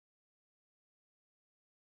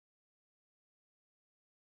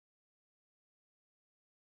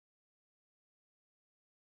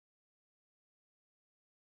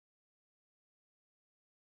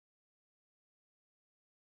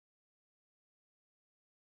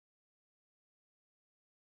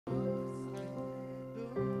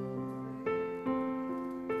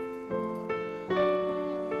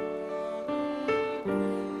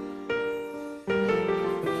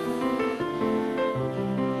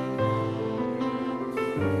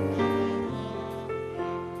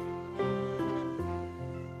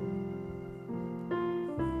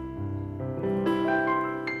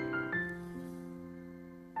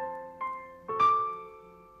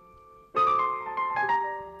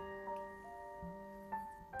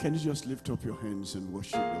Can you just lift up your hands and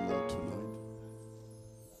worship the Lord tonight?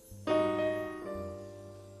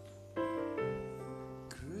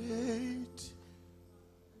 Great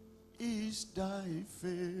is thy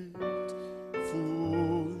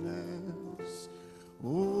faithfulness, O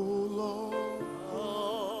Lord.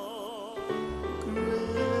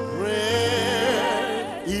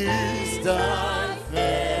 Great is thy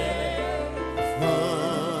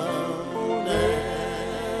faithfulness.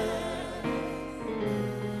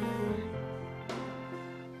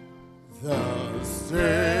 The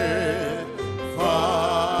steadfast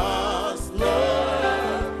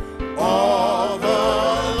love of the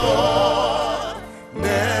Lord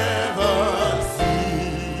never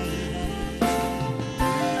ceases.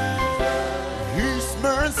 His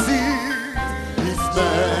mercy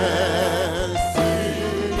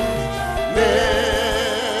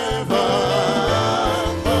never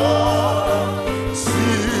more to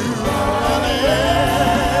an end.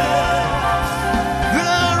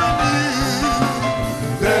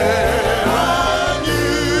 There are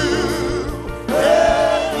new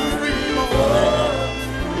every morning.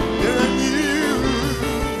 There are new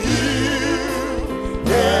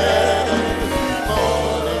every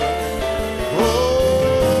morning.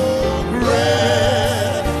 Oh,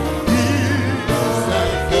 great is thy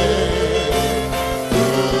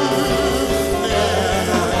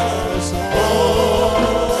faithfulness. Oh,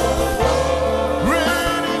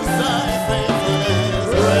 great is thy faithfulness.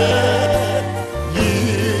 Great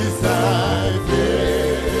is thy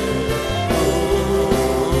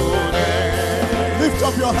faithfulness. Lift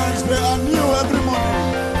up your hands. They are new every morning.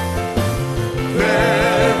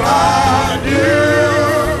 There are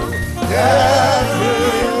new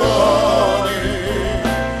every morning.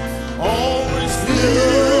 Always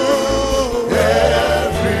new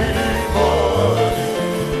every morning.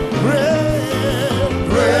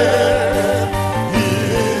 Great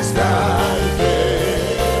is thy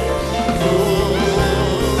faithfulness.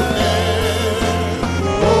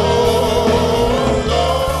 Oh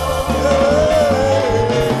Lord,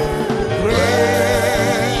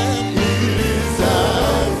 great is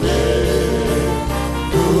thy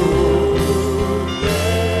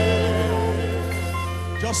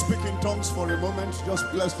faithfulness. Just speak in tongues for a moment.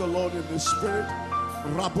 Just bless the Lord in the Spirit.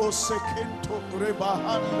 Rabose kento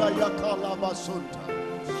rebahanda yakala basunta.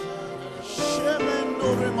 Shemendo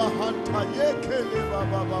remahanta yekele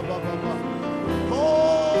baba baba baba.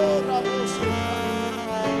 Oh rabose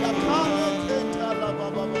yakale kenta la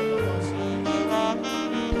baba baba.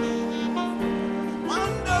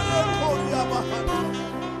 Manda rekoria bahanta.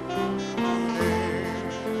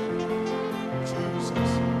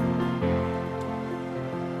 Jesus.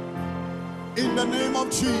 In the name of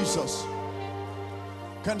Jesus.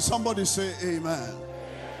 Can somebody say amen?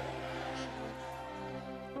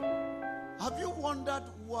 Have you wondered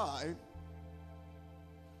why,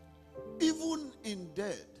 even in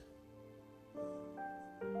death,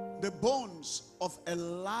 the bones of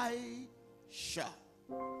Elisha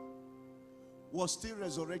was still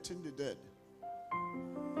resurrecting the dead?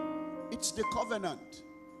 It's the covenant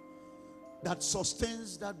that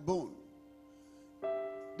sustains that bone.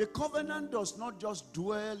 The covenant does not just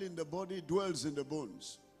dwell in the body, it dwells in the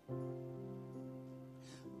bones.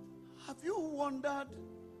 Have you wondered?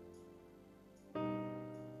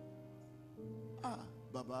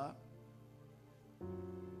 Baba.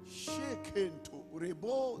 Shekento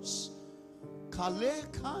rebos kale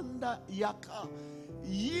kanda yaka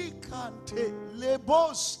yikante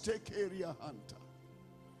lebos tekeria hanta.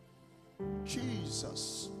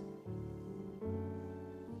 Jesus.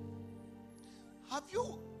 Have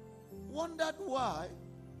you wondered why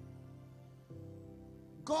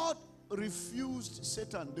God refused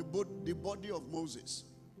Satan the body of Moses?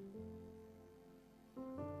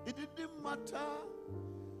 It didn't matter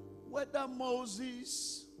whether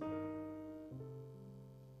Moses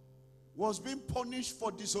was being punished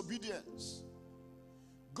for disobedience.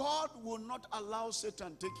 God will not allow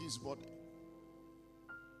Satan take his body.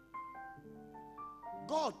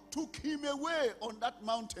 God took him away on that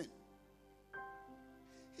mountain.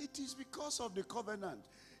 It is because of the covenant.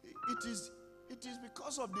 It is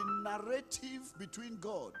because of the narrative between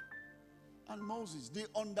God and Moses, the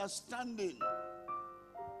understanding.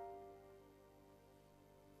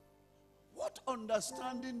 What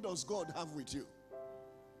understanding does God have with you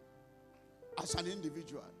as an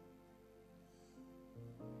individual?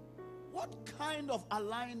 What kind of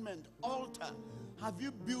alignment, altar have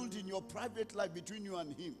you built in your private life between you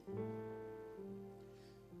and him?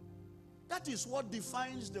 That is what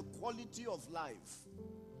defines the quality of life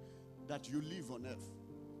that you live on earth.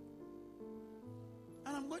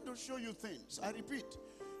 And I'm going to show you things. I repeat,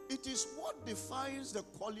 It is what defines the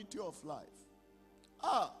quality of life.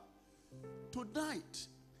 Tonight,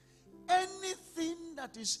 anything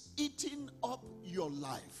that is eating up your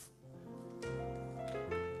life,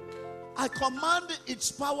 I command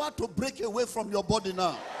its power to break away from your body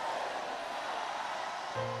now.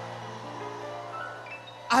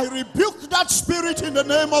 I rebuke that spirit in the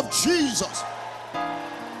name of Jesus.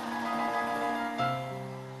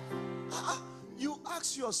 You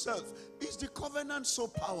ask yourself, is the covenant so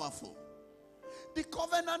powerful? The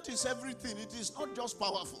covenant is everything. It is not just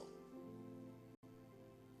powerful.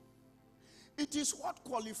 It is what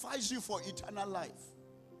qualifies you for eternal life.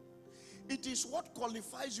 It is what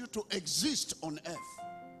qualifies you to exist on earth.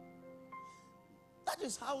 That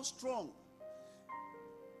is how strong.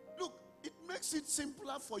 Look, it makes it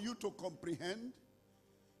simpler for you to comprehend.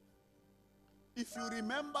 If you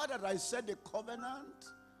remember that I said the covenant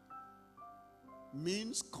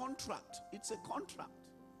means contract. It's a contract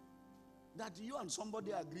that you and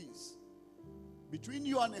somebody agrees between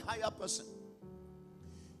you and a higher person.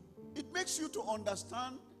 It makes you to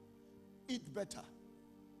understand it better.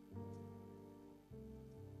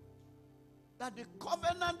 That the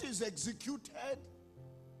covenant is executed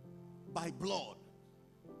by blood.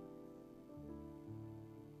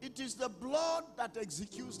 It is the blood that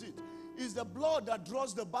executes it. It's the blood that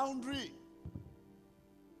draws the boundary.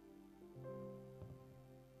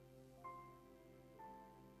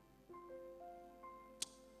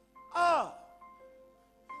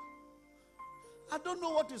 I don't know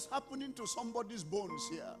what is happening to somebody's bones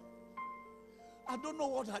here. I don't know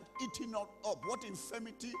what had eaten up, what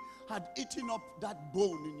infirmity had eaten up that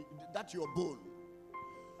bone, that your bone.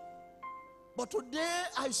 But today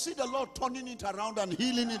I see the Lord turning it around and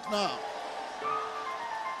healing it now.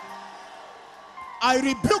 I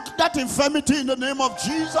rebuke that infirmity in the name of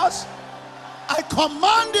Jesus. I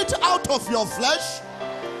command it out of your flesh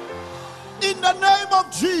in the name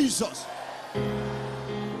of Jesus.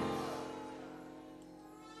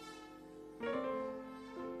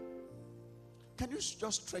 Can you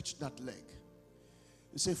just stretch that leg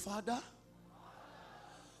and say, Father,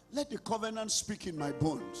 let the covenant speak in my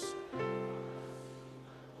bones,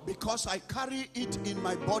 because I carry it in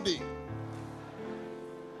my body.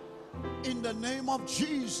 In the name of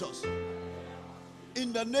Jesus.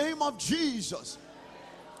 In the name of Jesus.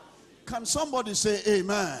 Can somebody say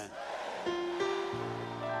amen?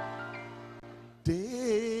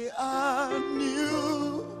 They are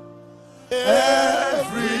new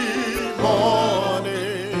every morning.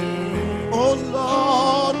 Oh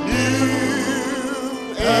Lord,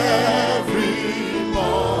 new every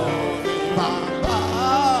morning. Baba,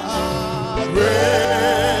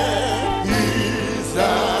 great is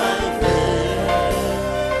thy faithfulness.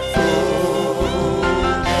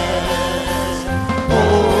 Oh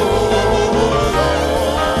Lord,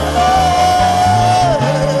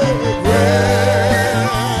 great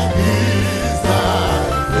is thy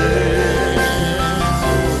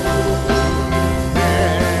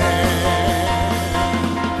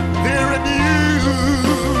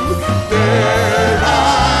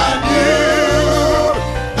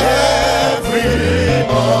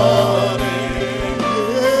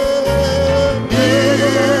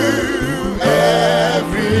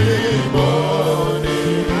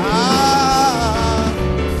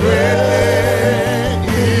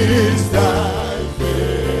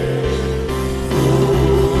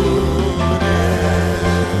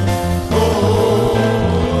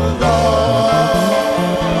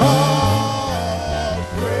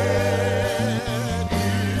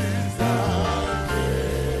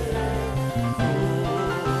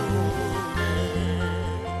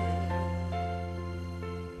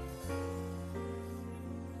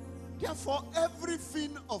Therefore,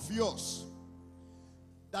 everything of yours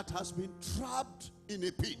that has been trapped in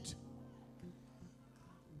a pit,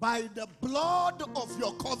 by the blood of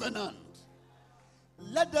your covenant,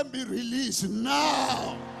 let them be released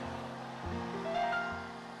now.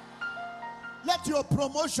 Let your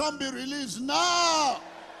promotion be released now.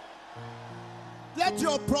 Let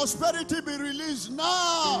your prosperity be released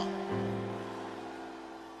now.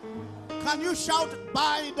 Can you shout,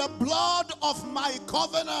 by the blood of my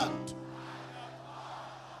covenant?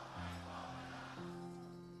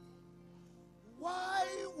 Why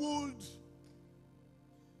would,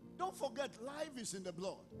 don't forget, life is in the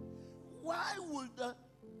blood. Why would the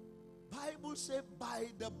Bible say, by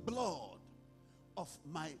the blood of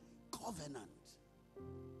my covenant?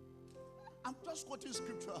 I'm just quoting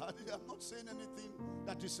scripture. I'm not saying anything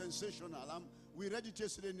that is sensational. We read it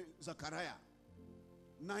yesterday in Zechariah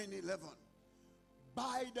 9:11.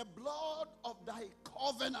 By the blood of thy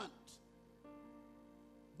covenant.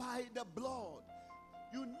 By the blood.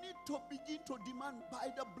 You need to begin to demand,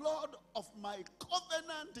 by the blood of my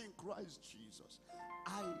covenant in Christ Jesus,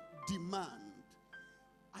 I demand.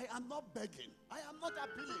 I am not begging. I am not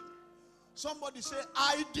appealing. Somebody say,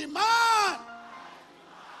 I demand.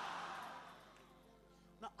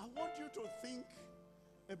 Now, I want you to think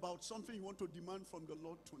about something you want to demand from the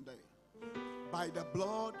Lord today. By the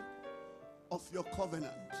blood of your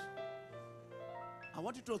covenant. I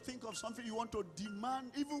want you to think of something you want to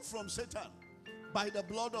demand even from Satan. By the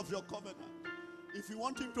blood of your covenant. If you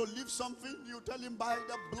want him to leave something, you tell him, by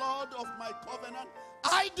the blood of my covenant,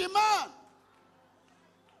 I demand.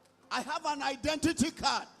 I have an identity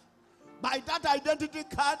card. By that identity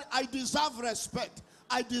card, I deserve respect.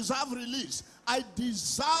 I deserve release. I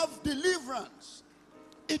deserve deliverance.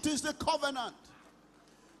 It is the covenant.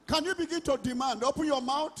 Can you begin to demand? Open your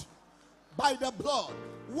mouth. By the blood.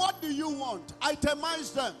 What do you want?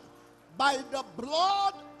 Itemize them. By the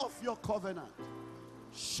blood of your covenant.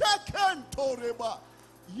 Sheken toreba.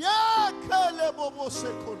 Yakelebobo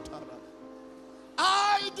sekontara.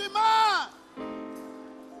 I demand.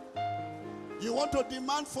 You want to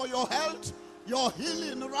demand for your health, your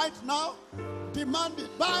healing right now? Demand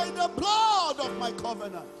it by the blood of my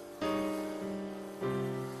covenant.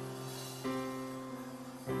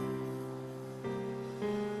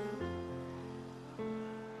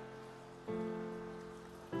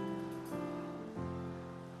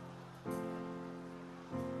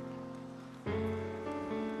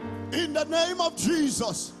 In the name of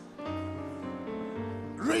Jesus,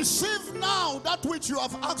 receive now that which you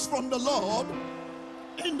have asked from the Lord.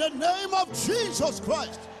 In the name of Jesus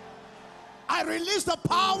Christ, I release the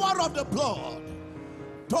power of the blood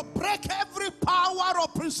to break every power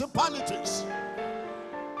of principalities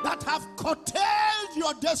that have curtailed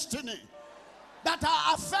your destiny, that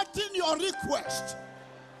are affecting your request.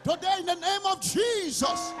 Today, in the name of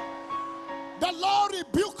Jesus, the Lord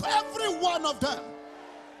rebuke every one of them.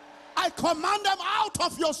 I command them out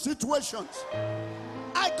of your situations.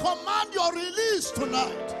 I command your release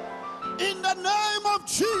tonight. In the name of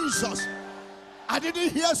Jesus. I didn't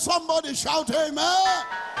hear somebody shout amen.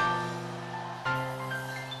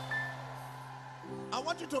 I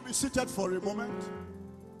want you to be seated for a moment.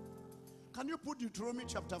 Can you put Deuteronomy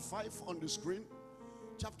chapter 5 on the screen?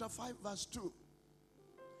 Chapter 5 verse 2.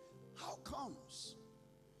 How comes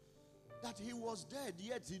that he was dead,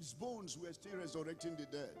 yet his bones were still resurrecting the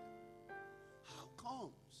dead? How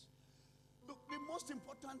comes? Look, the most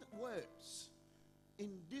important words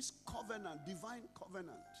in this covenant, divine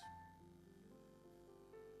covenant,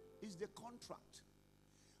 is the contract.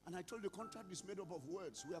 And I told you the contract is made up of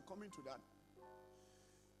words. We are coming to that.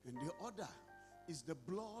 And the other is the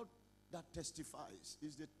blood that testifies.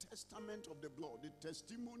 Is the testament of the blood, the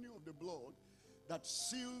testimony of the blood that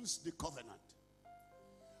seals the covenant.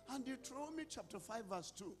 And Deuteronomy chapter 5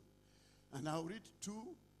 verse 2. And I'll read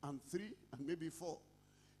 2 and 3 and maybe 4.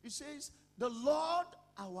 It says, the Lord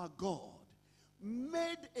our God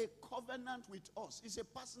made a covenant with us. It's a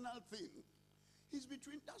personal thing. It's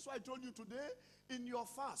between, that's why I told you today, in your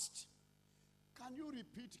fast, can you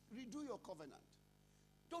redo your covenant?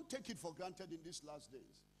 Don't take it for granted in these last days.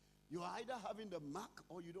 You are either having the mark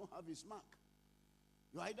or you don't have his mark.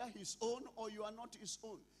 You are either his own or you are not his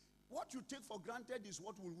own. What you take for granted is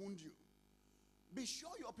what will wound you. Be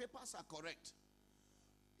sure your papers are correct.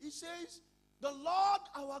 He says, the Lord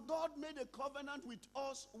our God made a covenant with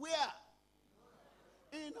us where?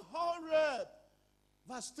 In Horeb.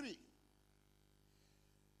 Verse 3.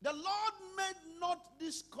 The Lord made not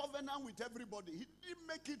this covenant with everybody. He didn't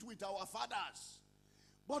make it with our fathers.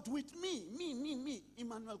 But with me,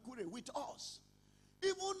 Emmanuel Kure, with us.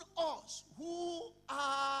 Even us who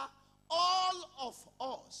are all of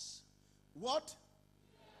us. What?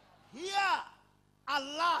 Here,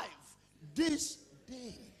 alive, this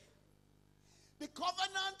day. The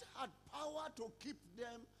covenant had power to keep them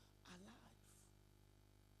alive.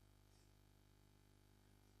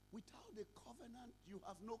 Without the covenant, you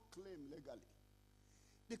have no claim legally.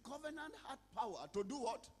 The covenant had power to do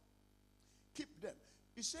what? Keep them.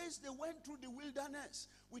 It says they went through the wilderness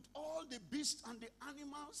with all the beasts and the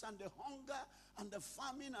animals and the hunger and the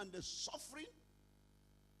famine and the suffering.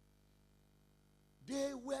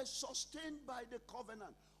 They were sustained by the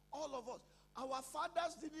covenant. All of us. Our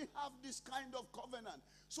fathers didn't have this kind of covenant,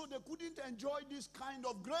 so they couldn't enjoy this kind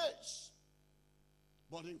of grace.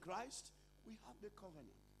 But in Christ, we have the covenant.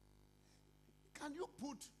 Can you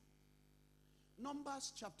put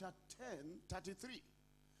Numbers chapter 10, 33?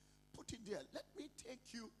 Put it there. Let me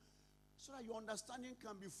take you so that your understanding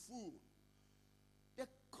can be full. The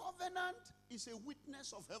covenant is a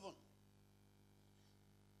witness of heaven.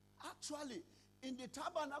 Actually, in the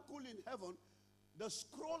tabernacle in heaven, The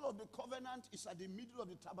scroll of the covenant is at the middle of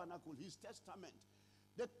the tabernacle, his testament.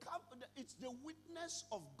 It's the witness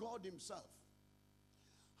of God himself.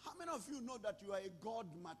 How many of you know that you are a God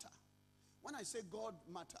matter? When I say God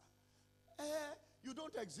matter, you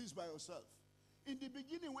don't exist by yourself. In the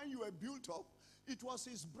beginning, when you were built up, it was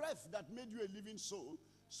his breath that made you a living soul.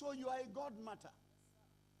 So you are a God matter.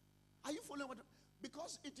 Are you following what?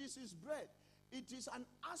 Because it is his breath. It is an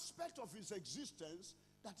aspect of his existence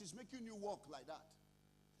that is making you walk like that.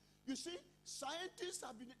 You see, scientists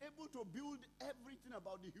have been able to build everything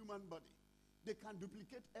about the human body. They can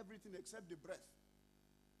duplicate everything except the breath.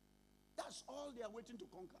 That's all they are waiting to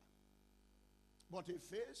conquer. But a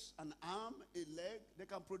face, an arm, a leg, they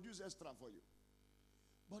can produce extra for you.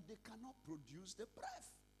 But they cannot produce the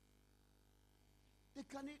breath. They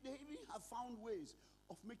even have found ways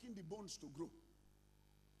of making the bones to grow.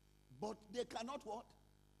 But they cannot what?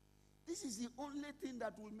 This is the only thing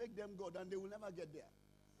that will make them God, and they will never get there.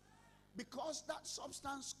 Because that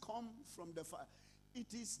substance comes from the fire.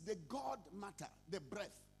 It is the God matter, the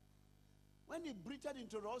breath. When he breathed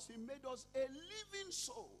into us, he made us a living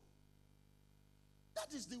soul.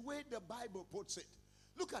 That is the way the Bible puts it.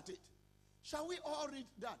 Look at it. Shall we all read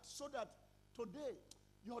that so that today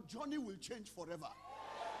your journey will change forever?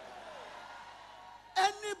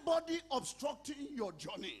 Anybody obstructing your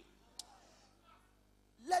journey,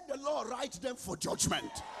 let the Lord write them for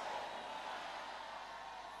judgment.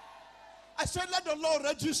 I said, let the Lord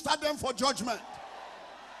register them for judgment.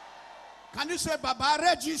 Can you say, Baba,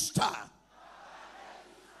 register?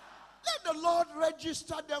 Let the Lord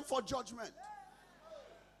register them for judgment.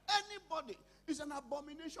 Anybody is an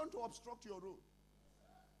abomination to obstruct your road.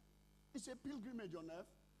 It's a pilgrimage on earth.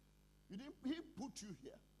 He put you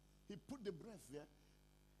here. He put the breath here.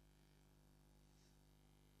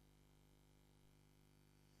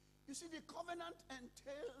 You see, the covenant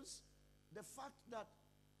entails the fact that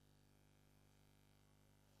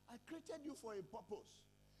I created you for a purpose.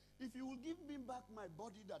 If you will give me back my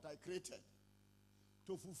body that I created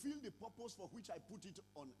to fulfill the purpose for which I put it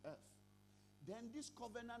on earth, then this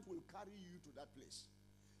covenant will carry you to that place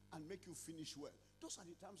and make you finish well. Those are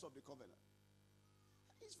the terms of the covenant.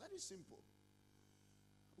 It's very simple.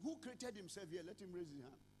 Who created himself here? Let him raise his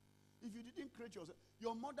hand. If you didn't create yourself,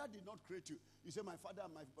 your mother did not create you. You say, my father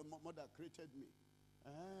and my mother created me.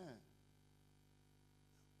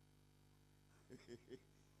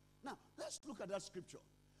 Now, let's look at that scripture.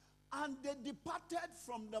 And they departed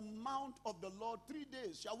from the mount of the Lord 3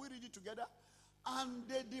 days. Shall we read it together? And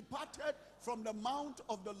they departed from the mount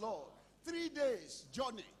of the Lord 3 days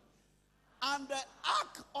journey. And the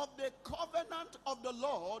ark of the covenant of the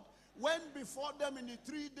Lord went before them in the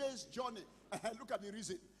 3 days journey. Look at the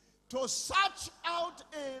reason. To search out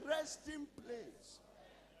a resting place.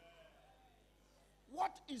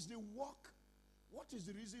 What is the work? What is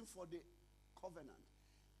the reason for the covenant?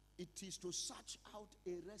 It is to search out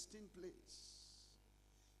a resting place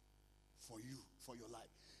for you, for your life.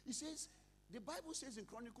 He says, the Bible says in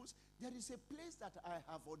Chronicles, there is a place that I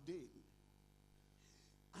have ordained.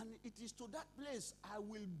 And it is to that place I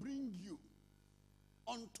will bring you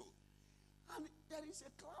unto. And there is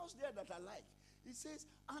a clause there that I like. It says,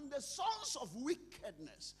 and the sons of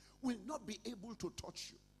wickedness will not be able to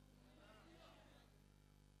touch you.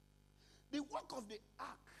 The work of the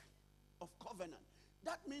ark of covenant,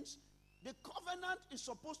 that means the covenant is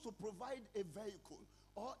supposed to provide a vehicle,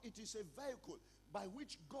 or it is a vehicle by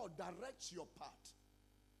which God directs your path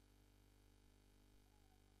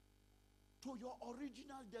to your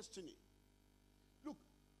original destiny. Look,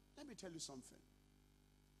 let me tell you something.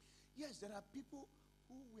 Yes, there are people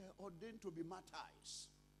who were ordained to be martyrs.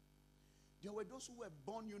 There were those who were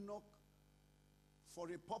born eunuch for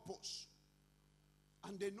a purpose,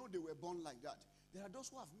 and they know they were born like that. There are those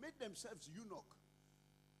who have made themselves eunuch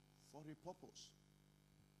for a purpose.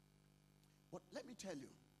 But let me tell you,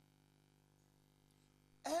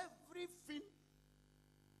 everything,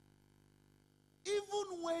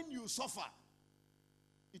 even when you suffer,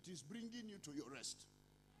 it is bringing you to your rest.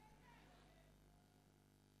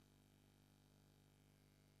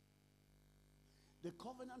 The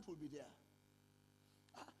covenant will be there.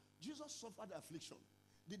 Jesus suffered affliction.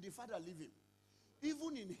 Did the Father leave him?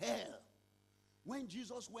 Even in hell, when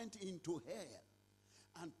Jesus went into hell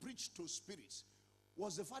and preached to spirits,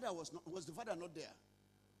 was the Father not there?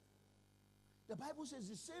 The Bible says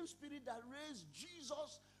the same Spirit that raised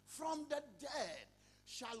Jesus from the dead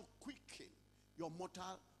shall quicken your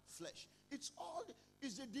mortal flesh. It's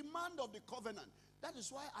the demand of the covenant. That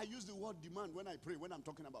is why I use the word demand when I pray, when I'm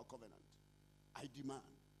talking about covenant. I demand.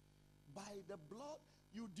 By the blood,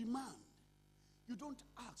 you demand. You don't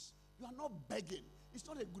ask. You are not begging. It's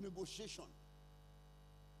not a negotiation.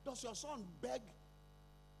 Does your son beg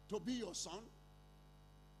to be your son?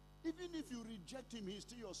 Even if you reject him, he's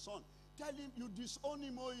still your son. Tell him you disown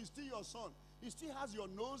him, or he's still your son. He still has your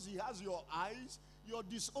nose, he has your eyes. Your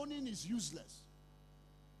disowning is useless.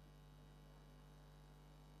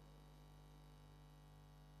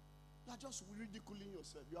 You are just ridiculing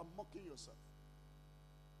yourself. You are mocking yourself.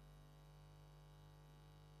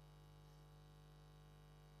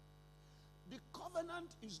 The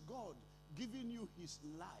covenant is God giving you his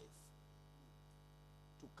life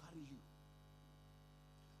to carry you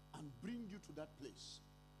and bring you to that place.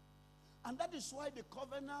 And that is why the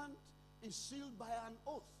covenant is sealed by an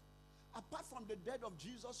oath. Apart from the death of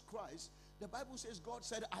Jesus Christ, the Bible says God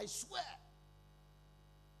said, I swear.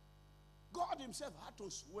 God himself had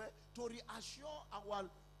to swear to reassure our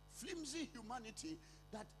flimsy humanity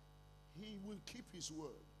that he will keep his word.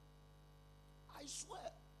 I swear.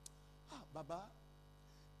 Baba,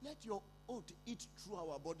 let your oath eat through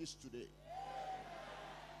our bodies today.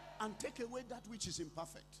 And take away that which is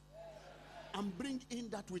imperfect. And bring in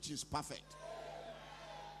that which is perfect.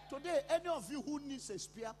 Today, any of you who needs a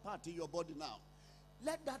spare part in your body now,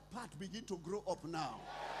 let that part begin to grow up now.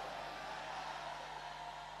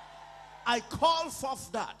 I call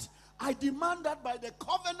forth that. I demand that by the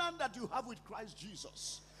covenant that you have with Christ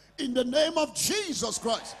Jesus. In the name of Jesus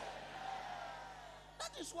Christ.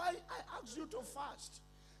 That is why I ask you to fast.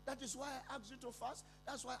 That is why I ask you to fast.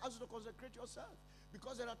 That's why I ask you to consecrate yourself.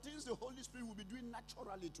 Because there are things the Holy Spirit will be doing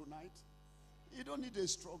naturally tonight. You don't need a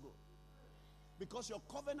struggle. Because your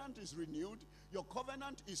covenant is renewed. Your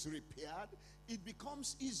covenant is repaired. It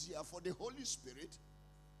becomes easier for the Holy Spirit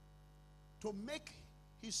to make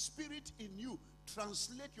his spirit in you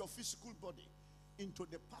translate your physical body into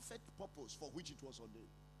the perfect purpose for which it was ordained.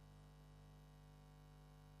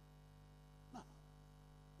 Now,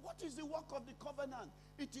 what is the work of the covenant?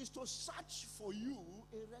 It is to search for you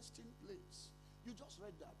a resting place. You just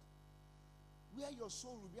read that. Where your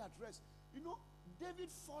soul will be at rest. You know, David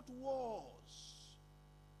fought wars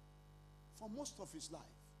for most of his life.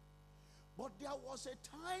 But there was a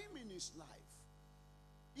time in his life,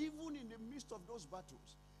 even in the midst of those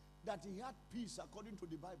battles, that he had peace according to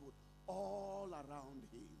the Bible all around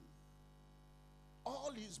him.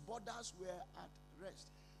 All his borders were at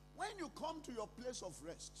rest. When you come to your place of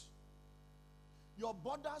rest, your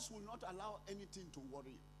borders will not allow anything to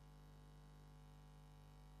worry you.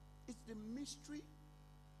 It's the mystery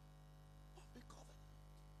of the covenant.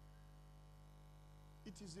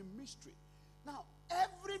 It is a mystery. Now,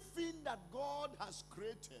 everything that God has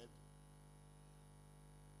created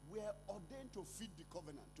were ordained to feed the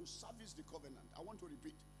covenant, to service the covenant. I want to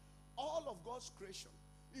repeat. All of God's creation,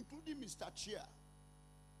 including Mr. Chair,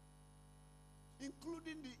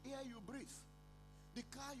 including the air you breathe, the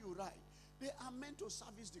car you ride, they are meant to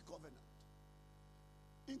service the covenant.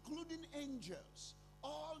 Including angels,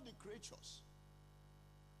 all the creatures.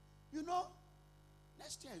 You know,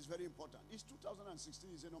 next year is very important. It's 2016,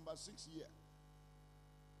 it's the number 6 year.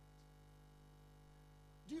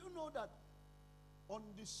 Do you know that on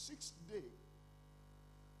the 6th day,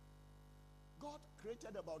 God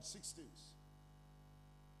created about 6 things?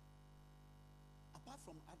 Apart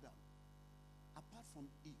from Adam, apart from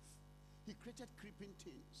Eve, he created creeping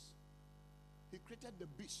things. He created the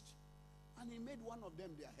beast, and he made one of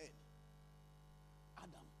them their head.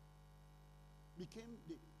 Adam became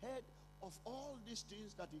the head of all these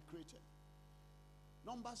things that he created.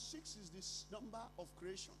 Number 6 is this number of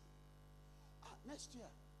creation. Next year,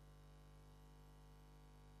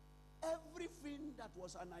 everything that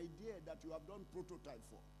was an idea that you have done prototype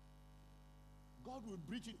for, God will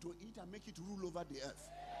breathe into it and make it rule over the earth.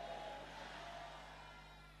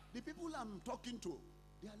 The people I'm talking to,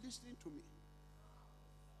 they are listening to me.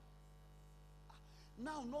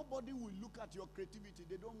 Now nobody will look at your creativity.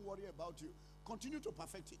 They don't worry about you. Continue to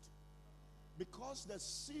perfect it. Because the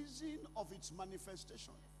season of its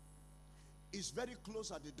manifestation is very close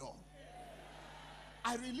at the door.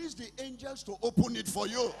 I release the angels to open it for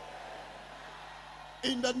you.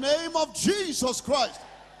 In the name of Jesus Christ.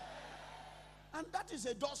 And that is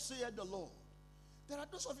a thus saith the Lord. There are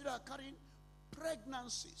those of you that are carrying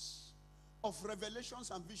pregnancies of revelations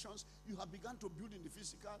and visions you have begun to build in the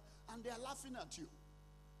physical, and they are laughing at you.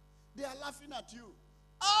 They are laughing at you.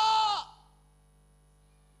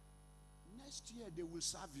 Next year they will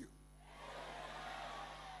serve you.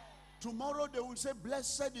 Tomorrow they will say,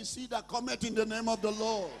 blessed is he that cometh in the name of the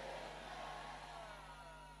Lord.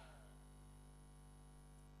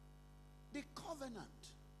 The covenant.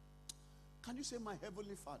 Can you say, my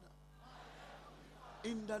heavenly Father?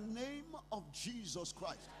 In the name of Jesus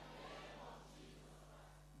Christ.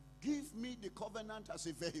 Give me the covenant as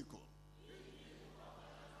a vehicle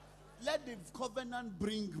Let the covenant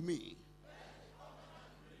bring me.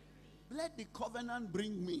 Let the covenant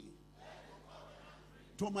bring me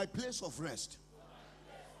to my place of rest.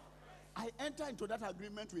 I enter into that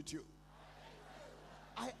agreement with you.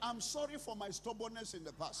 I am sorry for my stubbornness in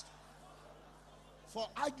the past, for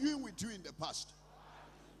arguing with you in the past.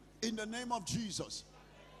 In the name of Jesus.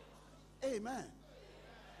 Amen.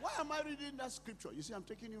 Why am I reading that scripture? You see, I'm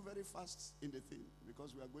taking you very fast in the thing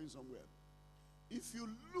because we are going somewhere. If you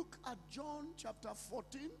look at John chapter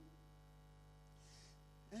 14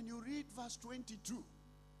 and you read verse 22.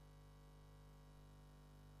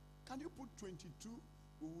 Can you put 22?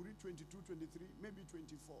 We will read 22, 23, maybe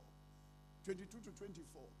 24. 22 to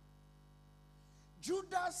 24.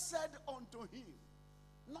 Judas said unto him,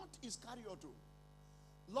 not Iscariot,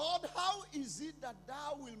 Lord, how is it that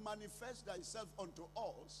thou will manifest thyself unto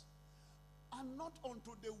us and not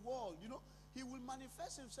unto the world? You know, he will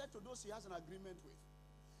manifest himself to those he has an agreement with.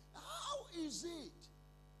 How is it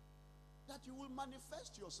that you will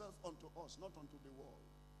manifest yourself unto us, not unto the world?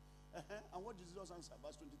 And what did Jesus answer?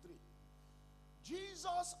 Verse 23.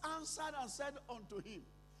 Jesus answered and said unto him,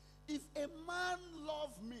 if a man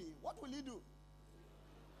love me, what will he do?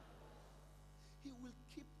 He will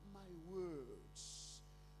keep my words.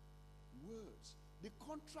 Words. The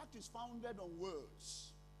contract is founded on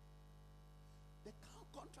words. The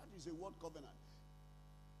contract is a word covenant.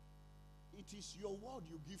 It is your word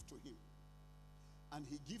you give to him, and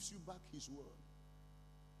he gives you back his word.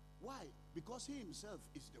 Why? Because he himself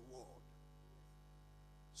is the word.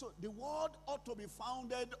 So the word ought to be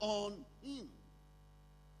founded on him.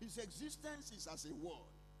 His existence is as a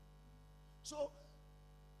word. So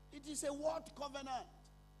it is a word covenant,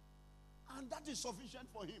 and that is sufficient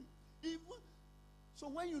for him. Even so,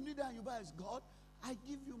 when you need that, you buy as God, I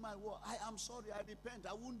give you my word. I am sorry, I repent,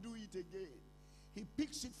 I won't do it again. He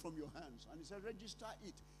picks it from your hands and he said, register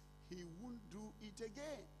it. He won't do it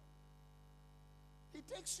again. He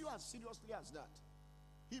takes you as seriously as that.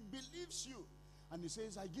 He believes you and he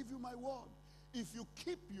says, I give you my word. If you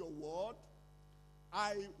keep your word,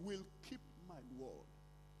 I will keep my word.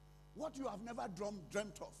 What you have never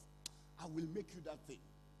dreamt of, I will make you that thing.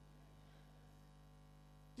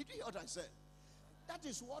 Did you hear what I said? That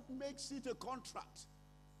is what makes it a contract.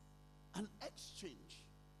 An exchange.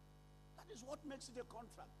 That is what makes it a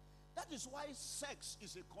contract. That is why sex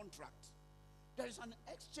is a contract. There is an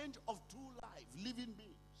exchange of two living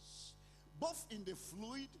beings. Both in the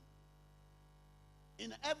fluid,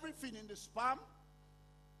 in everything, in the sperm.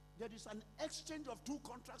 There is an exchange of two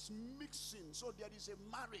contracts mixing. So there is a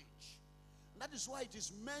marriage. And that is why it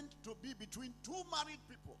is meant to be between two married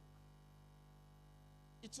people.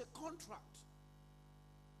 It's a contract.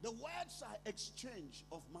 The words are exchange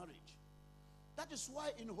of marriage. That is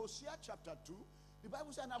why in Hosea chapter 2, the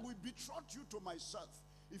Bible says, and I will betroth you to myself.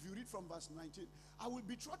 If you read from verse 19, I will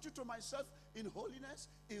betroth you to myself in holiness,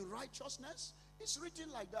 in righteousness. It's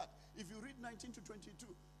written like that. If you read 19 to 22.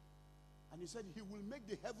 And he said, he will make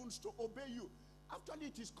the heavens to obey you. Actually,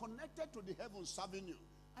 it is connected to the heavens serving you.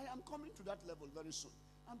 I am coming to that level very soon.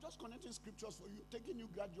 I'm just connecting scriptures for you, taking you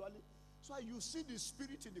gradually. So you see the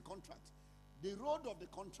spirit in the contract, the road of the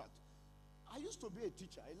contract. I used to be a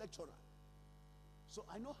teacher, a lecturer. So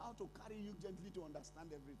I know how to carry you gently to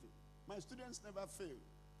understand everything. My students never fail.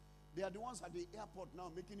 They are the ones at the airport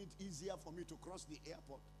now making it easier for me to cross the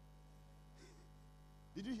airport.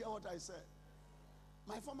 Did you hear what I said?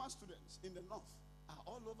 My former students in the north are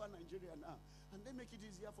all over Nigeria now, and they make it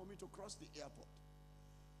easier for me to cross the airport.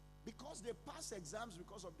 Because they pass exams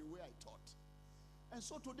because of the way I taught. And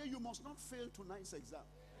so today you must not fail tonight's exam.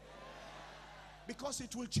 Because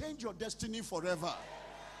it will change your destiny forever.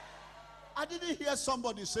 I didn't hear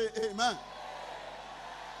somebody say amen.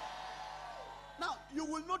 Now, you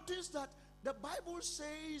will notice that the Bible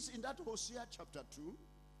says in that Hosea chapter 2,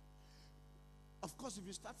 of course, if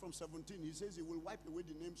you start from 17, he says he will wipe away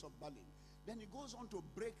the names of Baalim. Then he goes on to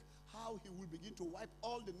break how he will begin to wipe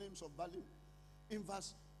all the names of Baalim. In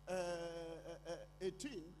verse 18,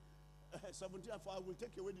 17, for I will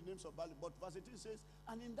take away the names of Baalim. But verse 18 says,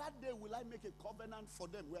 and in that day will I make a covenant for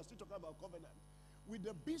them. We are still talking about covenant. With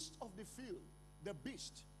the beast of the field, the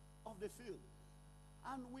beast of the field,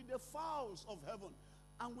 and with the fowls of heaven,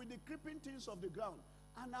 and with the creeping things of the ground.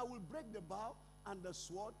 And I will break the bow and the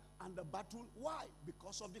sword and the battle. Why?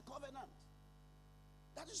 Because of the covenant.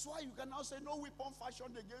 That is why you can now say, no weapon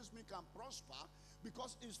fashioned against me can prosper,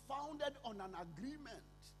 because it's founded on an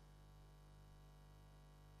agreement.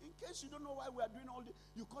 In case you don't know why we are doing all this,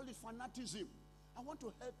 you call it fanaticism. I want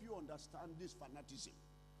to help you understand this fanaticism.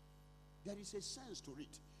 There is a sense to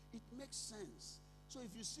it. It makes sense. So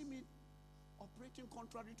if you see me operating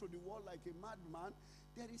contrary to the world like a madman,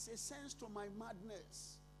 there is a sense to my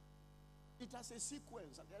madness. It has a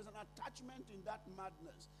sequence, and there's an attachment in that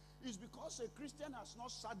madness. It's because a Christian has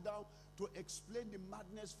not sat down to explain the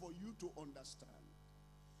madness for you to understand.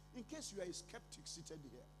 In case you are a skeptic seated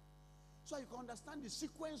here, so you can understand the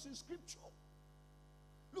sequence in Scripture.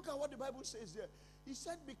 Look at what the Bible says there. He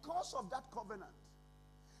said, because of that covenant,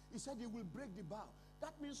 he said he will break the bow.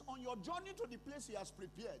 That means on your journey to the place he has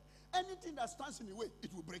prepared, anything that stands in the way,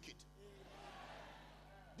 it will break it.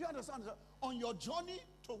 Do you understand? On your journey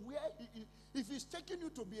to where if he's taking you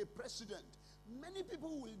to be a president, many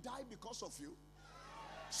people will die because of you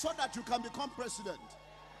so that you can become president.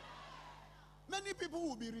 Many people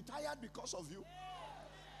will be retired because of you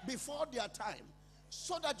before their time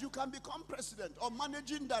so that you can become president or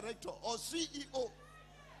managing director or CEO.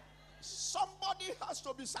 Somebody has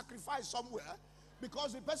to be sacrificed somewhere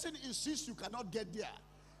because the person insists you cannot get there.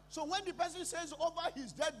 So when the person says over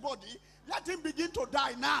his dead body, let him begin to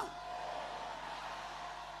die now.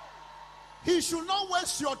 He should not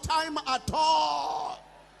waste your time at all.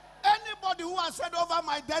 Anybody who has said over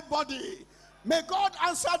my dead body, may God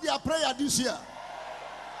answer their prayer this year.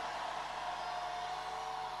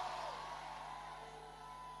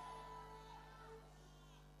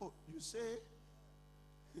 Oh, you say,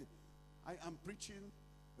 I am preaching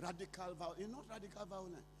radical violence. It's not radical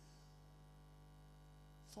violence.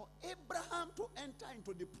 For Abraham to enter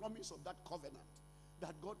into the promise of that covenant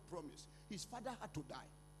that God promised, his father had to die.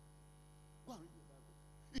 Go and read the Bible.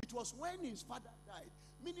 It was when his father died,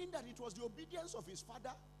 meaning that it was the obedience of his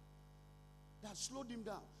father that slowed him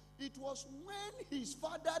down. It was when his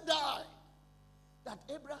father died that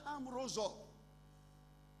Abraham rose up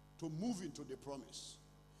to move into the promise.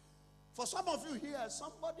 For some of you here,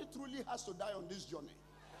 somebody truly has to die on this journey.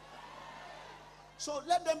 So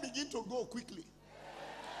let them begin to go quickly.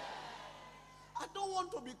 I don't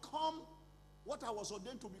want to become what I was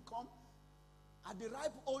ordained to become at the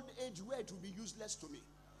ripe old age where it will be useless to me.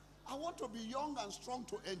 I want to be young and strong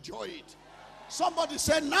to enjoy it. Somebody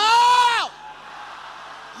say, now!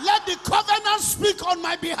 Let the covenant speak on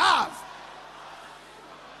my behalf.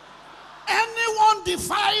 Anyone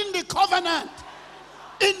defying the covenant,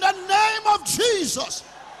 in the name of Jesus,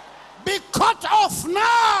 be cut off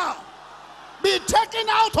now. Be taken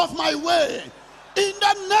out of my way. In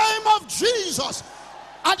the name of Jesus.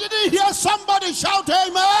 I didn't hear somebody shout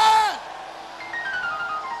amen.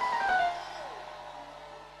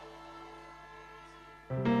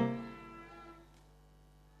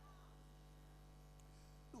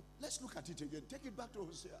 No, let's look at it again. Take it back to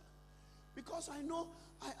Hosea. Because I know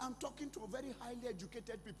I am talking to very highly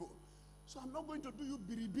educated people. So I'm not going to do you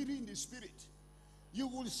biri-biri in the spirit. You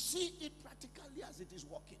will see it practically as it is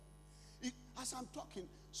working. As I'm talking,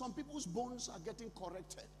 some people's bones are getting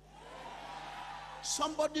corrected.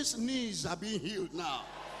 Somebody's knees are being healed now.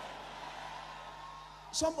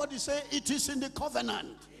 Somebody say, it is in the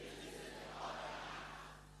covenant.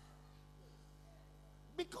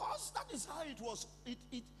 Because that is how it was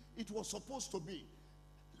supposed to be.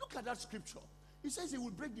 Look at that scripture. He says he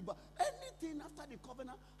will break the bar. Anything after the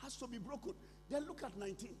covenant has to be broken. Then look at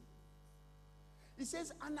 19. He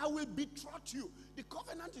says, and I will betroth you. The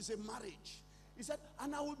covenant is a marriage. He said,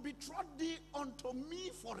 and I will betroth thee unto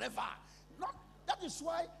me forever. That is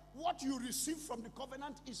why what you receive from the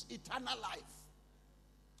covenant is eternal life.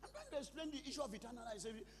 I'm trying to explain the issue of eternal life.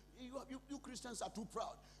 You Christians are too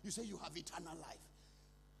proud. You say you have eternal life.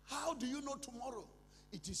 How do you know tomorrow?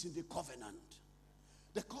 It is in the covenant.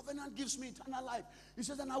 The covenant gives me eternal life. He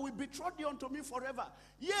says, and I will betroth thee unto me forever.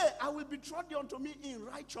 Yea, I will betroth thee unto me in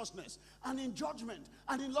righteousness, and in judgment,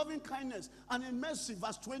 and in loving kindness, and in mercy.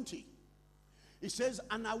 Verse 20. He says,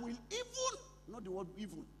 and I will even, not the word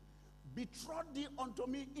even, betroth thee unto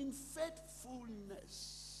me in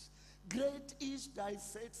faithfulness. Great is thy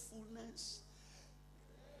faithfulness.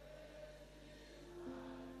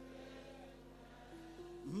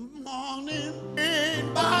 Morning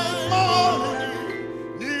by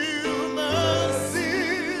morning, new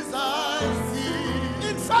mercies I see.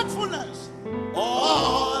 In faithfulness,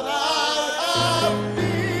 all I have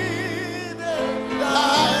needed,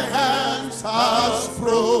 thy hands has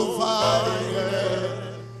provided.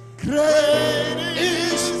 Great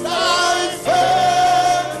is thy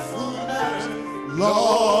faithfulness,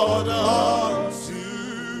 Lord, unto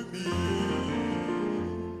me.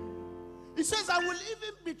 He says, I will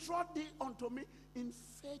even betroth thee unto me in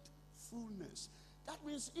faithfulness. That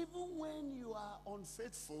means even when you are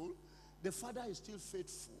unfaithful, the Father is still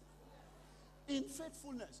faithful. In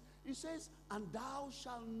faithfulness. He says, and thou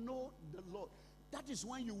shalt know the Lord. That is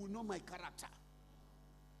when you will know my character.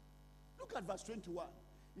 Look at verse 21.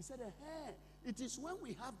 He said, It is when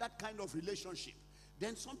we have that kind of relationship,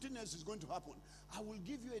 then something else is going to happen. I will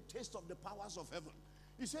give you a taste of the powers of heaven.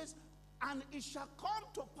 He says, and it shall come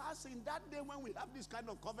to pass in that day when we have this kind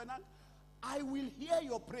of covenant, I will hear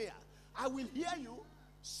your prayer. I will hear you,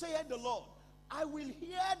 saith the Lord. I will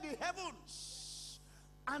hear the heavens,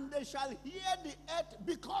 and they shall hear the earth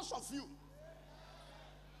because of you.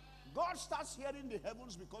 God starts hearing the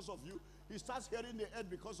heavens because of you. He starts hearing the earth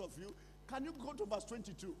because of you. Can you go to verse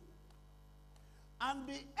 22? And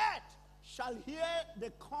the earth shall hear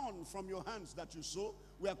the corn from your hands that you sow.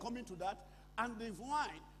 We are coming to that. And the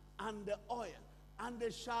wine and the oil. And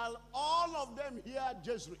they shall all of them hear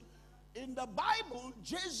Jezreel. In the Bible,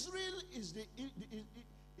 Jezreel is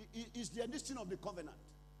the listing of the covenant.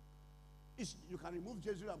 You can remove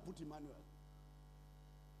Jezreel and put Emmanuel.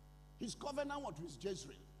 His covenant was with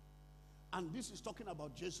Jezreel. And this is talking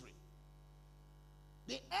about Jezreel.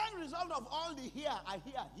 The end result of all the here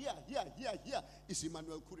is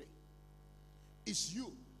Emmanuel Kure. It's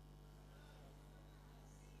you.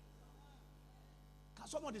 Can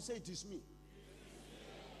somebody say it is me?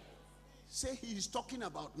 Say he is talking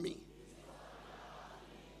about me.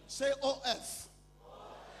 Say OF.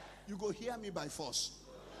 You go hear me by force.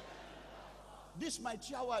 This my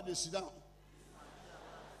chair where they sit down.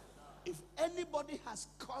 If anybody has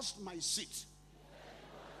caused my seat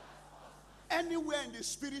anywhere in the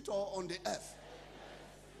spirit or on the earth,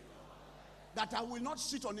 that I will not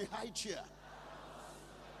sit on a high chair,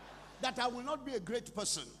 that I will not be a great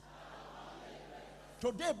person,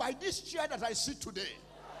 today, by this chair that I sit today,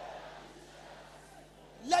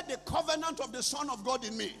 let the covenant of the Son of God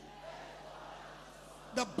in me,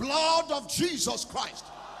 the blood of Jesus Christ,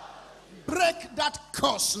 break that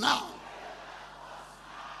curse now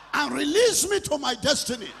and release me to my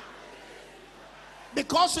destiny,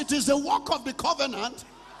 because it is the work of the covenant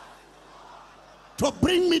to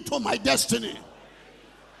bring me to my destiny.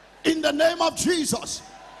 In the name of Jesus,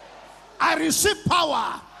 I receive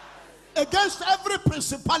power against every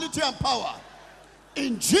principality and power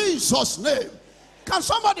in Jesus' name. Can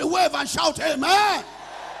somebody wave and shout amen?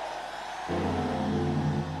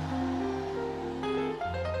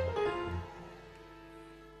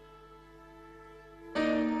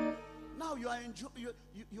 Now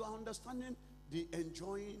you are understanding the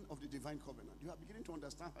enjoying of the divine covenant. You are beginning to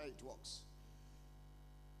understand how it works.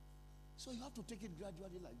 So you have to take it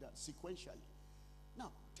gradually like that, sequentially.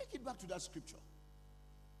 Now, take it back to that scripture.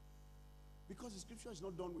 Because the scripture is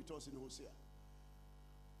not done with us in Hosea.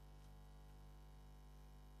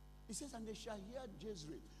 It says, and they shall hear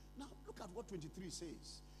Jezreel. Now, look at what 23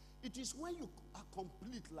 says. It is when you are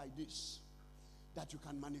complete like this that you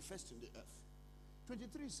can manifest in the earth.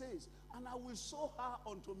 23 says, and I will sow her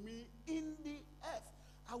unto me in the earth.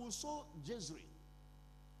 I will sow Jezreel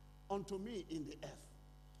unto me in the earth.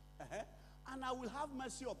 And I will have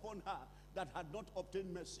mercy upon her that had not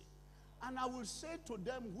obtained mercy. And I will say to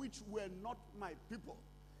them which were not my people,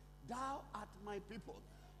 thou art my people.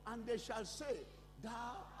 And they shall say, thou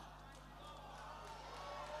art.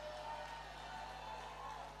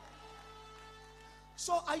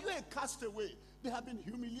 So are you a castaway? They have been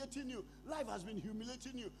humiliating you. Life has been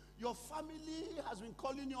humiliating you. Your family has been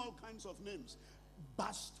calling you all kinds of names.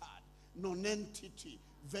 Bastard, non-entity,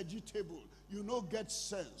 vegetable. You know, get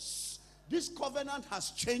sense. This covenant has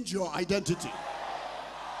changed your identity.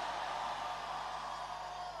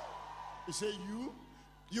 He said,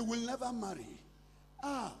 you will never marry.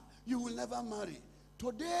 You will never marry.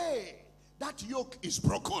 Today, that yoke is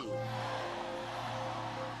broken.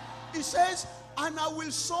 He says, and I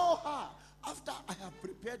will sow her after I have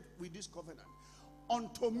prepared with this covenant.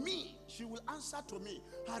 Unto me, she will answer to me.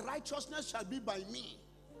 Her righteousness shall be by me.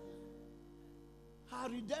 Her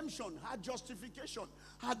redemption, her justification,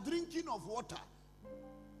 her drinking of water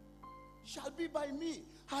shall be by me.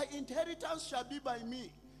 Her inheritance shall be by me.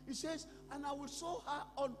 He says, and I will sow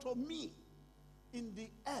her unto me in the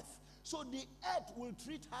earth. So the earth will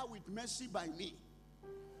treat her with mercy by me.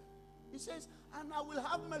 He says, and I will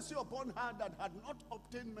have mercy upon her that had not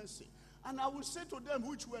obtained mercy. And I will say to them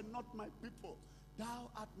which were not my people, thou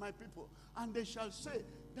art my people. And they shall say,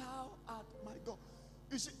 thou art my God.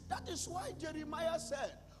 You see, that is why Jeremiah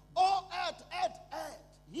said, O earth, earth, earth,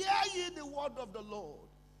 hear ye the word of the Lord.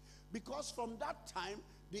 Because from that time,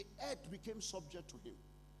 the earth became subject to him.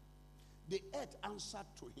 The earth answered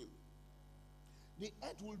to him. The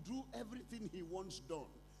earth will do everything he wants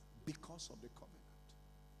done because of the covenant.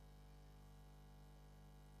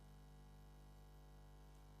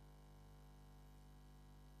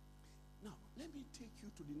 Now, let me take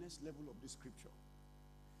you to the next level of the scripture.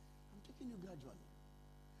 I'm taking you gradually.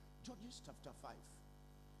 Judges chapter 5.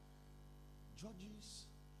 Judges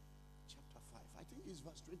chapter 5. I think it's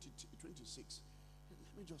verse 26.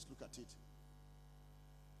 Let me just look at it.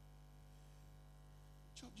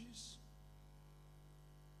 Judges.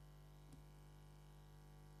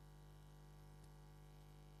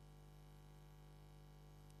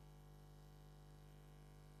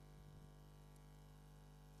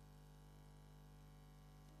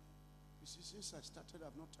 You see, since I started,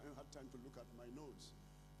 I've not had time to look at my notes.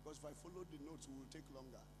 Because if I followed the notes, it will take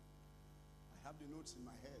longer. I have the notes in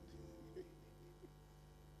my head.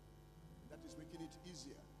 That is making it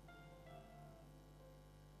easier.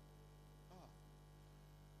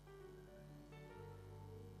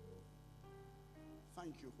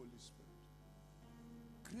 Thank you, Holy Spirit.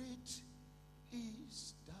 Great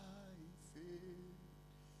is thy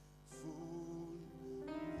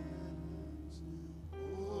faithfulness,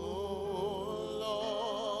 O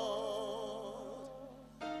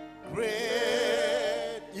Lord.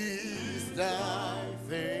 Great is thy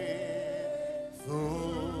faithfulness.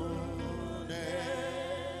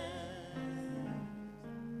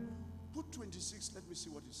 Put 26, let me see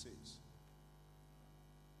what it says.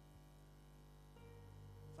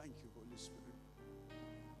 Thank you, Holy Spirit.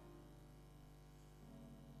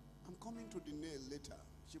 I'm coming to the nail later.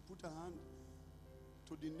 She put her hand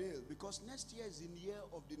to the nail because next year is the year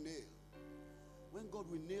of the nail, when God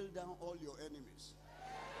will nail down all your enemies.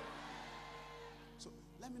 So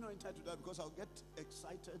let me not enter to that because I'll get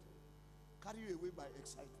excited, carried away by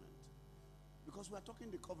excitement. Because we are talking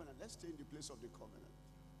the covenant. Let's stay in the place of the covenant.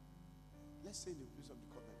 Let's stay in the place of the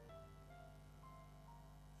covenant.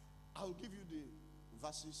 I'll give you the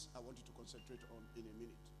verses I want you to concentrate on in a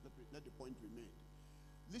minute. Let the point be made.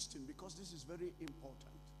 Listen, because this is very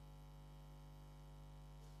important.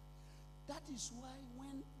 That is why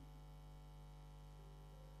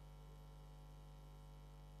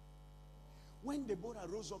when Deborah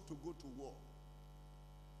rose up to go to war,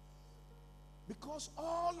 because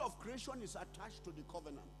all of creation is attached to the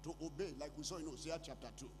covenant, to obey, like we saw in Hosea chapter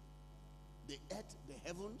 2. The earth, the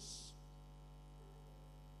heavens.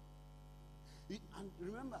 And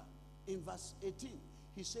remember, in verse 18,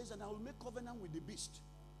 he says, and I will make covenant with the beast.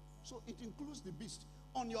 So it includes the beast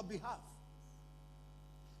on your behalf.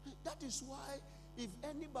 That is why if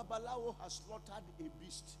any babalawo has slaughtered a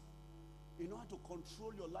beast in order to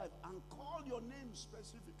control your life and call your name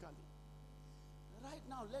specifically, right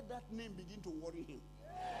now let that name begin to worry him.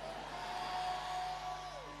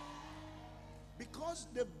 Because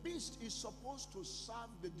the beast is supposed to serve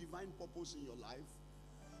the divine purpose in your life,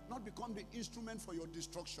 not become the instrument for your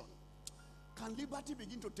destruction. Can liberty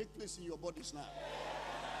begin to take place in your bodies now?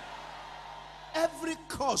 Every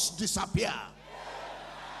curse disappear.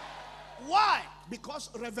 Why? Because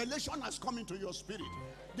revelation has come into your spirit.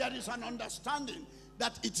 There is an understanding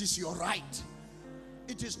that it is your right.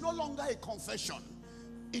 It is no longer a confession.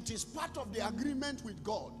 It is part of the agreement with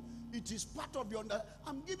God. It is part of your...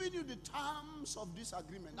 I'm giving you the terms of this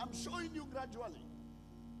agreement. I'm showing you gradually.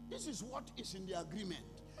 This is what is in the agreement.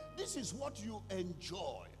 This is what you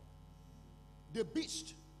enjoy. The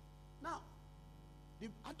beast. Now,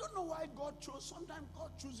 I don't know why God chose. Sometimes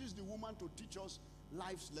God chooses the woman to teach us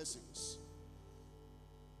life's lessons.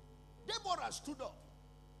 Deborah stood up,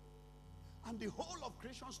 and the whole of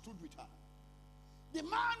creation stood with her. The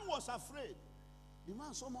man was afraid. The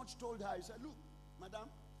man so much told her, he said, look, madam,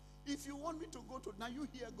 if you want me to go to, now you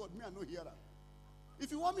hear God, me I no hear her.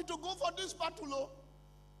 If you want me to go for this battle,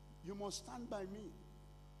 you must stand by me.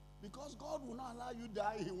 Because God will not allow you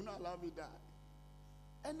die, He will not allow me die.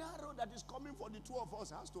 Any arrow that is coming for the two of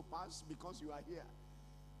us has to pass because you are here.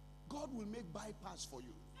 God will make bypass for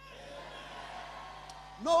you.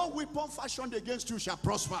 No weapon fashioned against you shall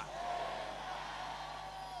prosper.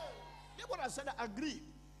 Deborah said, agree.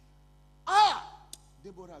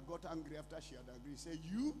 Deborah got angry after she had agreed. Said,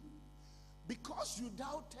 you, because you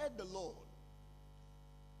doubted the Lord,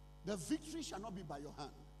 the victory shall not be by your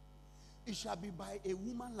hand. It shall be by a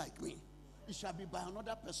woman like me. It shall be by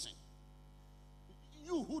another person.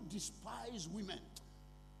 You who despise women,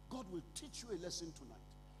 God will teach you a lesson tonight.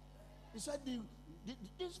 He said,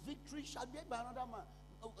 this victory shall be by another man,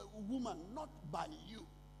 a woman, not by you.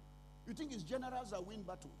 You think it's generals that win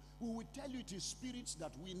battle. We will tell you it is spirits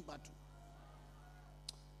that win battle.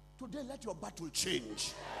 Today, let your battle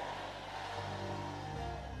change.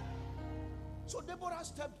 So Deborah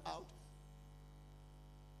stepped out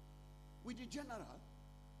with the general,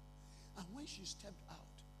 and when she stepped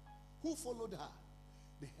out, who followed her?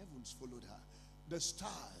 The heavens followed her. The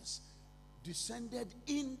stars descended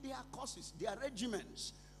in their courses, their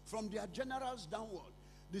regiments, from their generals downward.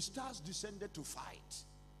 The stars descended to fight.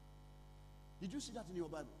 Did you see that in your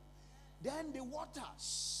Bible? Then the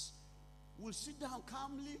waters will sit down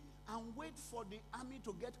calmly and wait for the army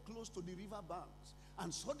to get close to the river banks.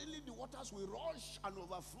 And suddenly the waters will rush and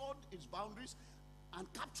overflow its boundaries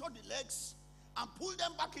and capture the legs and pull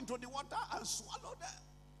them back into the water and swallow them.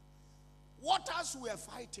 Waters were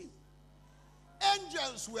fighting.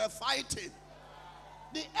 Angels were fighting.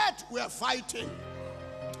 The earth were fighting.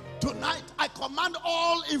 Tonight, I command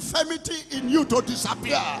all infirmity in you to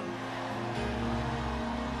disappear.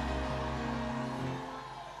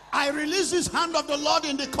 I release this hand of the Lord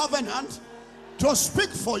in the covenant to speak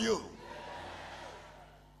for you.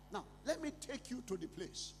 Now, let me take you to the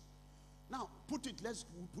place. Now, let's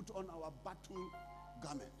put on our battle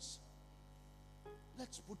garments.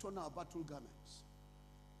 Let's put on our battle garments.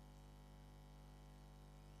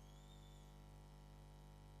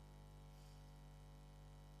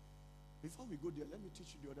 Before we go there, let me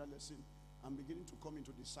teach you the other lesson. I'm beginning to come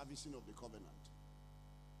into the servicing of the covenant.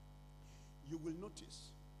 You will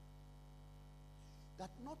notice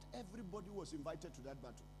that not everybody was invited to that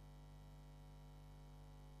battle.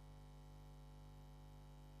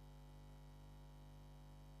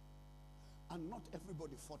 And not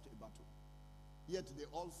everybody fought a battle. Yet they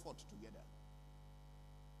all fought together.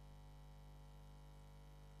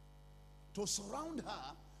 To surround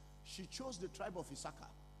her, she chose the tribe of Issachar.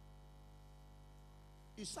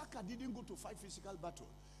 Issachar didn't go to fight physical battle.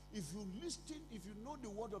 If you listen, if you know the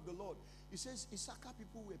word of the Lord, it says Issachar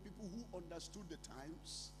people were people who understood the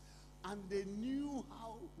times and they knew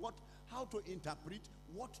how to interpret,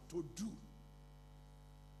 what to do.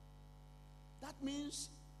 That means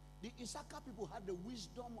the Issachar people had the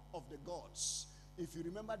wisdom of the gods. If you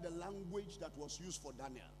remember the language that was used for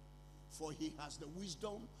Daniel, for he has the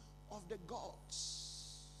wisdom of the gods.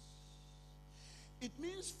 It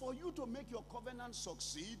means for you to make your covenant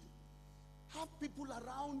succeed, have people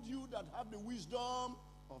around you that have the wisdom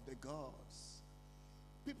of the gods.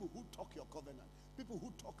 People who talk your covenant. People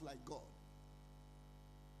who talk like God.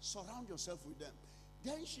 Surround yourself with them.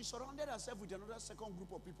 Then she surrounded herself with another second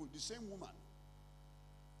group of people, the same woman.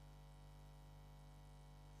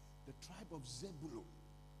 The tribe of Zebulun.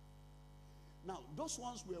 Now, those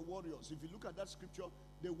ones were warriors. If you look at that scripture,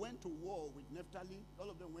 they went to war with Naphtali. All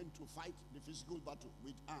of them went to fight the physical battle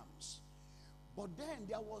with arms. But then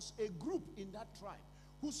there was a group in that tribe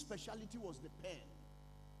whose specialty was the pen.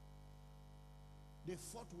 They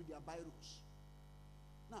fought with their biros.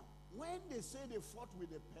 Now, when they say they fought with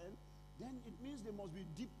a pen, then it means they must be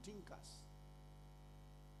deep thinkers.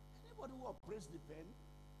 Anybody who operates the pen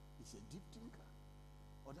is a deep thinker.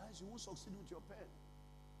 Otherwise, you won't succeed with your pen.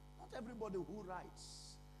 Not everybody who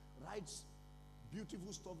writes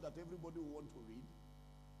beautiful stuff that everybody will want to read.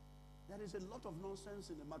 There is a lot of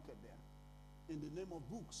nonsense in the market there, in the name of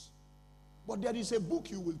books. But there is a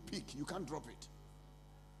book you will pick. You can't drop it.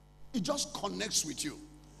 It just connects with you.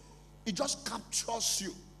 It just captures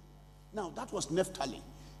you. Now, that was Naphtali.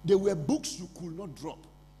 There were books you could not drop.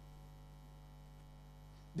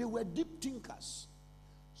 They were deep thinkers.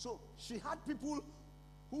 So she had people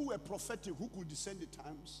who were prophetic, who could discern the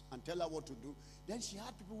times and tell her what to do. Then she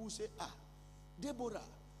had people who say, Deborah,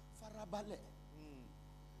 Farabale,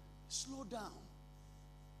 slow down.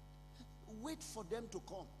 Wait for them to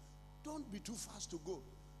come. Don't be too fast to go.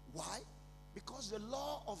 Why? Because the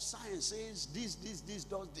law of science says this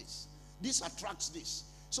does this. This attracts this.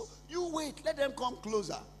 So you wait, let them come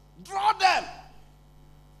closer. Draw them.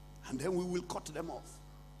 And then we will cut them off.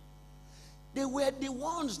 They were the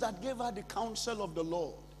ones that gave her the counsel of the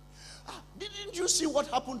Lord. Didn't you see what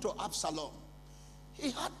happened to Absalom?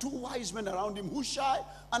 He had two wise men around him, Hushai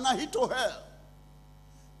and Ahithophel.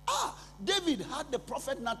 David had the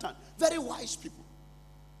prophet Nathan, very wise people.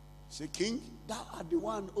 Say, King, thou art the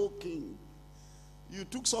one, O king. You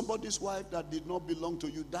took somebody's wife that did not belong to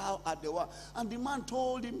you. Thou art the one. And the man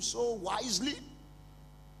told him so wisely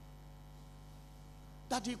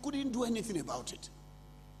that he couldn't do anything about it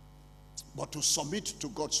but to submit to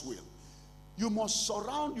God's will. You must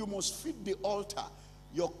surround, you must feed the altar,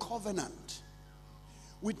 your covenant,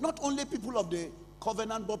 with not only people of the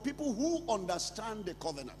covenant, but people who understand the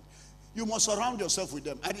covenant. You must surround yourself with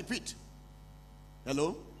them. I repeat.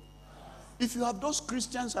 Hello? If you have those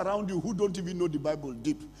Christians around you who don't even know the Bible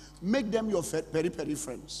deep, make them your periphery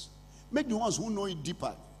friends. Make the ones who know it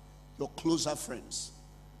deeper your closer friends.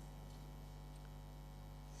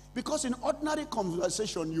 Because in ordinary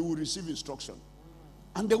conversation, you will receive instruction.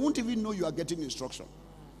 And they won't even know you are getting instruction.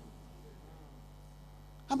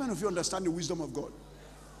 How many of you understand the wisdom of God?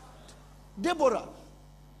 Deborah,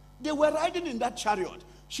 they were riding in that chariot.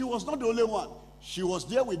 She was not the only one. She was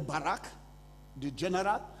there with Barak, the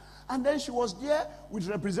general, and then she was there with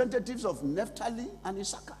representatives of Naphtali and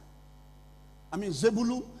Issachar.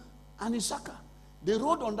 Zebulun and Issachar. They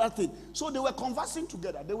rode on that thing. So they were conversing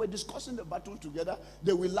together. They were discussing the battle together.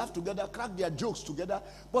 They will laugh together, crack their jokes together.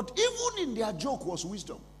 But even in their joke was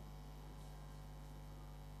wisdom.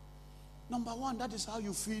 Number one, that is how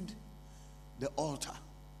you feed the altar.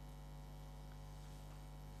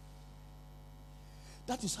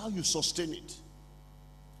 That is how you sustain it.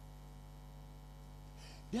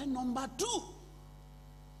 Then number two,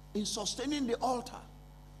 in sustaining the altar,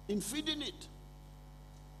 in feeding it,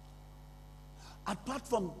 apart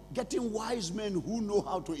from getting wise men who know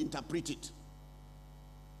how to interpret it,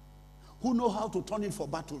 who know how to turn it for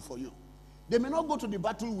battle for you. They may not go to the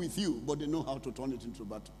battle with you, but they know how to turn it into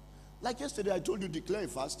battle. Like yesterday, I told you, declare a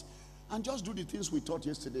fast and just do the things we taught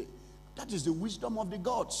yesterday. That is the wisdom of the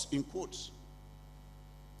gods, in quotes,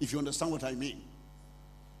 if you understand what I mean.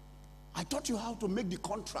 I taught you how to make the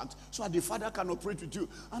contract so that the Father can operate with you.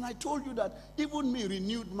 And I told you that even me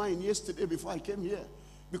renewed mine yesterday before I came here.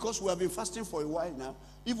 Because we have been fasting for a while now.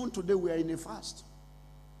 Even today we are in a fast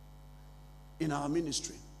in our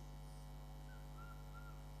ministry.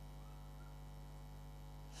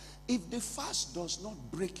 If the fast does not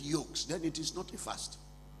break yokes, then it is not a fast.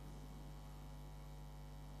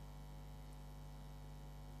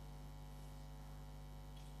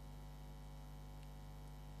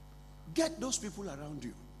 Get those people around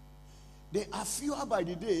you. They are fewer by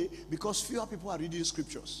the day because fewer people are reading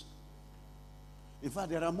scriptures. In fact,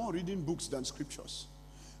 there are more reading books than scriptures.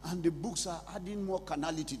 And the books are adding more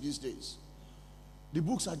carnality these days. The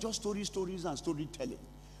books are just stories and storytelling.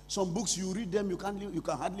 Some books, you read them, you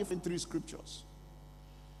can hardly find 3 scriptures.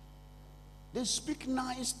 They speak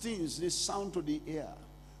nice things, they sound to the ear,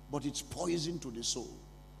 but it's poison to the soul.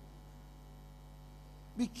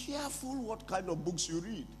 Be careful what kind of books you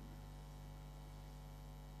read.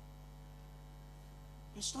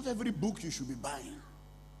 It's not every book you should be buying.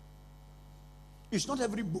 It's not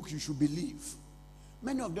every book you should believe.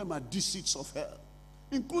 Many of them are deceits of hell,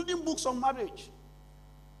 including books on marriage.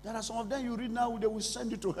 There are some of them you read now, they will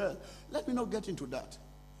send you to hell. Let me not get into that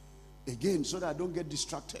again so that I don't get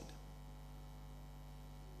distracted.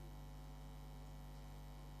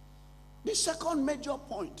 The second major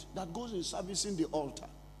point that goes in servicing the altar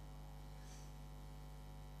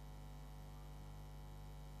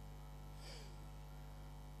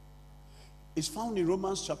is found in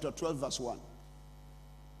Romans chapter 12 verse 1.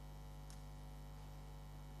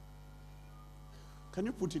 Can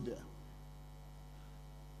you put it there?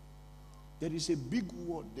 There is a big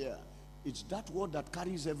word there. It's that word that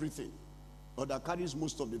carries everything, or that carries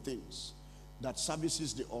most of the things, that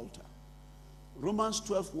services the altar. Romans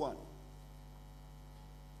 12:1.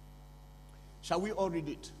 Shall we all read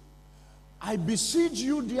it? I beseech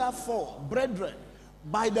you, therefore, brethren,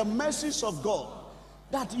 by the mercies of God,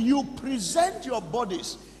 that you present your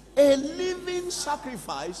bodies a living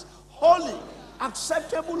sacrifice, holy,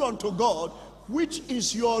 acceptable unto God, which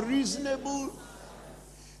is your reasonable.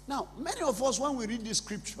 Now, many of us, when we read this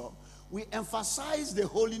scripture, we emphasize the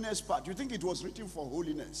holiness part. You think it was written for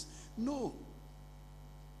holiness? No.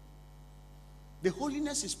 The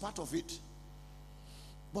holiness is part of it.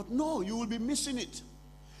 But no, you will be missing it.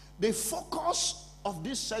 The focus of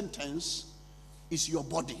this sentence is your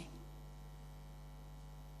body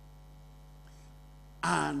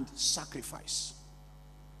and sacrifice.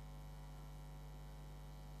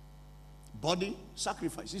 Body,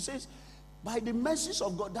 sacrifice. He says, by the mercies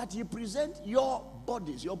of God, that you present your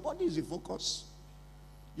bodies. Your body is the focus.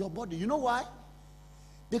 Your body. You know why?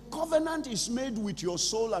 The covenant is made with your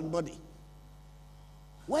soul and body.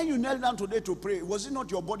 When you knelt down today to pray, was it not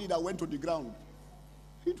your body that went to the ground?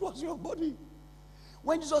 It was your body.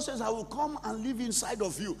 When Jesus says, I will come and live inside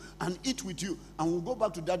of you and eat with you, and we'll go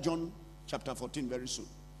back to that John chapter 14 very soon.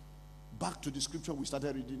 Back to the scripture we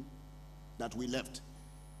started reading that we left.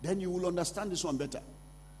 Then you will understand this one better.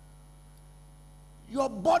 Your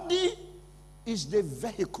body is the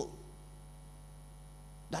vehicle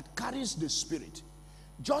that carries the Spirit.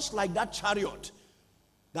 Just like that chariot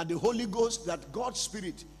that the Holy Ghost, that God's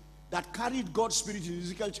Spirit, that carried God's Spirit in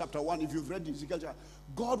Ezekiel chapter 1. If you've read Ezekiel chapter,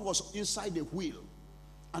 God was inside the wheel,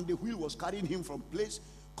 and the wheel was carrying him from place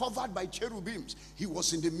covered by cherubims. He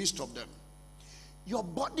was in the midst of them. Your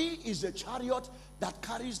body is the chariot that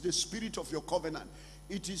carries the Spirit of your covenant.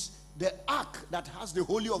 It is the ark that has the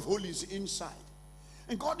Holy of Holies inside.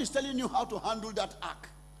 And God is telling you how to handle that ark,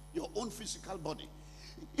 your own physical body.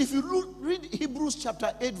 If you read Hebrews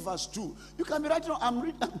chapter 8 verse 2, you can be right now.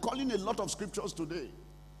 I'm calling a lot of scriptures today.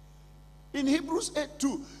 In Hebrews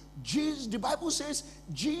 8:2, the Bible says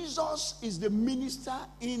Jesus is the minister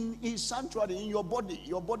in his sanctuary, in your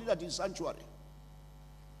body that is sanctuary.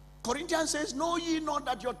 Corinthians says, know ye not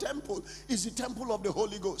that your temple is the temple of the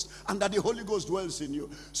Holy Ghost, and that the Holy Ghost dwells in you.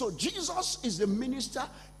 So Jesus is the minister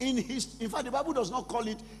in fact, the Bible does not call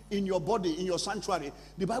it in your body, in your sanctuary.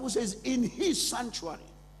 The Bible says in his sanctuary.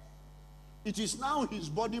 It is now his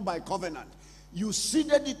body by covenant. You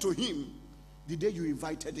ceded it to him the day you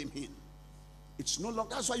invited him in. It's no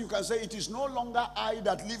longer, that's why you can say, it is no longer I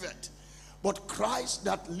that liveth, but Christ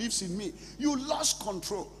that lives in me. You lost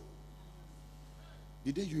control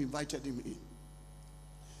the day you invited him in.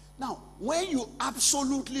 Now, when you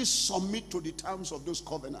absolutely submit to the terms of those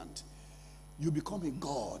covenants, you become a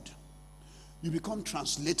God. You become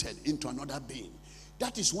translated into another being.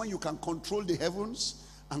 That is when you can control the heavens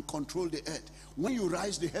and control the earth. When you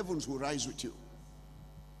rise, the heavens will rise with you.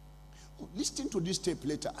 Listen to this tape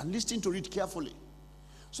later and listen to it carefully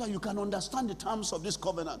so you can understand the terms of this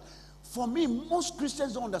covenant. For me, most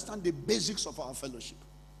Christians don't understand the basics of our fellowship.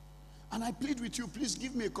 And I plead with you, please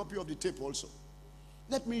give me a copy of the tape also.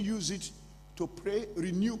 Let me use it to pray,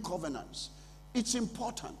 renew covenants. It's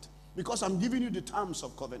important because I'm giving you the terms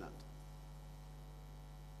of covenant.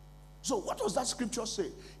 So what does that scripture say?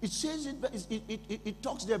 It says, it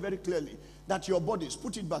talks there very clearly that your bodies,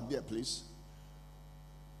 put it back there please.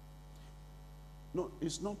 No,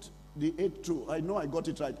 it's not the eighth true. I know I got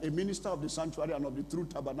it right. A minister of the sanctuary and of the true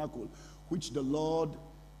tabernacle, which the Lord,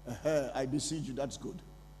 I beseech you, that's good.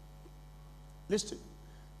 Listen,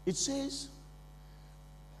 it says,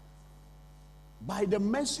 by the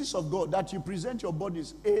mercies of God, that you present your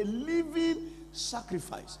bodies a living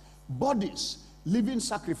sacrifice. Bodies, living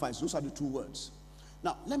sacrifice. Those are the two words.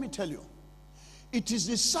 Now, let me tell you, it is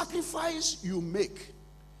the sacrifice you make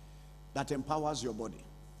that empowers your body.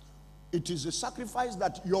 It is the sacrifice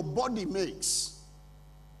that your body makes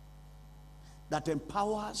that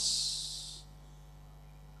empowers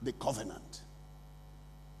the covenant.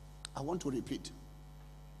 I want to repeat.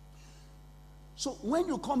 So when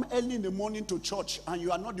you come early in the morning to church and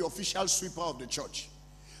you are not the official sweeper of the church,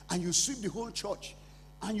 and you sweep the whole church,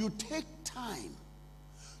 and you take time,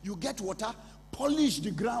 you get water, polish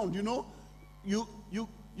the ground, you know, you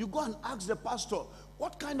go and ask the pastor,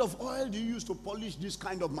 what kind of oil do you use to polish this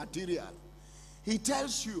kind of material? He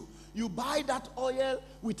tells you, you buy that oil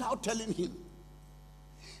without telling him,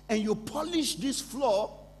 and you polish this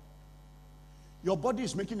floor. Your body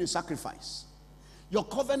is making a sacrifice. Your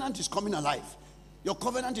covenant is coming alive. Your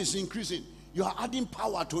covenant is increasing. You are adding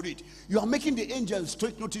power to it. You are making the angels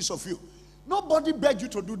take notice of you. Nobody begged you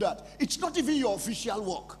to do that. It's not even your official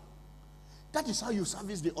work. That is how you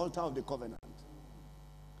service the altar of the covenant.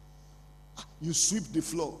 You sweep the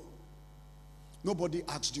floor. Nobody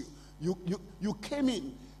asked you. You came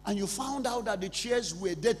in and you found out that the chairs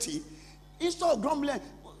were dirty. Instead of grumbling,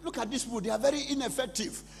 look at these people, they are very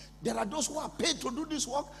ineffective. There are those who are paid to do this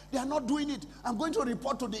work. They are not doing it. I'm going to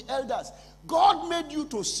report to the elders. God made you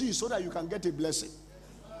to see so that you can get a blessing.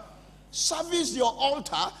 Service your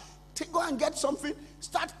altar. Go and get something.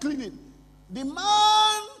 Start cleaning. The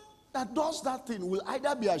man that does that thing will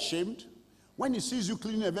either be ashamed when he sees you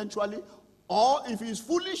cleaning eventually, or if he is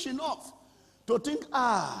foolish enough to think,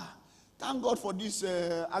 thank God for this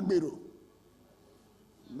Agbero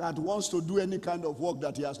that wants to do any kind of work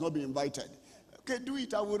that he has not been invited. Okay, do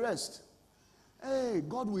it, I will rest. Hey,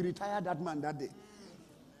 God will retire that man that day.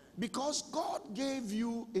 Because God gave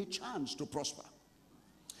you a chance to prosper.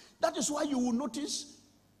 That is why you will notice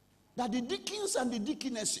that the deacons and the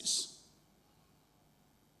deaconesses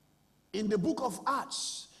in the book of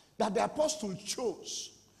Acts that the apostles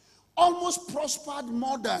chose almost prospered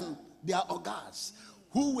more than their augurs,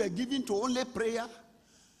 who were given to only prayer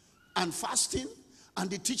and fasting and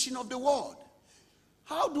the teaching of the word.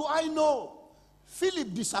 How do I know?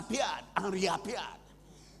 Philip disappeared and reappeared.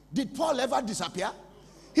 Did Paul ever disappear?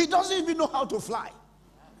 He doesn't even know how to fly.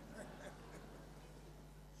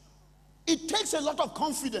 It takes a lot of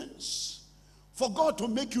confidence for God to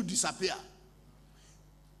make you disappear.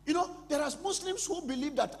 You know, there are Muslims who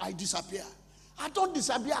believe that I disappear. I don't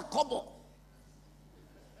disappear, Kobo.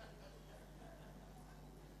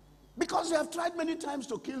 Because they have tried many times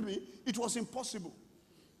to kill me, it was impossible.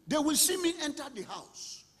 They will see me enter the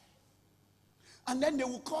house. And then they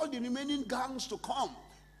will call the remaining gangs to come.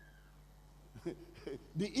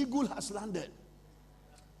 The eagle has landed.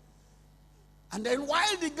 And then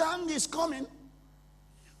while the gang is coming,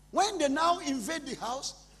 when they now invade the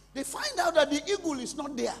house, they find out that the eagle is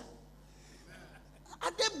not there.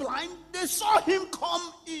 Are they blind? They saw him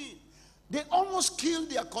come in. They almost killed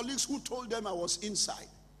their colleagues who told them I was inside.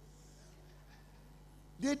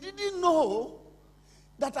 They didn't know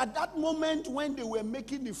that at that moment when they were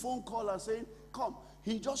making the phone call and saying, come,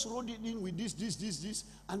 he just wrote it in with this,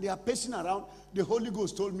 and they are pacing around, the Holy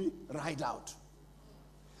Ghost told me, ride out.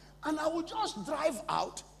 And I will just drive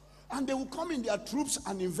out, and they will come in their troops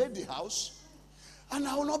and invade the house, and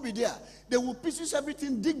I will not be there. They will pieces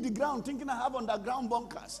everything, dig the ground, thinking I have underground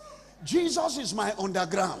bunkers. Jesus is my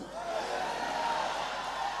underground.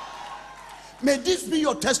 May this be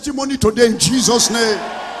your testimony today in Jesus' name.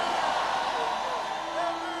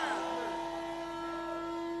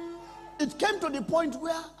 It came to the point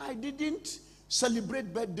where I didn't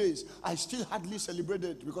celebrate birthdays. I still hardly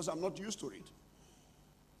celebrated it because I'm not used to it.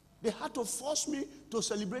 They had to force me to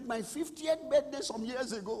celebrate my 50th birthday some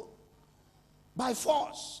years ago. By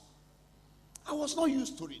force. I was not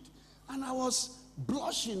used to it. And I was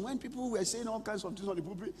blushing when people were saying all kinds of things on the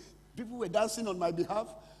pulpit. People were dancing on my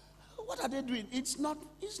behalf. What are they doing? It's not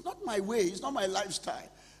my way. It's not my lifestyle.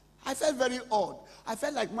 I felt very odd. I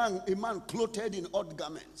felt like a man clothed in odd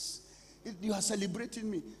garments. You are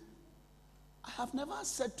celebrating me. I have never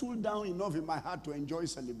settled down enough in my heart to enjoy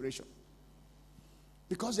celebration.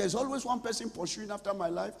 Because there's always one person pursuing after my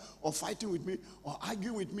life, or fighting with me, or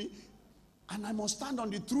arguing with me. And I must stand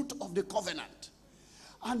on the truth of the covenant.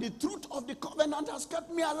 And the truth of the covenant has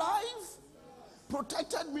kept me alive,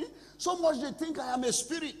 protected me. So much they think I am a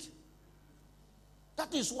spirit.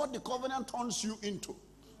 That is what the covenant turns you into.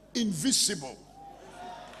 Invisible,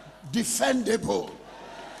 defendable,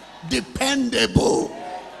 dependable.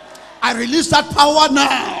 I release that power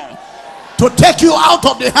now to take you out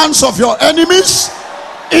of the hands of your enemies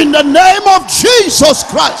in the name of Jesus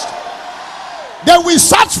Christ. They will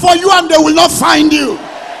search for you and they will not find you.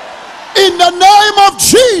 In the name of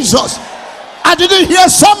Jesus. I didn't hear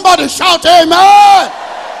somebody shout amen.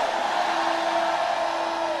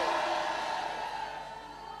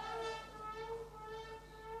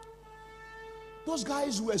 Those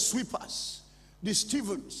guys were sweepers. The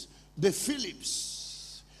Stevens, the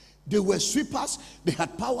Phillips. They were sweepers. They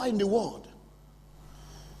had power in the world.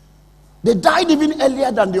 They died even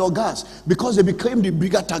earlier than the Ogas because they became the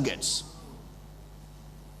bigger targets.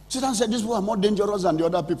 Satan said, these people are more dangerous than the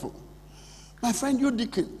other people. My friend, you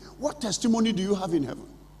deacon, what testimony do you have in heaven?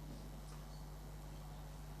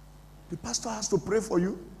 The pastor has to pray for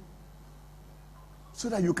you so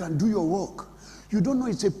that you can do your work. You don't know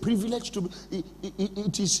it's a privilege to be,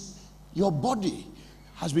 it is your body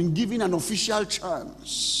has been given an official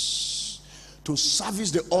chance to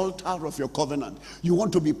service the altar of your covenant. You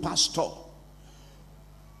want to be pastor.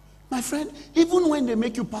 My friend, even when they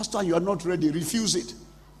make you pastor and you are not ready, refuse it.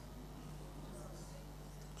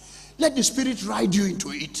 Let the Spirit ride you into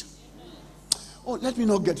it. Oh, let me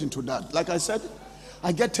not get into that. Like I said,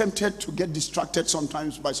 I get tempted to get distracted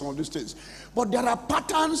sometimes by some of these things. But there are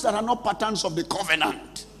patterns that are not patterns of the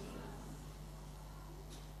covenant.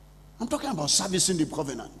 I'm talking about servicing the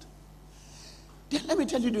covenant. Then let me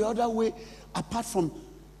tell you the other way, apart from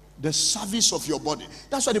the service of your body.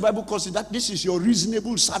 That's why the Bible calls it that this is your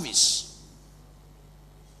reasonable service.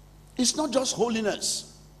 It's not just holiness.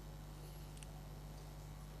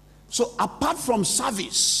 So apart from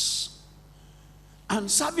service, and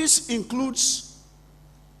service includes,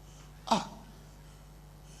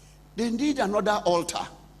 they need another altar.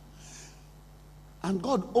 And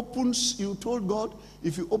God opens, you told God,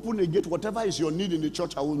 if you open a gate, whatever is your need in the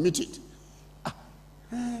church, I will meet it.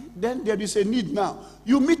 Then there is a need now.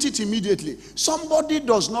 You meet it immediately. Somebody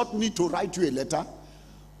does not need to write you a letter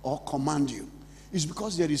or command you. It's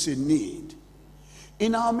because there is a need.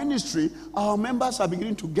 In our ministry, our members are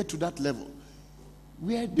beginning to get to that level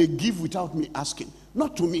where they give without me asking.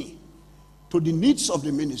 Not to me, to the needs of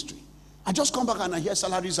the ministry. I just come back and I hear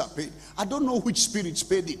salaries are paid. I don't know which spirits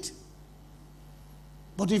paid it.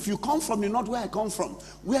 But if you come from the north where I come from,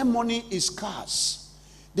 where money is scarce,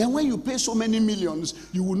 then when you pay so many millions,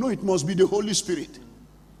 you will know it must be the Holy Spirit.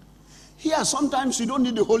 Here, sometimes you don't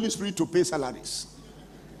need the Holy Spirit to pay salaries.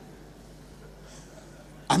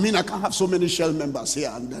 I mean, I can't have so many shell members here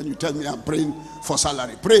and then you tell me I'm praying for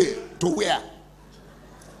salary. Pray to where?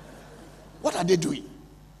 What are they doing?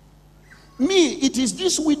 Me, it is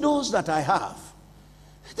these widows that I have.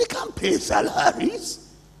 They can't pay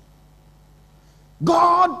salaries.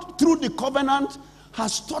 God, through the covenant,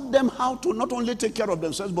 has taught them how to not only take care of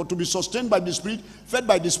themselves, but to be sustained by the Spirit, fed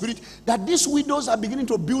by the Spirit, that these widows are beginning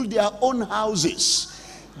to build their own houses.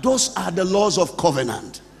 Those are the laws of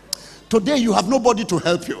covenant. Today you have nobody to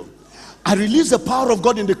help you. I release the power of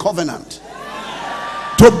God in the covenant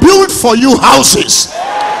to build for you houses,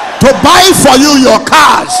 to buy for you your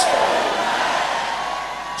cars,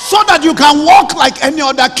 so that you can walk like any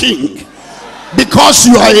other king, because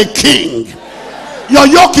you are a king. Your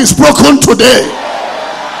yoke is broken today.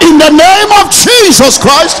 In the name of Jesus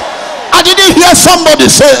Christ. I didn't hear somebody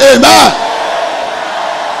say amen.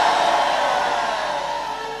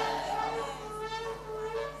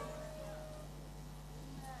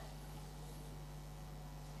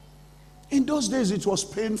 In those days, it was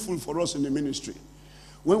painful for us in the ministry.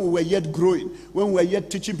 When we were yet growing, when we were yet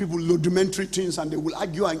teaching people rudimentary things, and they will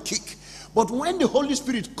argue and kick. But when the Holy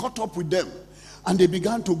Spirit caught up with them and they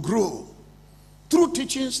began to grow through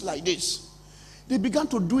teachings like this, they began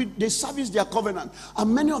to do it. They service their covenant,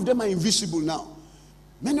 and many of them are invisible now.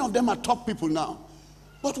 Many of them are top people now.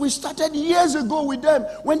 But we started years ago with them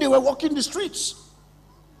when they were walking the streets.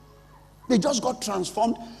 They just got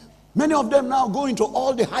transformed. Many of them now go into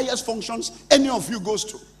all the highest functions any of you goes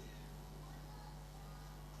to.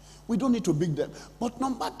 We don't need to big them. But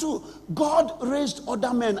number two, God raised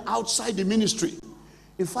other men outside the ministry.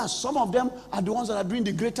 In fact, some of them are the ones that are doing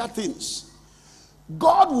the greater things.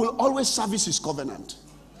 God will always service his covenant.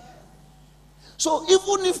 So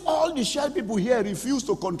even if all the shell people here refuse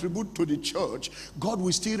to contribute to the church, God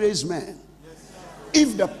will still raise men.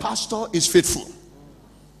 If the pastor is faithful.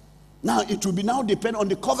 Now, it will be now depend on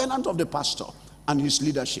the covenant of the pastor and his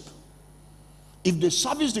leadership. If they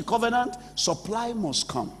service the covenant, supply must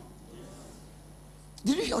come.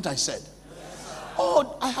 Did you hear what I said?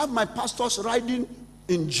 Oh, I have my pastors riding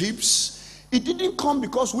in jeeps. It didn't come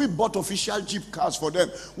because we bought official jeep cars for them.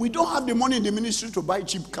 We don't have the money in the ministry to buy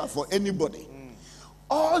cheap car for anybody.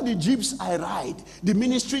 All the jeeps I ride, the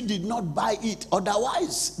ministry did not buy it.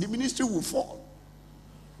 Otherwise, the ministry will fall.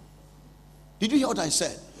 Did you hear what I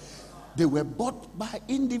said? They were bought by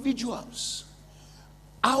individuals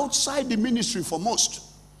outside the ministry for most,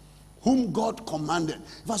 whom God commanded.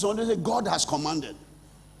 Verse 1 said, God has commanded.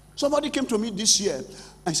 Somebody came to me this year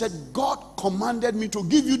and said, God commanded me to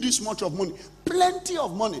give you this much of money, plenty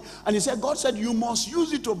of money. And he said, God said, you must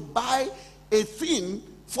use it to buy a thing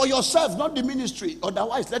for yourself, not the ministry.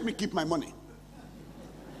 Otherwise, let me keep my money.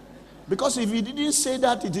 Because if he didn't say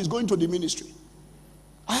that, it is going to the ministry.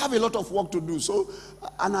 I have a lot of work to do,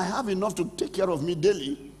 and I have enough to take care of me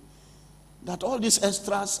daily, that all these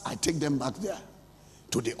extras, I take them back there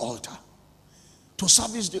to the altar, to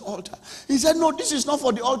service the altar. He said, no, this is not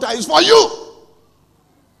for the altar, it's for you.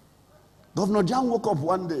 Governor John woke up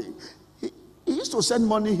one day. He used to send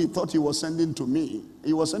money he thought he was sending to me.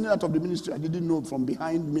 He was sending out of the ministry I didn't know, from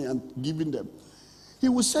behind me, and giving them. He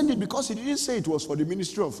would send it because he didn't say it was for the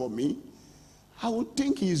ministry or for me. I would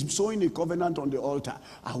think he is sowing a covenant on the altar.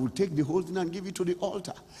 I will take the whole thing and give it to the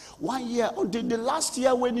altar. 1 year, until the last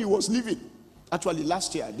year when he was leaving, actually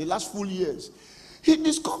last year, the last full years, he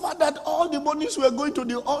discovered that all the monies were going to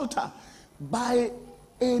the altar by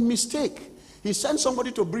a mistake. He sent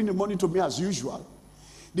somebody to bring the money to me as usual.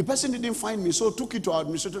 The person didn't find me, so took it to our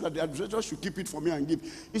administrator, that the administrator should keep it for me and give.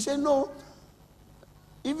 He said, no,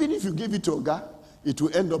 even if you give it to Oga, it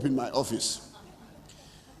will end up in my office.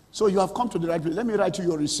 So you have come to the right place. Let me write you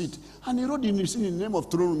your receipt. And he wrote the receipt in the name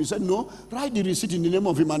of throne room. He said, no, write the receipt in the name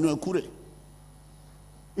of Emmanuel Kure.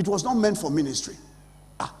 It was not meant for ministry.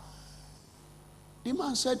 The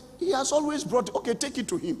man said, he has always brought it. Okay, take it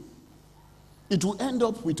to him. It will end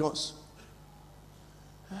up with us.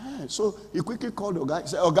 So he quickly called Oga. He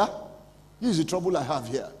said, Oga, this is the trouble I have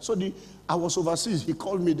here. So I was overseas. He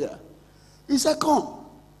called me there. He said, come.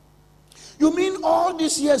 You mean all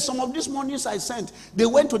these years, some of these monies I sent, they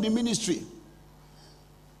went to the ministry?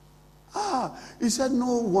 He said,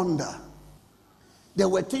 no wonder. There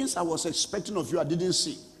were things I was expecting of you I didn't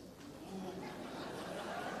see.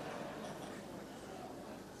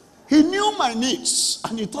 He knew my needs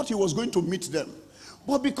and he thought he was going to meet them.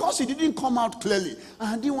 But because he didn't come out clearly,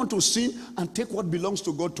 I didn't want to sin and take what belongs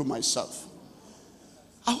to God to myself.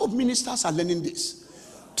 I hope ministers are learning this.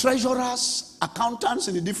 Treasurers, accountants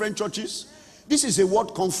in the different churches. This is a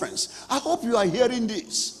word conference. I hope you are hearing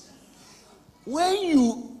this. When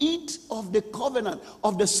you eat of the covenant,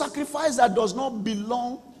 of the sacrifice that does not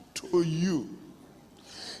belong to you,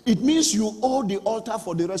 it means you owe the altar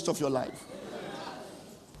for the rest of your life.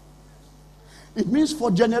 It means for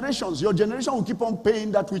generations, your generation will keep on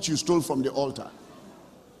paying that which you stole from the altar.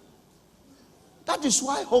 That is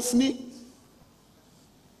why Hophni,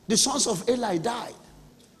 the sons of Eli, died.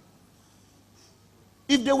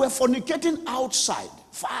 If they were fornicating outside,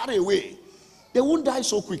 far away, they won't die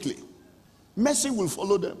so quickly. Mercy will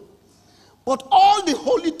follow them. But all the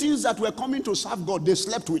holy things that were coming to serve God, they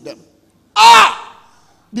slept with them.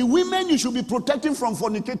 The women you should be protecting from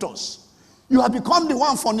fornicators. You have become the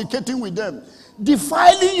one fornicating with them.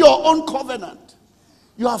 Defiling your own covenant.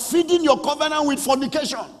 You are feeding your covenant with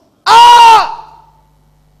fornication.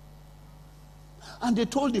 And they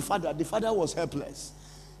told the father was helpless.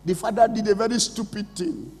 The father did a very stupid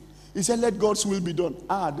thing. He said, let God's will be done.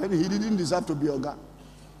 Then he didn't deserve to be Oga.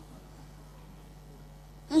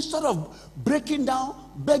 Instead of breaking down,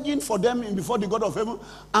 begging for them before the God of heaven,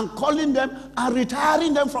 and calling them and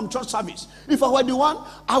retiring them from church service. If I were the one,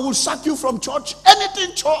 I would sack you from church,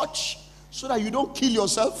 anything church, so that you don't kill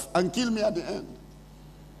yourself and kill me at the end.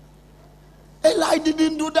 Eli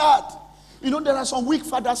didn't do that. There are some weak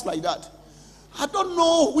fathers like that. I don't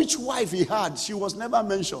know which wife he had. She was never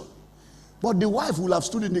mentioned. But the wife will have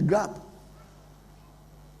stood in the gap,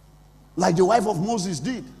 like the wife of Moses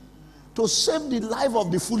did, to save the life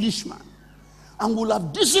of the foolish man, and will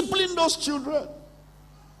have disciplined those children.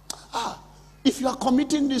 If you are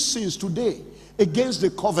committing these sins today against the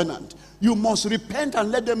covenant, you must repent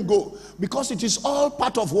and let them go, because it is all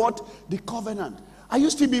part of what? The covenant. Are you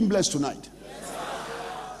still being blessed tonight? Yes,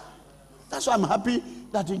 that's why I'm happy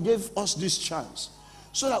that he gave us this chance,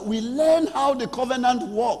 so that we learn how the covenant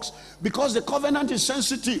works, because the covenant is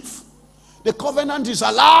sensitive. The covenant is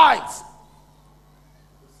alive.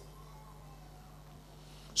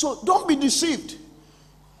 So don't be deceived.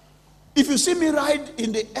 If you see me ride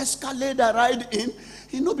in the escalator, it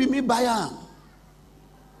no be me buy am.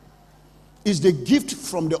 It's the gift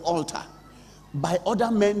from the altar by other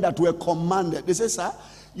men that were commanded. They say, sir,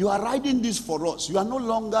 you are riding this for us. You are no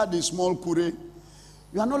longer the small Kure.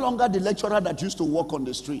 You are no longer the lecturer that used to walk on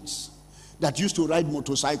the streets, that used to ride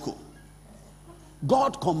motorcycle.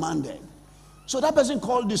 God commanded. So that person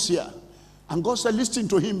called this year, and God said, listen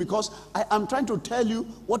to him, because I am trying to tell you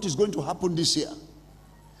what is going to happen this year.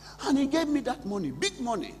 And he gave me that money, big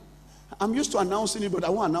money. I'm used to announcing it, but I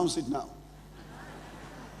won't announce it now.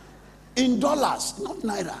 In dollars, not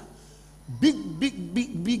naira.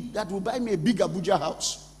 Big, that will buy me a big Abuja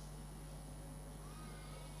house.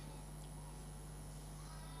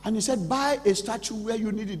 And he said, buy a statue where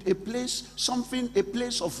you need it, a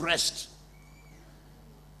place of rest.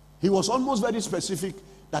 He was almost very specific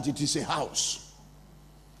that it is a house.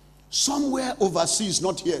 Somewhere overseas,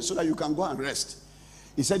 not here, so that you can go and rest.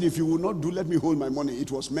 He said, if you will not let me hold my money, it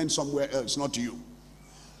was meant somewhere else, not you.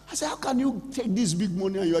 I said, how can you take this big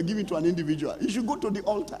money and you are giving to an individual? You should go to the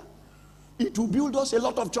altar. It will build us a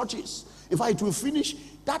lot of churches. In fact, it will finish,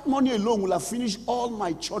 that money alone will have finished all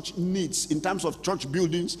my church needs in terms of church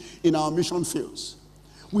buildings in our mission fields.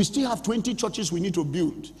 We still have 20 churches we need to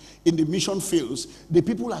build in the mission fields. The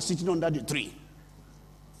people are sitting under the tree.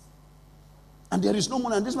 And there is no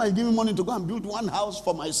money. And this man is giving money to go and build one house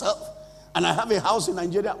for myself. And I have a house in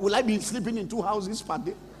Nigeria. Will I be sleeping in 2 houses per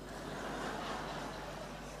day?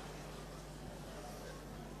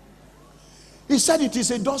 He said, it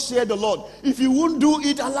is a thus saith the Lord. If you won't do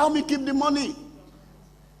it, allow me keep the money.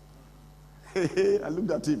 I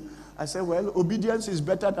looked at him. I said, well, obedience is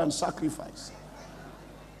better than sacrifice.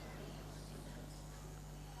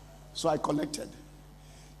 So I collected.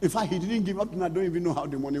 In fact, he didn't give up, and I don't even know how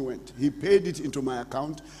the money went. He paid it into my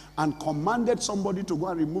account and commanded somebody to go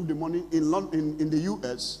and remove the money in the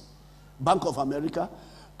US, Bank of America,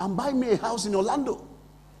 and buy me a house in Orlando.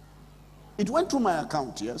 It went through my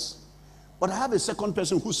account, yes. But I have a second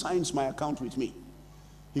person who signs my account with me.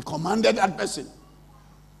 He commanded that person.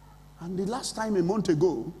 And the last time, a month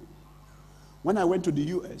ago, when I went to the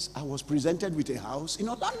US, I was presented with a house in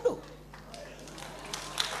Orlando.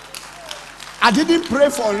 I didn't pray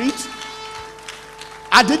for it.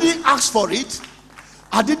 I didn't ask for it.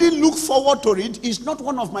 I didn't look forward to it. It's not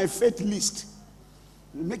one of my faith lists.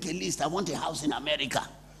 You make a list, I want a house in America.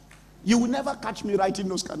 You will never catch me writing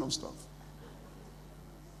those kind of stuff.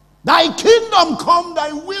 Thy kingdom come,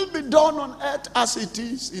 thy will be done on earth as it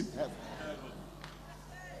is in heaven.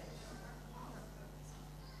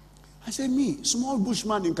 I say, me, small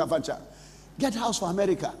bushman in Kavacha, get house for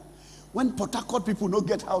America. When Port Harcourt people don't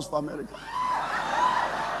get house for America.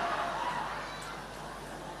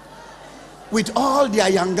 With all their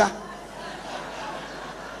younger.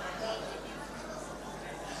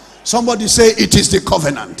 Somebody say, it is the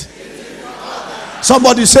covenant.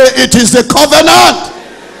 Somebody say, it is the covenant.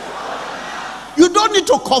 You don't need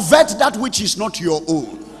to covet that which is not your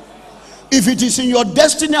own. If it is in your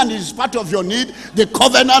destiny and it is part of your need, the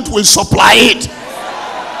covenant will supply it.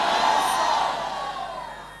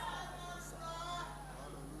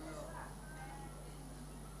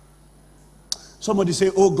 Somebody say,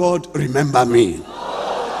 oh God, remember me.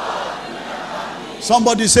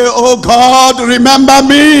 Somebody say, oh God, remember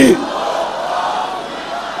me.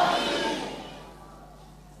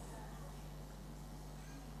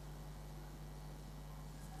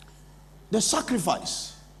 The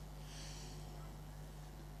sacrifice.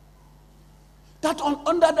 That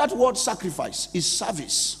under that word sacrifice is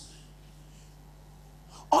service.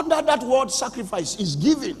 Under that word sacrifice is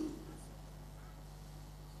giving.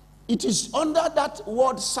 It is under that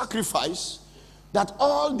word sacrifice that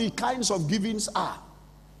all the kinds of givings are.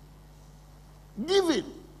 Giving.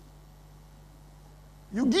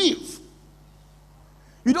 You give.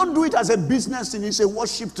 You don't do it as a business thing, it's a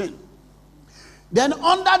worship thing. Then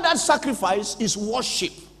under that sacrifice is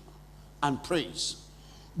worship and praise.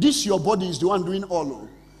 This your body is the one doing all.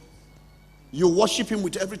 You worship him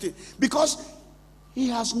with everything. Because he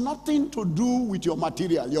has nothing to do with your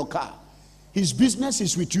material, your car. His business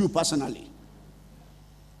is with you personally.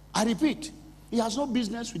 I repeat, he has no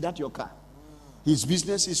business with that your car. His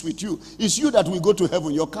business is with you. It's you that will go to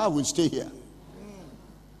heaven. Your car will stay here.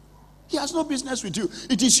 He has no business with you.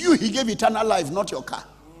 It is you he gave eternal life, not your car.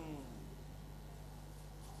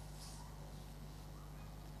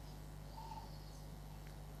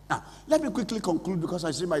 Now, let me quickly conclude because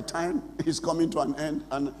I see my time is coming to an end.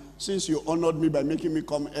 And since you honored me by making me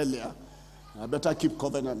come earlier, I better keep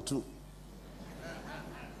covenant too.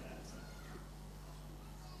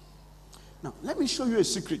 Now, let me show you a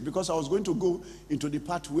secret because I was going to go into the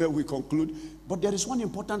part where we conclude. But there is one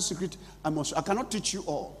important secret I cannot teach you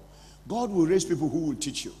all. God will raise people who will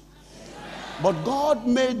teach you. But God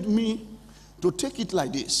made me to take it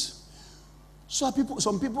like this. So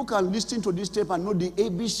some people can listen to this tape and know the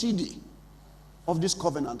ABCD of this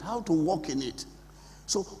covenant, how to walk in it.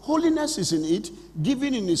 So holiness is in it,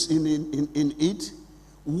 giving is in it,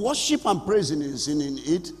 worship and praising is in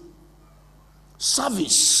it,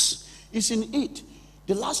 service is in it.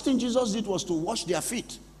 The last thing Jesus did was to wash their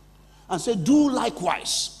feet and say, do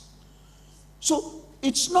likewise. So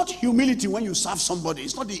it's not humility when you serve somebody.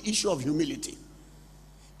 It's not the issue of humility.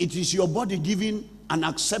 It is your body giving an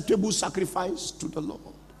acceptable sacrifice to the Lord.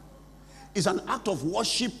 It's an act of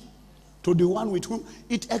worship to the one with whom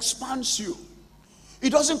it expands you. It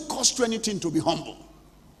doesn't cost you anything to be humble.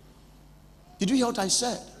 Did you hear what I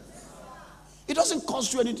said? It doesn't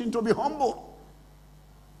cost you anything to be humble.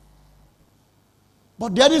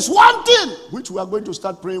 But there is one thing which we are going to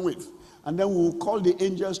start praying with. And then we will call the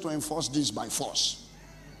angels to enforce this by force.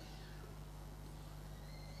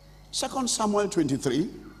 2 Samuel 23.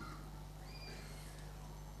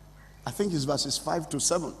 I think it's verses 5 to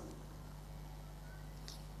 7.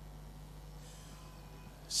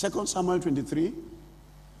 2 Samuel 23,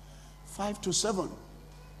 5 to 7.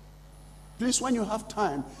 Please, when you have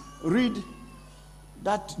time, read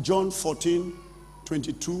that John 14,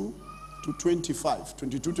 22 to 25.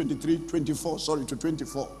 22, 23, 24, to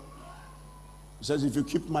 24. It says, if you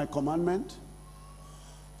keep my commandment,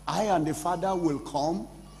 I and the Father will come.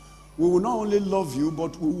 We will not only love you,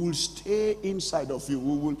 but we will stay inside of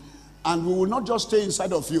you. And we will not just stay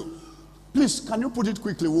inside of you. Please, can you put it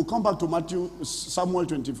quickly? We'll come back to Samuel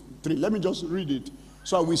 23. Let me just read it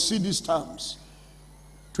so we see these terms.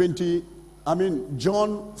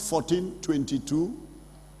 John 14, 22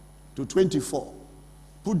 to 24.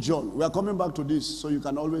 Put John. We are coming back to this, so you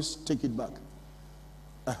can always take it back.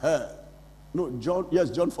 No,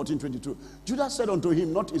 John 14, 22. Judas said unto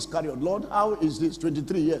him, not Iscariot, Lord, how is this?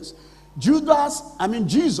 23 years. Jesus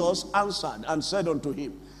answered and said unto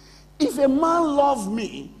him, if a man love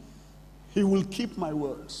me, he will keep my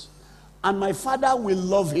words, and my Father will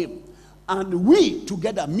love him, and we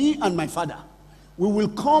together, me and my Father, we will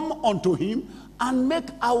come unto him and make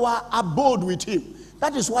our abode with him.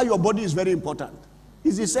 That is why your body is very important.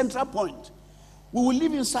 It's the central point. We will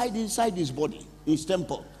live inside his body, his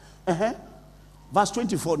temple. Verse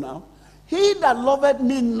 24 now. He that loveth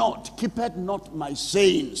me not, keepeth not my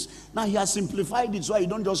sayings. Now he has simplified it so you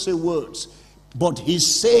don't just say words, but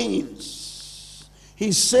his sayings.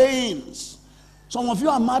 His sayings. Some of you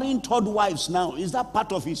are marrying third wives now. Is that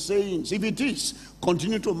part of his sayings? If it is,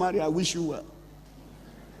 continue to marry. I wish you well.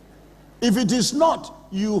 If it is not,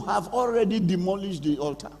 you have already demolished the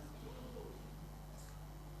altar.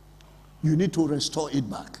 You need to restore it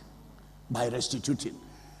back by restituting.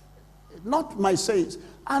 Not my sayings.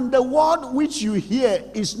 And the word which you hear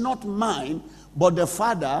is not mine, but the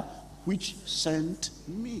Father which sent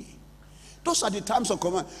me. Those are the terms of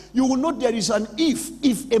command. You will note there is an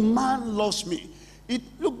if a man loves me.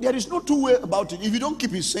 Look, there is no two way about it. If you don't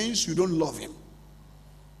keep his sayings, you don't love him.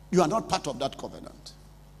 You are not part of that covenant.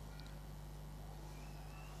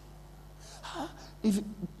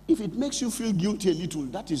 If it makes you feel guilty a little,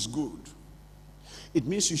 that is good. It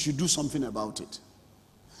means you should do something about it,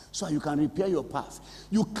 so you can repair your path.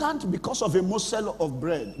 You can't, because of a morsel of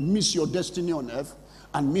bread, miss your destiny on earth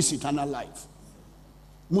and miss eternal life.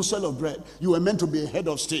 Morsel of bread. You were meant to be a head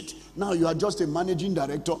of state. Now you are just a managing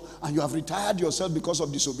director and you have retired yourself because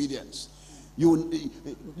of disobedience. You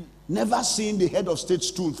never seen the head of state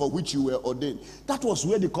stool for which you were ordained. That was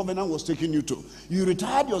where the covenant was taking you to. You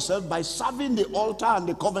retired yourself by serving the altar and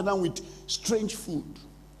the covenant with strange food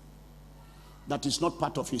that is not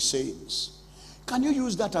part of his sayings. Can you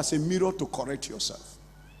use that as a mirror to correct yourself?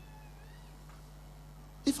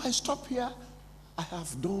 If I stop here, I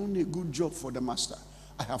have done a good job for the master.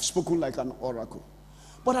 I have spoken like an oracle.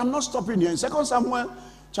 But I'm not stopping here. In 2 Samuel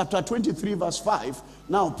chapter 23 verse 5,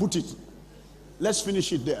 now put it. Let's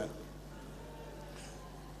finish it there.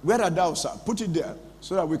 Where are thou, sir? Put it there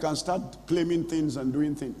so that we can start claiming things and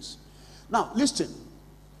doing things. Now, listen.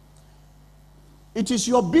 It is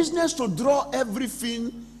your business to draw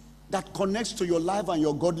everything that connects to your life and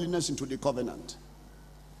your godliness into the covenant.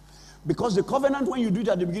 Because the covenant, when you do it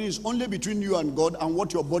at the beginning, is only between you and God and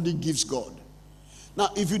what your body gives God. Now,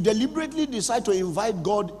 if you deliberately decide to invite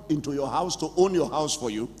God into your house to own your house for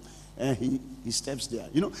you, he steps there.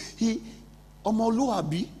 You know,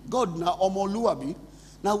 Omoluabi, God now Omoluabi.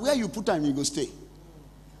 Now, where you put him, he go stay.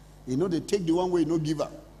 You know, they take the one way, no give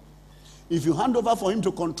up. If you hand over for him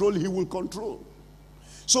to control, he will control.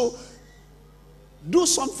 So, do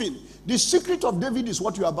something. The secret of David is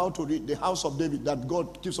what you're about to read, the house of David, that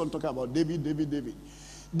God keeps on talking about. David.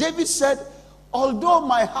 David said, although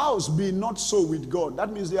my house be not so with God,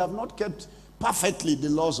 that means they have not kept perfectly the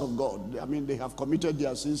laws of God. I mean, they have committed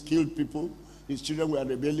their sins, killed people, his children were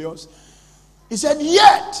rebellious. He said,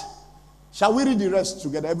 yet, shall we read the rest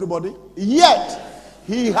together, everybody? Yet,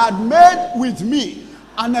 he had made with me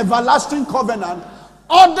an everlasting covenant,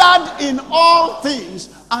 ordered in all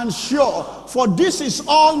things and sure, for this is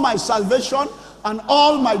all my salvation and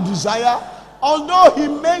all my desire, although he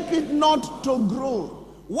make it not to grow.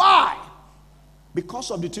 Why?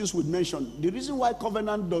 Because of the things we mentioned. The reason why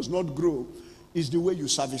covenant does not grow is the way you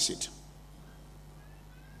service it.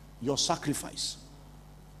 Your sacrifice.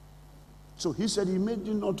 So he said he made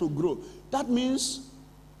it not to grow. That means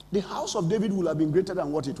the house of David would have been greater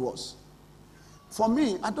than what it was. For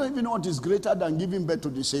me, I don't even know what is greater than giving birth to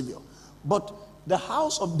the Savior. But the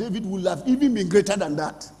house of David would have even been greater than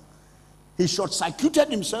that. He short-circuited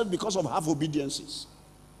himself because of half-obediences.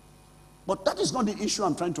 But that is not the issue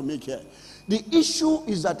I'm trying to make here. The issue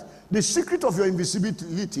is that the secret of your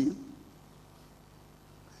invisibility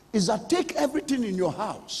is that take everything in your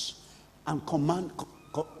house and covenant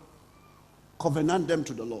them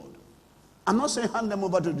to the Lord. I'm not saying hand them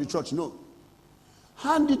over to the church, no.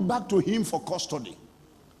 Hand it back to him for custody.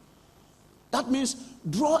 That means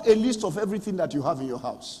draw a list of everything that you have in your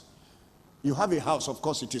house. You have a house, of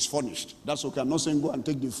course it is furnished. That's okay. I'm not saying go and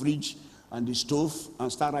take the fridge and the stove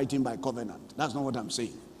and start writing by covenant. That's not what I'm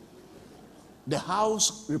saying. The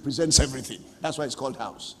house represents everything. That's why it's called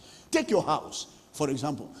house. Take your house, for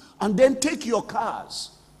example, and then take your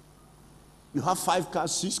cars. You have 5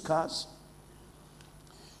 cars, 6 cars.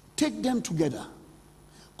 Take them together.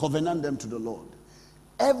 Covenant them to the Lord.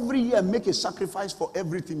 Every year, make a sacrifice for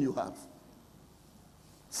everything you have.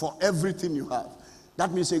 For everything you have.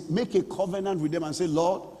 That means make a covenant with them and say,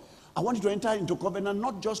 Lord, I want you to enter into covenant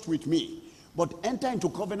not just with me, but enter into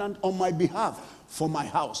covenant on my behalf for my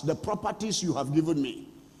house, the properties you have given me,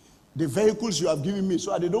 the vehicles you have given me,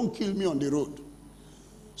 so that they don't kill me on the road.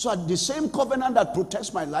 So the same covenant that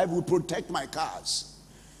protects my life will protect my cars.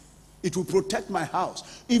 It will protect my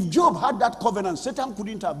house. If Job had that covenant, Satan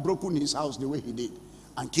couldn't have broken his house the way he did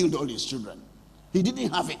and killed all his children. He didn't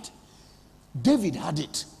have it. David had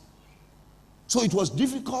it. So it was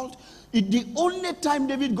difficult. The only time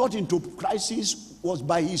David got into crisis was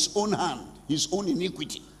by his own hand, his own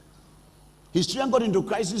iniquity. His children got into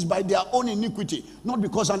crisis by their own iniquity, not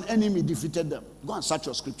because an enemy defeated them. Go and search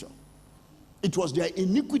your scripture. It was their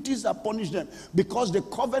iniquities that punished them. Because the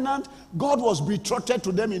covenant, God was betrothed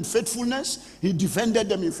to them in faithfulness. He defended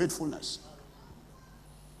them in faithfulness.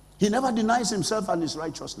 He never denies himself and his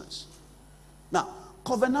righteousness. Now,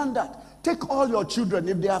 covenant that. Take all your children,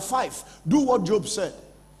 if they are 5, do what Job said.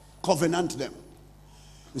 Covenant them.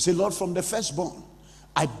 You say, Lord, from the firstborn,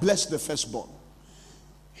 I bless the firstborn.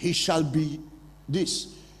 He shall be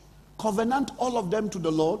this. Covenant all of them to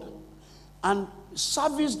the Lord and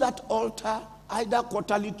service that altar either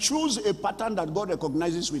quarterly. Choose a pattern that God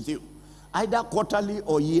recognizes with you. Either quarterly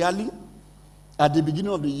or yearly at the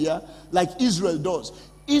beginning of the year, like Israel does.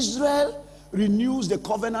 Israel renews the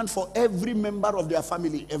covenant for every member of their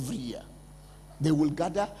family every year. They will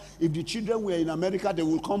gather. If the children were in America, they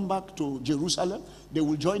will come back to Jerusalem. They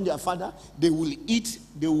will join their father. They will eat.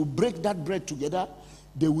 They will break that bread together.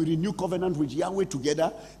 They will renew covenant with Yahweh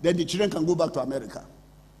together. Then the children can go back to America.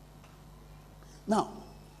 Now,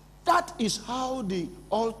 That is how the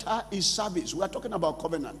altar is serviced. We are talking about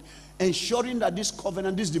covenant. Ensuring that this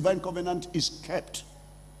covenant, this divine covenant, is kept.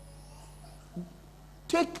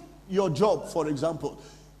 Take your job, for example.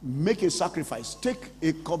 Make a sacrifice. Take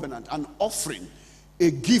a covenant, an offering,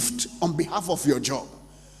 a gift on behalf of your job.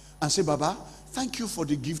 And say, Baba, thank you for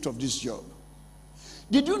the gift of this job.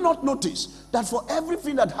 Did you not notice that for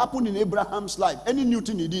everything that happened in Abraham's life, any new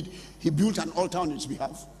thing he did, he built an altar on its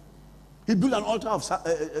behalf? He built an altar of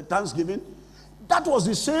thanksgiving. That was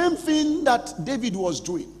the same thing that David was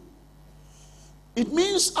doing. It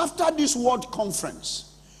means after this world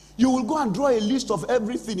conference, you will go and draw a list of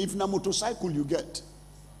everything, if in a motorcycle you get.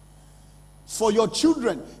 For your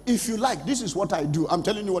children, if you like, this is what I do. I'm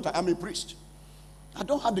telling you what I'm a priest. I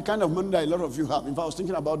don't have the kind of money that a lot of you have. In fact, I was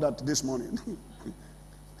thinking about that this morning.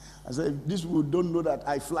 I said, these people don't know that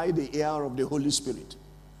I fly the air of the Holy Spirit.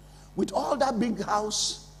 With all that big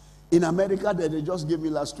house in America that they just gave me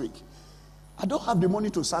last week, I don't have the money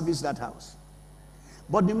to service that house.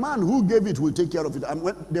 But the man who gave it will take care of it. And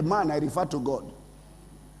when the man, I refer to God.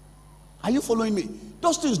 Are you following me?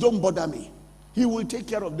 Those things don't bother me. He will take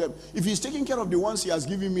care of them. If he's taking care of the ones he has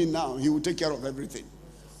given me now, he will take care of everything.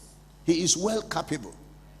 He is well capable.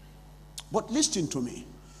 But listen to me.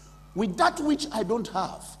 With that which I don't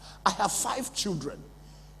have, I have 5 children.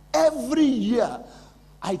 Every year,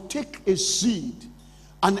 I take a seed,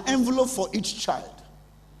 an envelope for each child.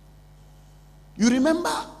 You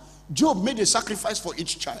remember, Job made a sacrifice for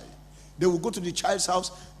each child. They will go to the child's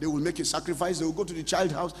house, they will make a sacrifice. They will go to the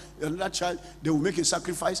child's house, another child, they will make a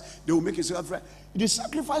sacrifice. They will make a sacrifice. The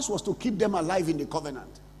sacrifice was to keep them alive in the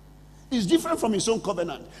covenant. It's different from his own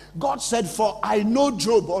covenant. God said, for I know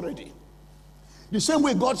Job already. The same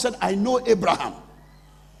way God said, I know Abraham.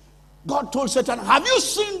 God told Satan, have you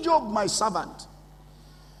seen Job, my servant?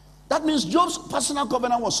 That means Job's personal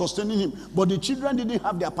covenant was sustaining him, but the children didn't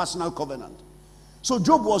have their personal covenant. So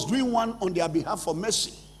Job was doing one on their behalf for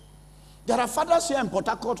mercy. There are fathers here in Port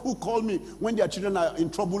Harcourt who call me when their children are in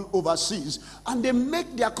trouble overseas, and they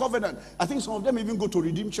make their covenant. I think some of them even go to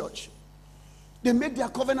Redeem Church. They make their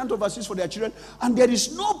covenant overseas for their children, and there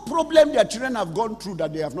is no problem their children have gone through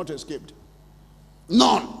that they have not escaped.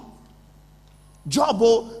 None. Job,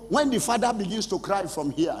 when the father begins to cry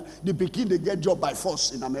from here, they begin to get job by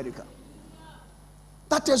force in America.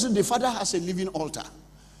 That tells you the father has a living altar.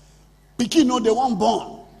 Pikin, no, they weren't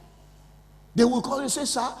born. They will call and say,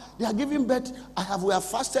 sir, they are giving birth. We have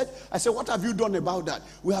fasted. I say, what have you done about that?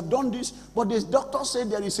 We have done this, but the doctor said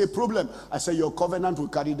there is a problem. I say, your covenant will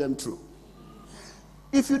carry them through.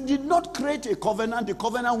 If you did not create a covenant, the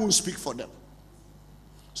covenant won't speak for them.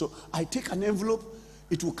 So I take an envelope.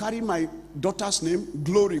 It will carry my daughter's name,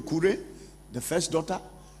 Glory Kure, the first daughter.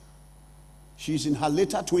 She's in her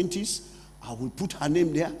later 20s. I will put her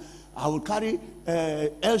name there. I will carry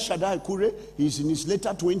El Shaddai Kure. He's in his later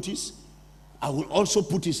 20s. I will also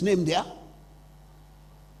put his name there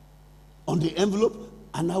on the envelope,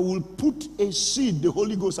 and I will put a seed the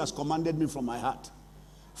Holy Ghost has commanded me from my heart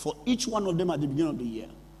for each one of them at the beginning of the year.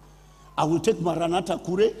 I will take Maranatha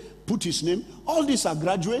Kure, put his name. All these are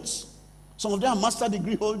graduates. Some of them are master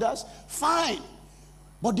degree holders. Fine.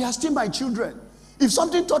 But they are still my children. If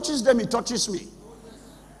something touches them, it touches me.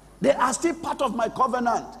 They are still part of my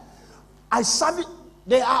covenant. I serve it.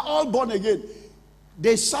 They are all born again.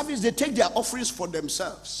 They service, they take their offerings for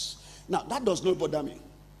themselves. Now, that does not bother me.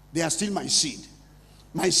 They are still my seed.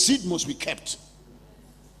 My seed must be kept.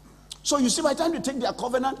 So you see, by the time they take their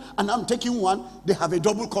covenant and I'm taking one, they have a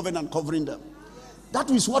double covenant covering them. That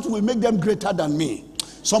is what will make them greater than me.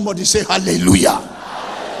 Somebody say hallelujah.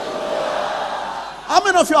 Hallelujah. How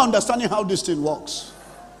many of you are understanding how this thing works?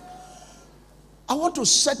 I want to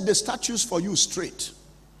set the statutes for you straight.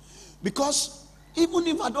 Because even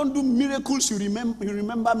if I don't do miracles you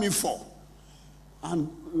remember me for, and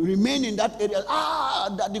remain in that area,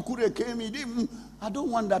 that the Kure came, I don't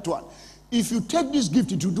want that one. If you take this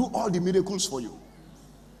gift, it will do all the miracles for you.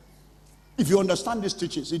 If you understand these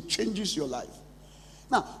teachings, it changes your life.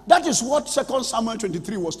 Now, that is what 2 Samuel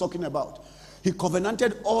 23 was talking about. He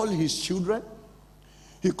covenanted all his children.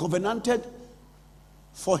 He covenanted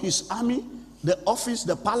for his army, the office,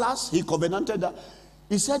 the palace. He covenanted that.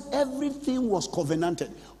 He said everything was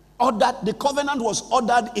covenanted. The covenant was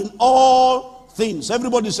ordered in all things.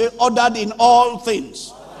 Everybody say, ordered in all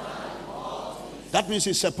things. That means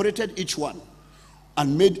he separated each one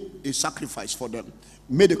and made a sacrifice for them.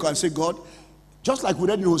 Made a covenant. Say, God, just like we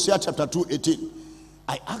read in Hosea chapter 2:18,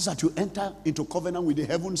 I ask that you enter into covenant with the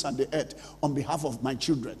heavens and the earth on behalf of my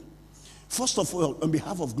children. First of all, on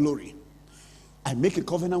behalf of Glory, I make a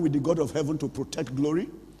covenant with the God of heaven to protect Glory,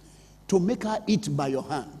 to make her eat by your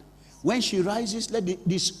hand. When she rises, let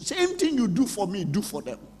the same thing you do for me, do for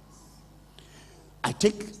them. I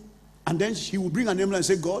take, and then she will bring an emblem and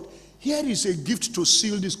say, God, here is a gift to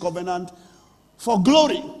seal this covenant for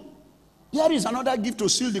glory. Here is another gift to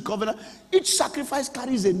seal the covenant. Each sacrifice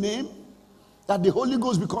carries a name that the Holy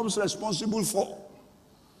Ghost becomes responsible for.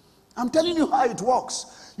 I'm telling you how it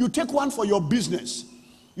works. You take one for your business.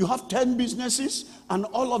 You have 10 businesses and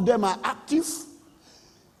all of them are active.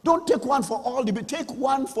 Don't take one for all the, take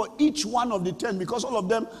one for each one of the 10 because all of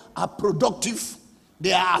them are productive.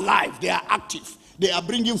 They are alive. They are active. They are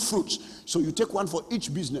bringing fruits. So you take one for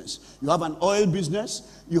each business. You have an oil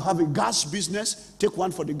business. You have a gas business. Take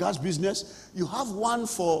one for the gas business. You have one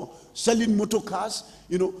for selling motor cars.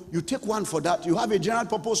 You take one for that. You have a general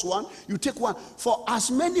purpose one. You take one. For as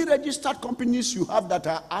many registered companies you have that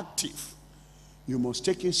are active, you must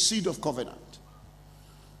take a seed of covenant.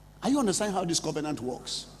 Are you understanding how this covenant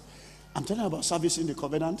works? I'm telling you about servicing the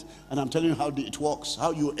covenant, and I'm telling you how it works,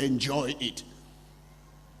 how you enjoy it.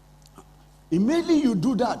 Immediately you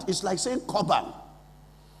do that, it's like saying Korban.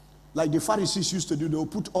 Like the Pharisees used to do, they will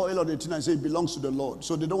put oil on the tin and say it belongs to the Lord.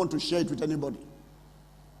 So they don't want to share it with anybody.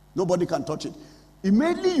 Nobody can touch it.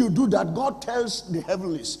 Immediately you do that, God tells the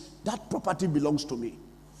heavenlies, that property belongs to me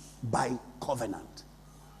by covenant.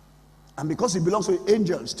 And because it belongs to the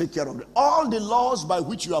angels, take care of it. All the laws by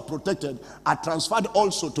which you are protected are transferred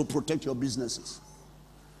also to protect your businesses.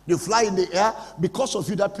 You fly in the air, because of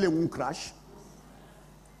you that plane won't crash.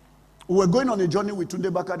 We were going on a journey with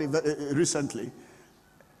Tunde Bakari recently.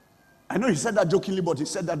 I know he said that jokingly, but he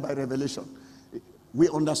said that by revelation. We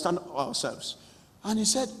understand ourselves. And he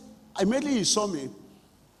said, immediately he saw me.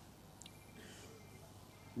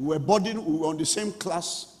 We were on the same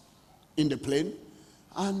class in the plane.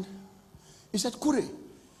 And he said, Kure,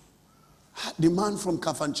 the man from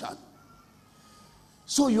Kafanchan.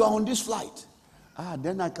 So you are on this flight.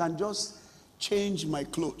 Then I can just change my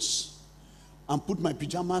clothes and put my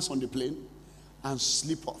pajamas on the plane and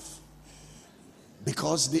sleep off.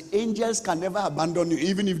 Because the angels can never abandon you,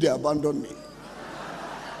 even if they abandon me.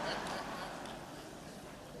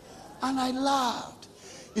 And I laughed.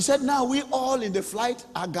 He said, now we all in the flight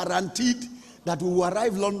are guaranteed that we will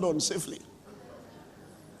arrive London safely.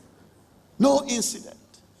 No incident.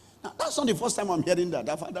 Now, that's not the first time I'm hearing that.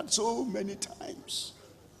 I've heard that so many times.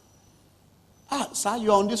 Sir,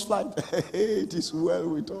 you're on this flight. It is well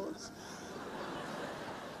with us.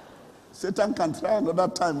 Satan can try another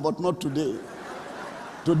time, but not today.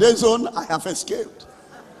 Today's own, I have escaped.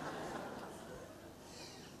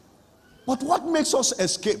 But what makes us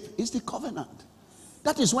escape is the covenant.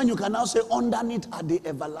 That is when you can now say, underneath are the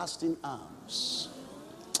everlasting arms.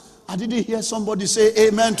 I didn't hear somebody say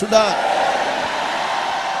amen to that.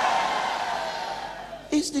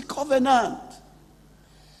 It's the covenant.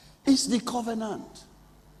 It's the covenant.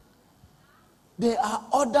 They are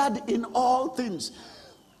ordered in all things.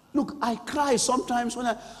 Look, I cry sometimes when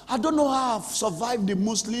I don't know how I've survived the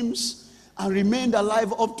Muslims and remained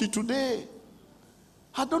alive up to today.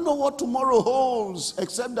 I don't know what tomorrow holds,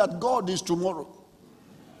 except that God is tomorrow.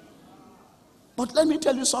 But let me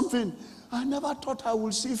tell you something. I never thought I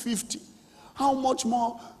would see 50. How much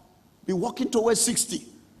more be walking towards 60?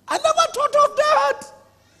 I never thought of that.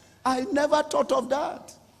 I never thought of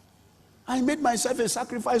that. I made myself a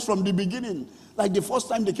sacrifice from the beginning. Like the first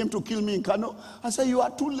time they came to kill me in Kano, I said, you are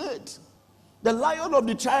too late. The Lion of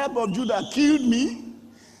the tribe of Judah killed me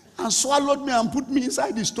and swallowed me and put me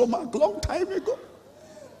inside his stomach long time ago.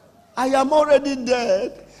 I am already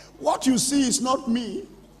dead. What you see is not me.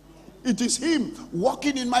 It is him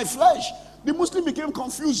walking in my flesh. The Muslim became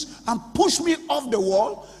confused and pushed me off the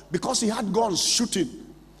wall because he had guns shooting.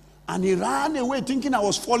 And he ran away thinking I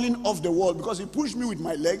was falling off the wall because he pushed me with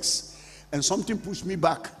my legs and something pushed me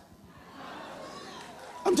back.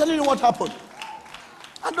 I'm telling you what happened.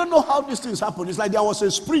 I don't know how these things happen. It's like there was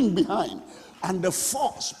a spring behind and the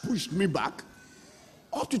force pushed me back.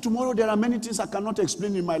 Up to tomorrow, there are many things I cannot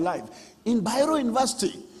explain in my life. In Bayero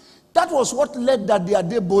University, that was what led Daddy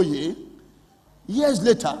Adeboye years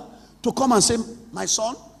later to come and say, my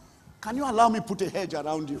son, can you allow me put a hedge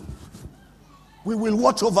around you? We will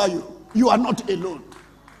watch over you. You are not alone.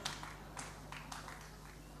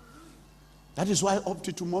 That is why up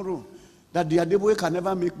to tomorrow, Daddy Adeboye can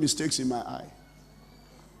never make mistakes in my eye.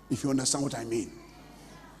 If you understand what I mean.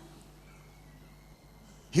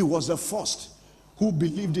 He was the first who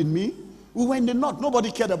believed in me. We were in the north.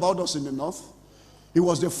 Nobody cared about us in the north. He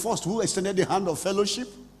was the first who extended the hand of fellowship.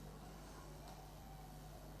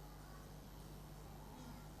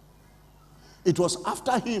 It was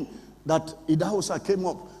after him that Idahosa came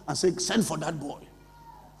up and said, send for that boy.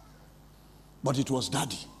 But it was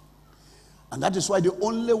Daddy. And that is why the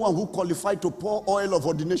only one who qualified to pour oil of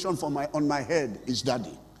ordination on my head is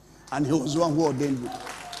Daddy. And he was the one who ordained me.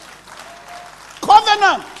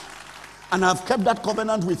 Covenant! And I've kept that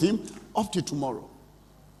covenant with him up to tomorrow.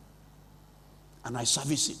 And I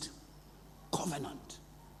service it. Covenant.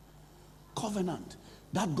 Covenant.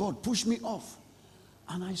 That God pushed me off.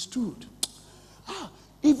 And I stood.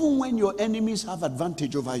 Even when your enemies have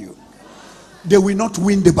advantage over you, they will not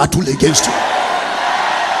win the battle against you.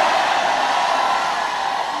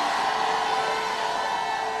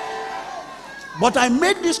 But I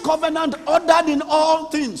made this covenant ordered in all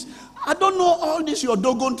things. I don't know all this, your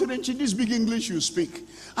doggone Terenchi, this big English you speak.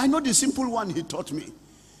 I know the simple one he taught me.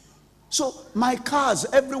 So my cars,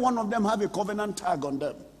 every one of them have a covenant tag on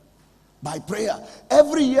them. By prayer.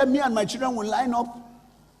 Every year, me and my children will line up.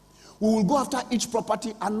 We will go after each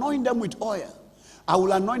property, anoint them with oil. I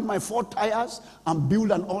will anoint my 4 tires and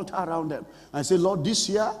build an altar around them. I say, Lord, this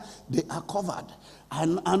year, they are covered.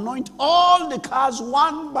 And anoint all the cars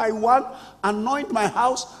one by one, anoint my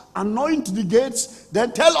house, anoint the gates,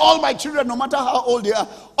 then tell all my children, no matter how old they are,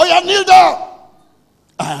 oh yeah, kneel down.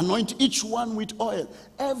 I anoint each one with oil.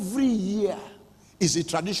 Every year is a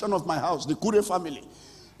tradition of my house, the Kure family.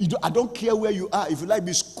 I don't care where you are. If you like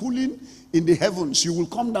be schooling in the heavens, you will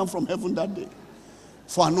come down from heaven that day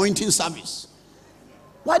for anointing service.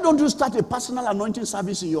 Why don't you start a personal anointing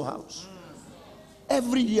service in your house?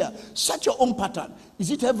 Every year. Set your own pattern.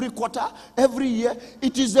 Is it every quarter? Every year?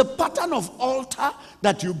 It is the pattern of altar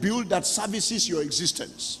that you build that services your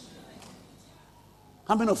existence.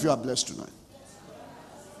 How many of you are blessed tonight?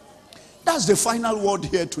 That's the final word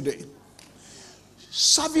here today.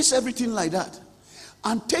 Service everything like that.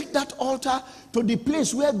 And take that altar to the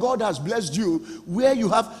place where God has blessed you, where you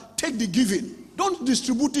have, take the giving. Don't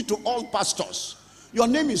distribute it to all pastors. Your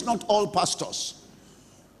name is not all pastors.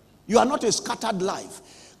 You are not a scattered life.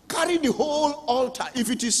 Carry the whole altar. If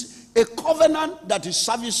it is a covenant that is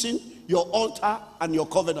servicing your altar and your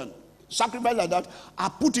covenant, sacrifice like that are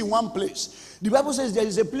put in one place. The Bible says there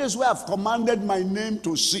is a place where I've commanded my name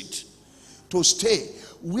to sit, to stay,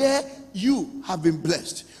 where you have been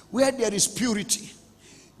blessed, where there is purity.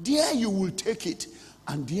 There you will take it,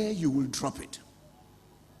 and there you will drop it.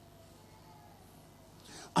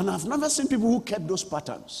 And I've never seen people who kept those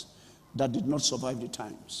patterns that did not survive the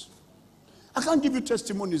times. I can't give you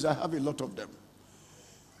testimonies, I have a lot of them.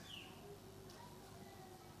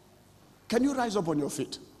 Can you rise up on your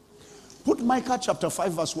feet? Put Micah chapter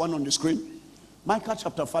 5 verse 1 on the screen. Micah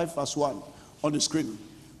chapter 5 verse 1 on the screen.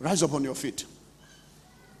 Rise up on your feet.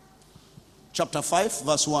 Chapter 5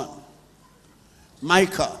 verse 1.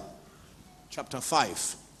 Micah chapter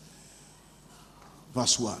 5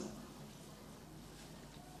 verse 1.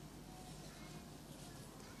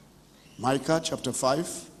 Micah chapter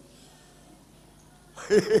 5.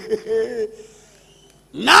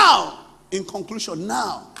 Now, in conclusion,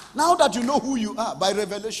 now that you know who you are by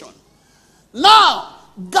revelation, now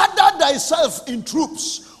gather thyself in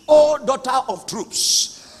troops, O daughter of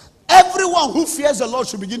troops. Everyone who fears the Lord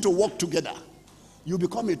should begin to walk together. You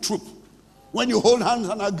become a troop. When you hold hands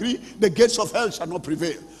and agree, the gates of hell shall not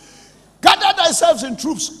prevail. Gather thyself in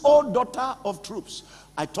troops, O daughter of troops.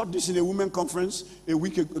 I taught this in a women conference a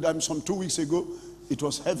week ago, some 2 weeks ago. It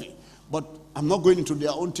was heavy, but I'm not going into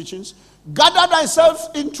their own teachings. Gather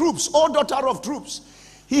thyself in troops, O daughter of troops.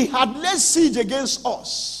 He had laid siege against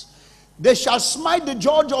us. They shall smite the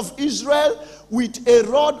judge of Israel with a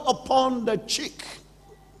rod upon the cheek.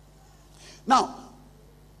 Now,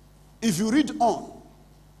 if you read on,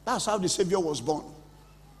 that's how the Savior was born.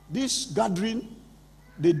 This gathering,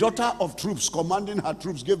 the daughter of troops commanding her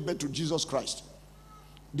troops, gave birth to Jesus Christ.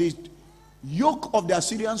 The yoke of the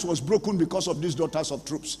Assyrians was broken because of these daughters of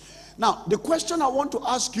troops. Now, the question I want to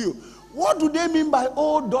ask you, what do they mean by,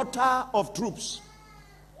 oh, daughter of troops?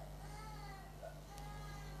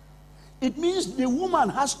 It means the woman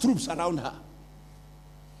has troops around her.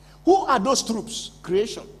 Who are those troops?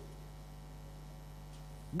 Creation.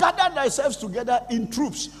 Gather thyself together in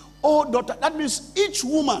troops, oh daughter. That means each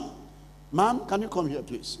woman. Ma'am, can you come here,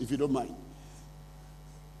 please, if you don't mind?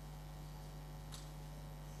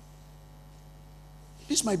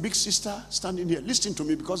 This is my big sister standing here. Listen to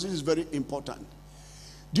me because this is very important.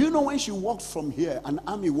 Do you know when she walked from here, an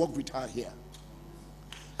army walked with her here?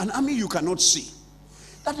 An army you cannot see.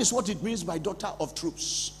 That is what it means by daughter of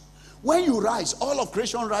troops. When you rise, all of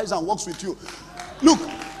creation rises and walks with you. Look,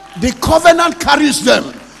 the covenant carries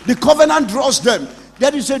them. The covenant draws them.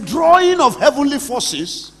 There is a drawing of heavenly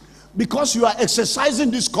forces because you are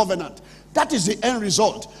exercising this covenant. That is the end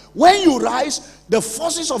result. When you rise, the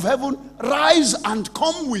forces of heaven rise and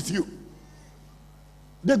come with you.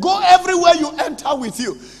 They go everywhere you enter with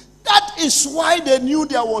you. That is why they knew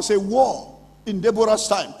there was a war in Deborah's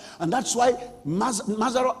time. And that's why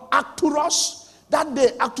Arcturus, that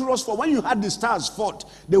day Arcturus, for when you had the stars fought,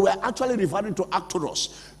 they were actually referring to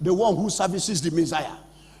Arcturus, the one who services the Messiah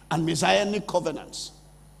and Messianic covenants.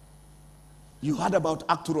 You heard about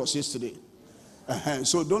Arcturus yesterday.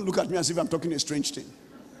 So don't look at me as if I'm talking a strange thing.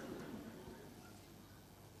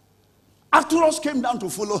 Arcturus came down to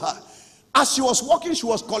follow her. As she was walking, she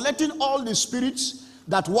was collecting all the spirits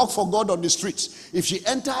that work for God on the streets. If she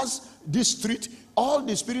enters this street, all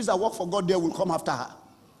the spirits that work for God there will come after her.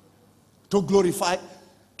 To glorify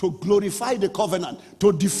the covenant,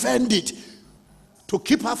 to defend it, to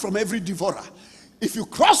keep her from every devourer. If you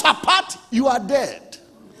cross her path, you are dead.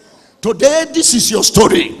 Today, this is your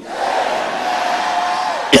story.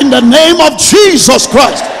 In the name of Jesus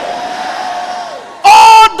Christ.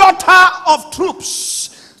 Oh, daughter of troops.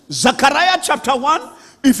 Zechariah chapter 1,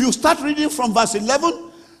 if you start reading from verse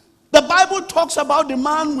 11, the Bible talks about the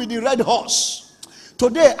man with the red horse.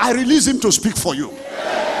 Today, I release him to speak for you.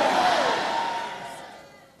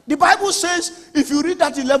 The Bible says, if you read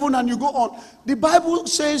that 11 and you go on, the Bible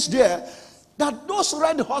says there that those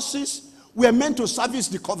red horses were meant to service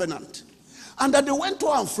the covenant. And that they went to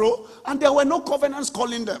and fro, and there were no covenants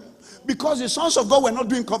calling them. Because the sons of God were not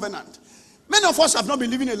doing covenant. Many of us have not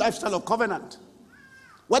been living a lifestyle of covenant.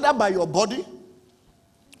 Whether by your body,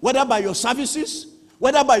 whether by your services,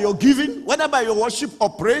 whether by your giving, whether by your worship or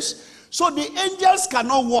praise. So the angels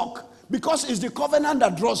cannot walk because it's the covenant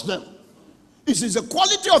that draws them. It is the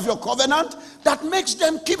quality of your covenant that makes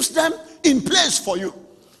them, keeps them in place for you.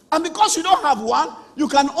 And because you don't have one, you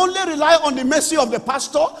can only rely on the mercy of the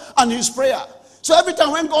pastor and his prayer. So every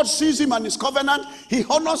time when God sees him and his covenant, he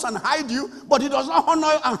honors and hides you, but he does not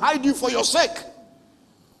honor and hide you for your sake.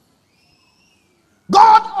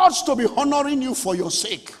 God ought to be honoring you for your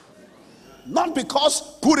sake. Not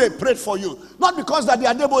because Kure prayed for you, not because that the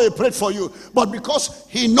Adeboye prayed for you, but because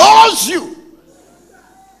he knows you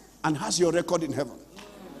and has your record in heaven.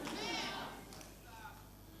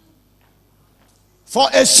 For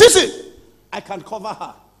a season, I can cover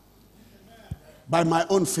her by my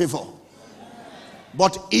own favor.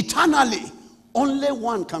 But eternally, only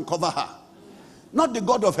one can cover her. Not the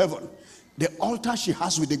God of heaven. The altar she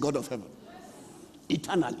has with the God of heaven.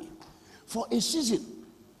 Eternally. For a season.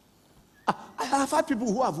 I have had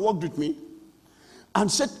people who have worked with me and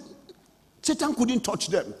said Satan couldn't touch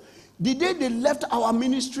them. The day they left our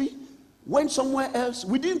ministry, went somewhere else,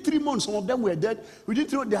 within 3 months, some of them were dead. Within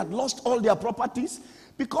 3 months, they had lost all their properties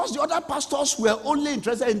because the other pastors were only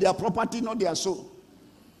interested in their property, not their soul.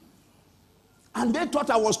 And they thought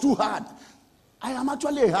I was too hard. I am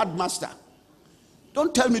actually a hard master.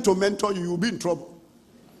 Don't tell me to mentor you, you'll be in trouble.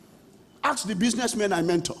 Ask the businessmen I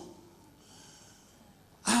mentor.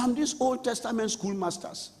 I am these Old Testament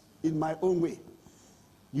schoolmasters in my own way.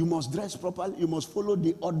 You must dress properly, you must follow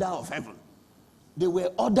the order of heaven. They were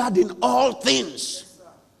ordered in all things.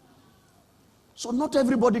 So not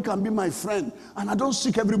everybody can be my friend. And I don't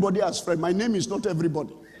seek everybody as friend. My name is not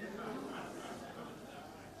everybody.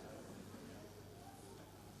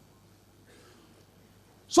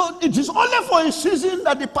 So it is only for a season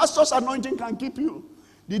that the pastor's anointing can keep you.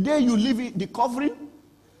 The day you leave the covering,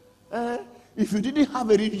 if you didn't have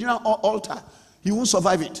a regional altar, you won't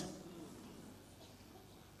survive it.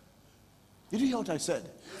 Did you hear what I said?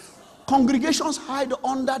 Congregations hide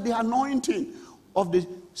under the anointing of the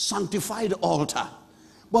sanctified altar.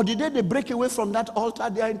 But the day they break away from that altar,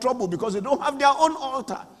 they are in trouble because they don't have their own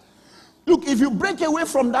altar. Look, if you break away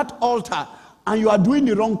from that altar and you are doing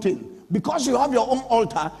the wrong thing, because you have your own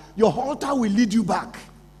altar, your altar will lead you back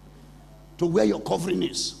to where your covering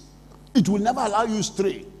is. It will never allow you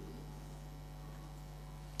stray.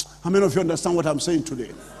 How many of you understand what I'm saying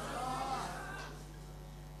today?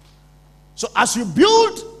 So as you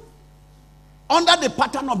build under the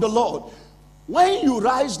pattern of the Lord, when you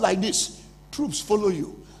rise like this, troops follow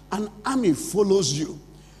you. An army follows you.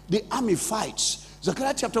 The army fights.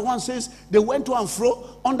 Zechariah chapter 1 says they went to and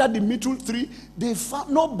fro under the myrtle tree. They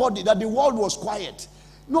found nobody, that the world was quiet.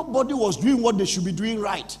 Nobody was doing what they should be doing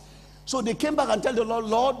right. So they came back and told the Lord,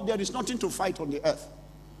 Lord, there is nothing to fight on the earth.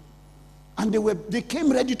 And they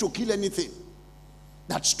came ready to kill anything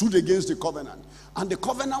that stood against the covenant. And the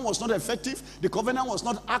covenant was not effective. The covenant was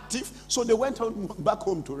not active. So they went back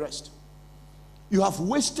home to rest. You have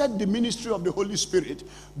wasted the ministry of the Holy Spirit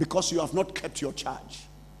because you have not kept your charge.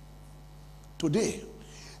 Today,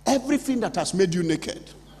 everything that has made you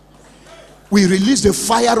naked, we release the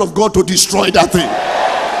fire of God to destroy that thing.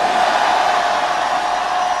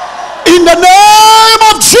 In the name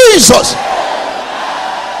of Jesus.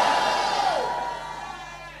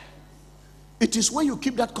 It is when you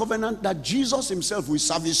keep that covenant that Jesus himself will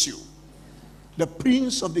service you. The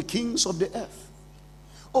Prince of the kings of the earth.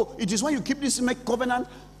 Oh, it is when you keep this covenant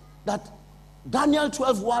that Daniel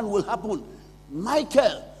 12:1 will happen.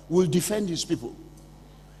 Michael will defend his people.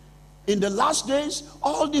 In the last days,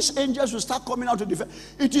 all these angels will start coming out to defend.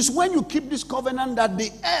 It is when you keep this covenant that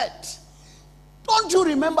the earth. Don't you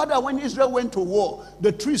remember that when Israel went to war,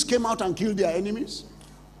 the trees came out and killed their enemies?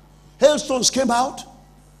 Hailstones came out.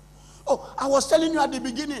 Oh, I was telling you at the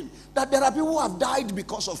beginning that there are people who have died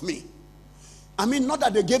because of me. I mean, not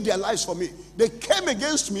that they gave their lives for me. They came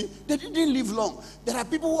against me. They didn't live long. There are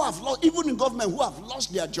people who have lost, even in government, who have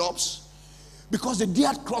lost their jobs because they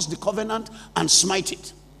dared cross the covenant and smite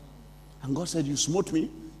it. And God said, you smote me?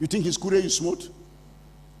 You think it's Kure you smote?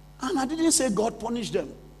 And I didn't say God punished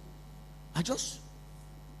them. I just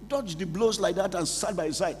dodged the blows like that and sat by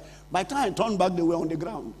his side. By the time I turned back, they were on the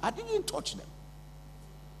ground. I didn't touch them.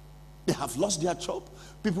 They have lost their job.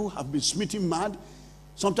 People have been smitten mad.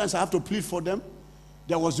 Sometimes I have to plead for them.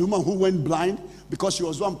 There was a woman who went blind because she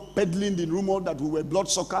was one peddling the rumor that we were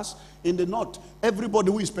bloodsuckers. In the north,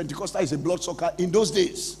 everybody who is Pentecostal is a bloodsucker in those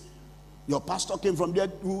days. Your pastor came from there,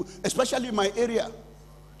 especially in my area.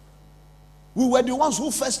 We were the ones who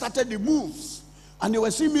first started the moves. And they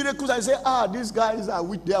were seeing miracles. I say, these guys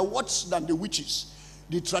they are worse than the witches,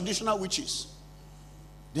 the traditional witches.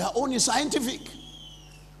 Their own is scientific.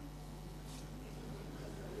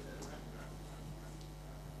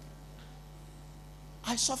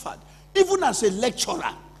 I suffered. Even as a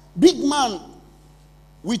lecturer, big man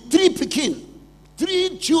with 3 pikin,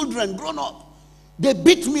 3 children grown up, they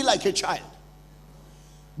beat me like a child.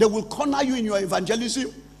 They will corner you in your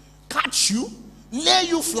evangelism, catch you, lay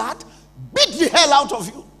you flat, beat the hell out of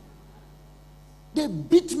you. They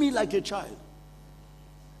beat me like a child.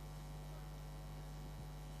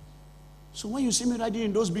 So when you see me riding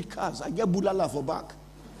in those big cars, I get bulala for back.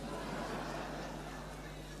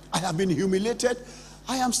 I have been humiliated.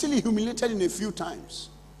 I am still humiliated in a few times.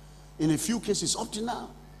 In a few cases up to now.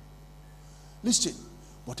 Listen,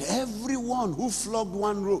 but everyone who flogged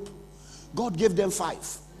 1 rope, God gave them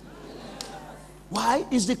 5. Why?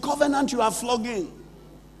 It's the covenant you are flogging.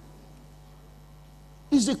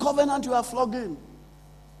 It's the covenant you are flogging.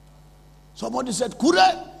 Somebody said, Kure,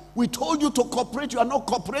 we told you to cooperate. You are not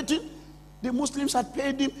cooperating. The Muslims had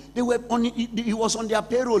paid him. He was on their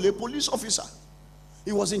payroll, a police officer.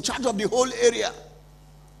 He was in charge of the whole area.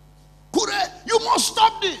 Kure, you must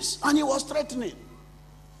stop this. And he was threatening.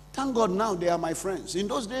 Thank God now they are my friends. In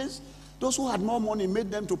those days, those who had more money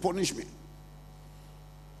made them to punish me.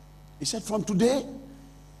 He said, from today,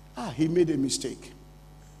 he made a mistake.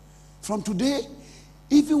 From today,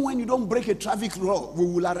 even when you don't break a traffic law, we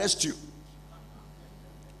will arrest you.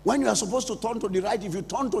 When you are supposed to turn to the right, if you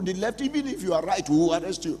turn to the left, even if you are right, we will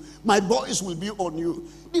arrest you. My boys will be on you.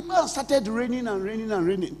 The man started raining and raining and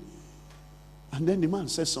raining. And then the man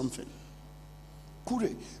said something. Kure,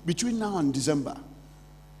 between now and December,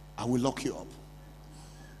 I will lock you up.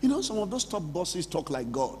 You know, some of those top bosses talk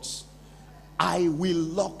like gods. I will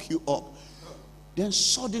lock you up. Then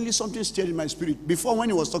suddenly something stirred in my spirit. Before, when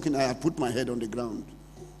he was talking, I had put my head on the ground,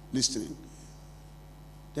 listening.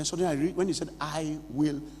 Then suddenly when he said, I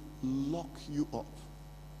will lock you up,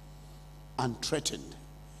 and threatened,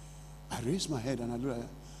 I raised my head and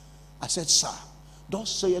I said, sir,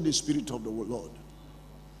 thus saith the Spirit of the Lord.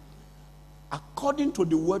 According to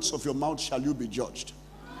the words of your mouth shall you be judged.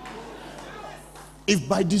 If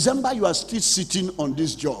by December you are still sitting on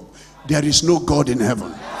this job, there is no God in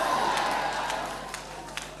heaven.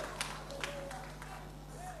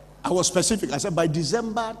 I was specific. I said by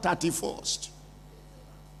December 31st.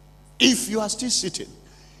 If you are still sitting,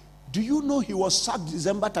 do you know he was sacked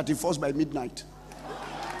December 31st by midnight?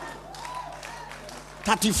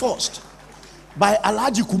 31st. By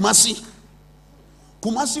Alhaji Kumasi.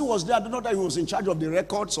 Kumasi was there. I don't know that he was in charge of the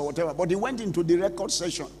records or whatever, but he went into the record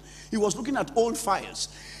session. He was looking at old files.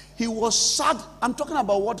 He was sacked. I'm talking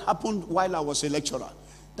about what happened while I was a lecturer.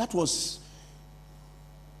 That was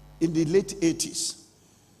in the late 80s.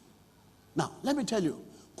 Now, let me tell you,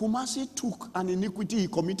 Kumasi took an iniquity he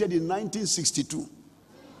committed in 1962.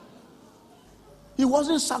 He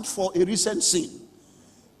wasn't sacked for a recent sin.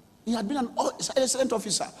 He had been an excellent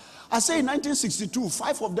officer. I say in 1962,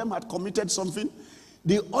 5 of them had committed something.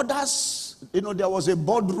 The others, you know, there was a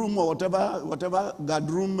boardroom or whatever, guard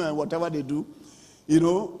room, whatever they do, you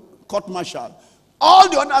know, court martial. All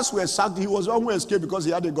the others were sacked. He was one who escaped because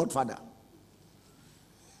he had a godfather.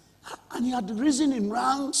 And he had risen in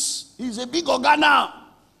ranks. He's a big organa.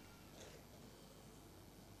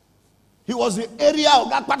 He was the area of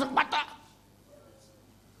that pata.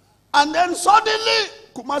 And then suddenly,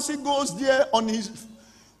 Kumasi goes there on his...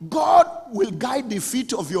 God will guide the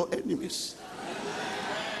feet of your enemies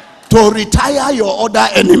to retire your other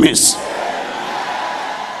enemies.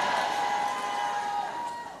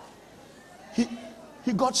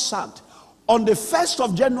 He got sacked. On the 1st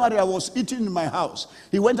of January, I was eating in my house.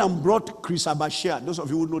 He went and brought Chris Abashia. Those of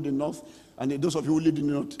you who know the North, and those of you who lived in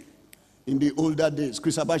the North in the older days.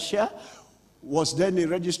 Chris Abashia was then a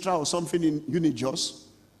registrar or something in Unijos.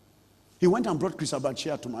 He went and brought Chris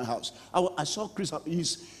Abashia to my house. I saw Chris.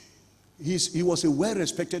 He was a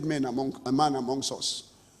well-respected man amongst us.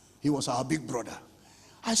 He was our big brother.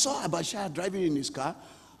 I saw Abashia driving in his car,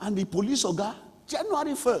 and the police oga,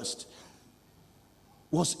 January 1st,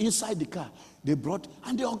 was inside the car. They brought,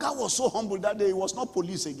 and the oga was so humble that day, he was not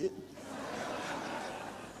police again.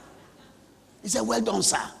 He said, "Well done,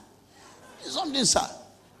 sir." Something, sir.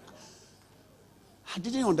 I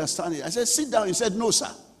didn't understand it. I said, "Sit down." He said, "No,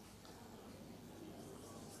 sir."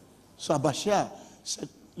 So Abashia said,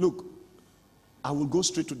 "Look, I will go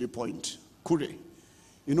straight to the point. Kure,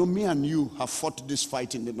 you know, me and you have fought this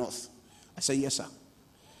fight in the North." I said, "Yes, sir."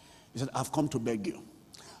 He said, "I've come to beg you.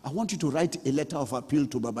 I want you to write a letter of appeal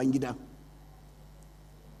to Babangida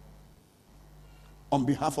on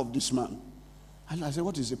behalf of this man." And I said,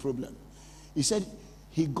 "What is the problem?" He said,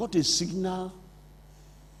 he got a signal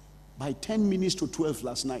by 10 minutes to 12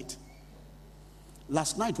 last night.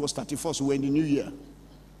 Last night was 31st, we were in the new year.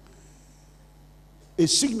 A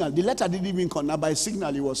signal, the letter didn't even come. Now by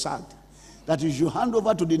signal, he was sacked. That you should hand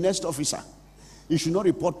over to the next officer. He should not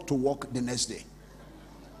report to work the next day.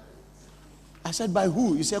 I said, "By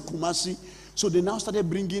who?" He said, "Kumasi." So they now started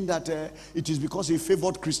bringing that it is because he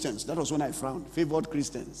favored Christians. That was when I frowned. Favored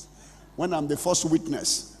Christians. When I'm the first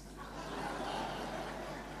witness.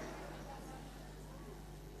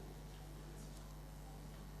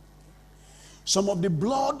 Some of the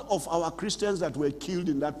blood of our Christians that were killed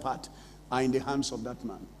in that part are in the hands of that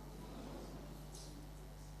man.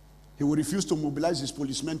 He will refuse to mobilize his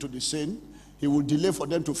policemen to the scene. He will delay for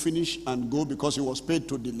them to finish and go because he was paid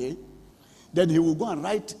to delay. Then he will go and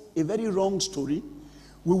write a very wrong story.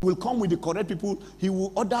 We will come with the correct people. He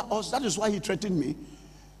will order us. That is why he threatened me.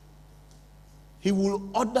 He will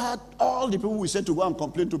order all the people we sent to go and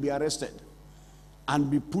complain to be arrested and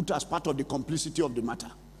be put as part of the complicity of the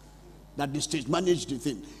matter. That the state managed the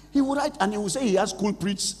thing. He will write and he will say he has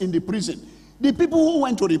culprits in the prison. The people who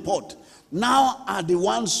went to report now are the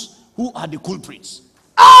ones who are the culprits.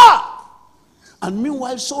 And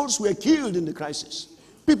meanwhile, souls were killed in the crisis.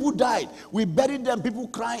 People died. We buried them, people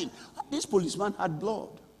crying. This policeman had blood.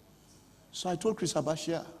 So I told Chris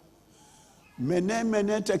Abashia,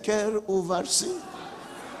 mene take care over sin.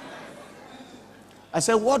 I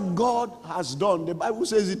said, what God has done, the Bible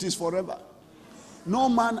says it is forever. No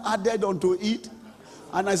man added unto it.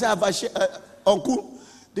 And I said, Uncle,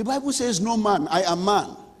 the Bible says no man, I am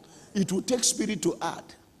man. It will take spirit to add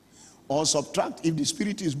or subtract if the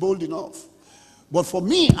spirit is bold enough. But for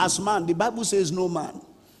me as man, the Bible says no man.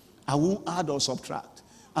 I won't add or subtract.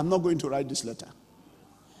 I'm not going to write this letter.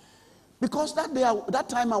 Because that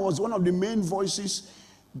time I was one of the main voices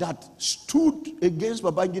that stood against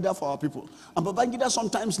Babangida for our people. And Babangida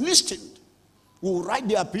sometimes listened. We would write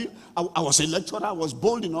the appeal. I was a lecturer. I was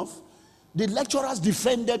bold enough. The lecturers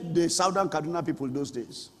defended the Southern Kaduna people those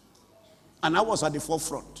days. And I was at the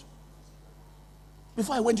forefront.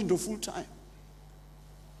 Before I went into full time.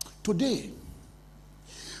 Today,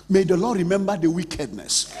 may the Lord remember the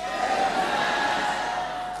wickedness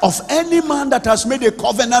of any man that has made a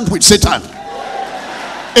covenant with Satan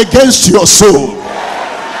against your soul.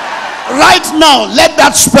 Right now, let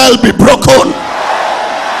that spell be broken.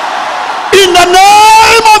 In the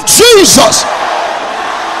name of Jesus.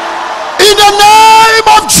 In the name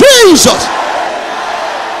of Jesus.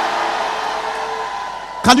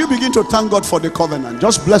 Can you begin to thank God for the covenant?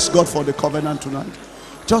 Just bless God for the covenant tonight.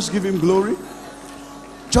 Just give him glory.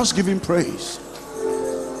 Just give him praise.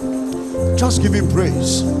 Just give him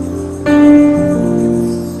praise.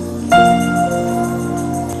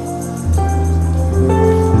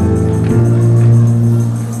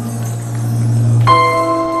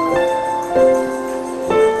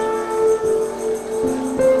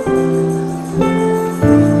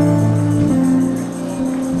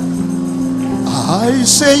 I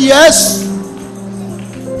say yes.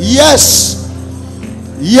 Yes.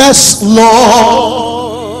 Yes,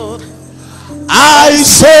 Lord. I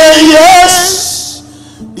say yes.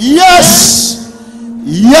 Yes.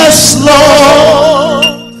 Yes, Lord.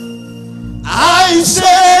 I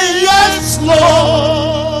say yes,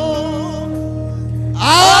 Lord.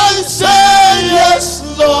 I say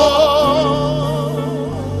yes, Lord.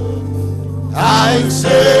 I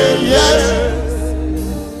say yes.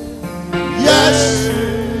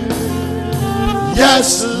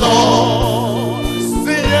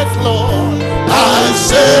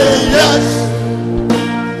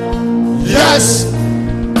 yes,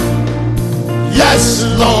 yes,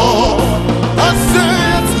 Lord. I say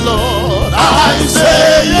yes, Lord. I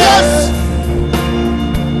say yes,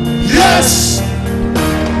 yes,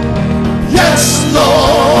 yes,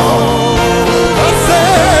 Lord.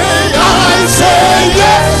 I say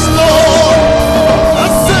yes, Lord.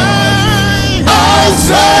 I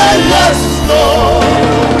say yes, Lord.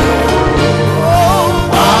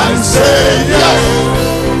 I say yes,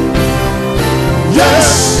 yes,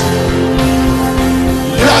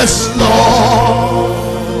 yes, Lord.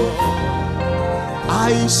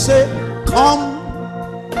 I say, come,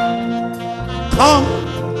 come,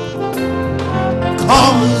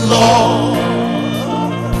 come, Lord.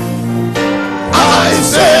 I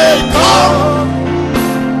say, come,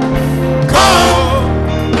 come,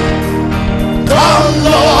 come,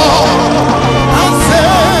 Lord.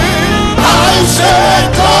 I say,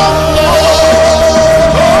 come,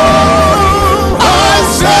 Lord. I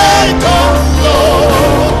say, come,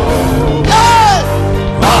 Lord. Yeah.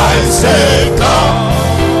 I say, come,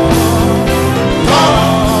 come,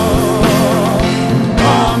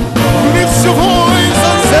 come. Lift your voice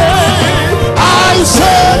and say, I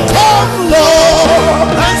say, come, Lord.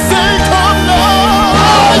 I say, come, Lord.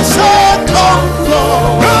 I say, come,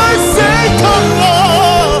 Lord. I say, come,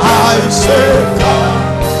 Lord. I say, come,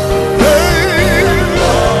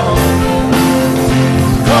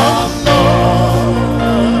 come, Lord.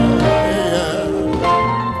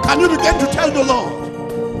 Yeah. Can you begin to tell the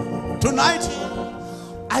Lord tonight?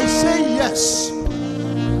 I say yes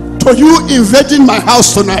to you invading my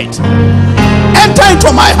house tonight. Enter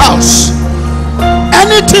into my house.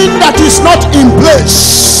 Anything that is not in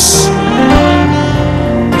place,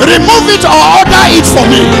 remove it or order it for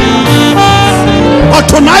me. But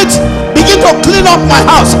tonight, begin to clean up my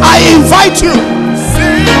house. I invite you.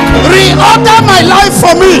 Reorder my life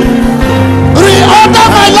for me. Reorder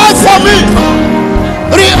my life for me.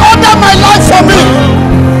 Reorder my life for me.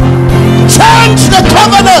 Change the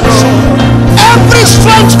covenant. Every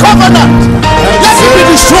strange covenant, let it be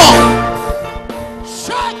destroyed.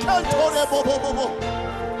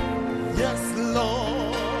 Yes,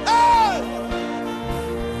 Lord. Hey!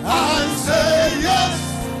 I say yes,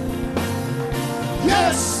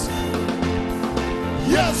 yes,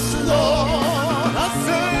 yes, Lord. I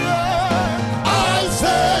say yes. I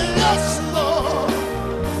say yes, Lord.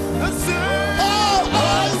 I say, Oh,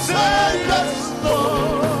 I say yes,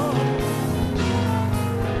 Lord.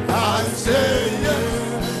 I say yes,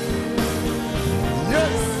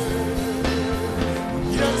 yes,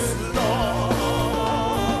 yes, Lord.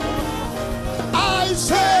 I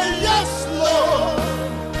say yes, Lord.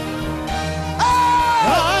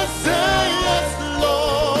 I say yes,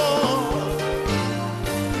 Lord.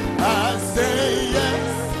 I say yes.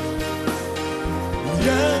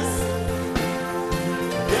 Yes.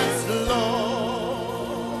 Yes,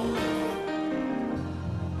 Lord.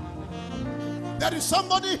 There is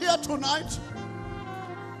somebody here tonight.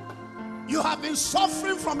 You have been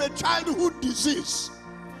suffering from a childhood disease.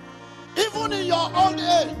 Even in your old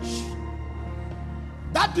age,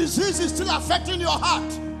 that disease is still affecting your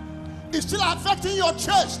heart. It's still affecting your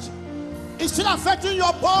chest. It's still affecting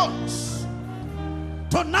your bones.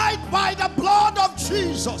 Tonight, by the blood of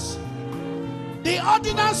Jesus, the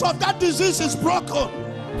ordinance of that disease is broken.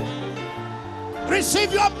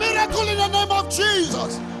 Receive your miracle in the name of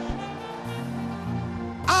Jesus.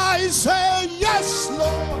 I say yes,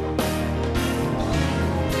 Lord.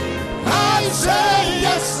 I say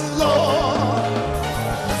yes, Lord.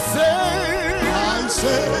 I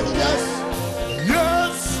say yes,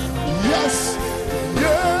 Yes. yes,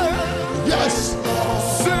 Yes. yes, Lord.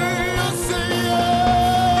 Say yes, say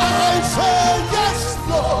yes. I say yes,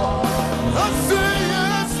 Lord. I say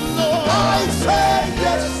yes, Lord. I say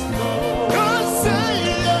yes, Lord. I say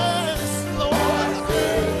yes, Lord.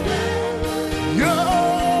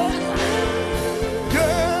 Yes.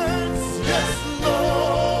 Yes. Yes,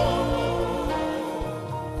 Lord.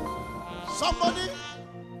 Somebody,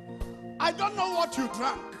 I don't know what you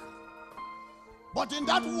drank, but in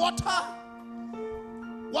that water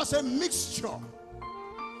was a mixture,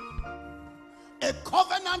 a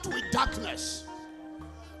covenant with darkness,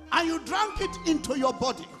 and you drank it into your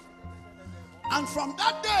body. And from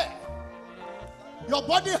that day, your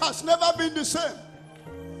body has never been the same.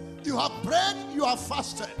 You have prayed, you have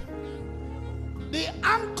fasted. The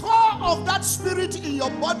anchor of that spirit in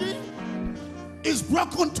your body is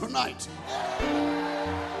broken tonight.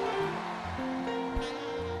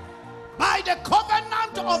 By the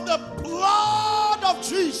covenant of the blood of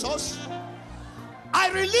Jesus, I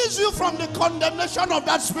release you from the condemnation of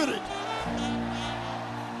that spirit.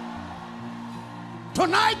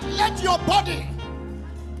 Tonight, let your body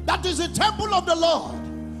that is the temple of the Lord,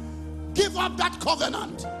 give up that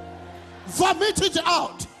covenant. Vomit it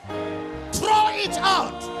out. Throw it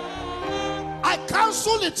out. I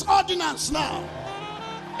cancel its ordinance now.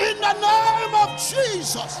 In the name of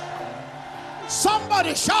Jesus.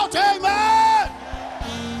 Somebody shout amen.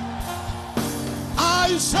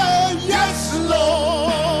 I say yes,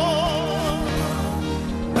 Lord.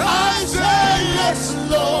 I say yes,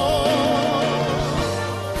 Lord.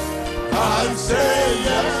 I say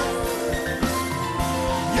yes.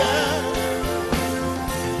 Yes.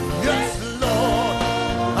 Yes, Lord.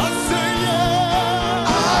 I say yes.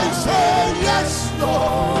 I say yes,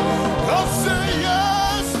 Lord. I say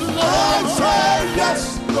yes, Lord. I say yes,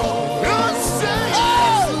 Lord. I say yes,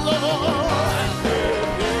 Lord.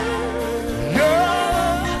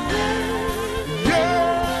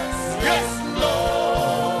 Yes, yes,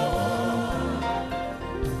 Lord.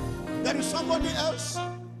 There is somebody else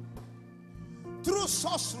through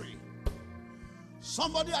sorcery.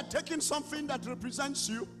 Somebody had taken something that represents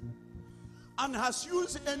you and has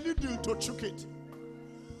used a needle to choke it.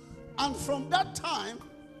 And from that time,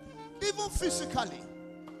 even physically,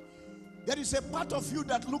 there is a part of you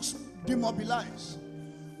that looks demobilized.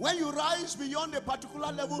 When you rise beyond a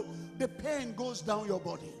particular level, the pain goes down your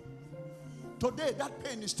body. Today, that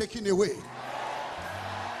pain is taken away.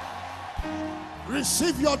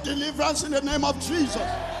 Receive your deliverance in the name of Jesus.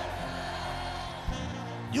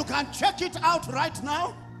 You can check it out right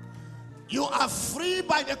now. You are free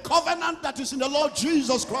by the covenant that is in the Lord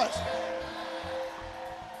Jesus Christ.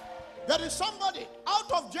 There is somebody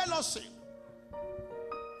out of jealousy.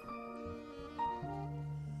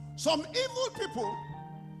 Some evil people,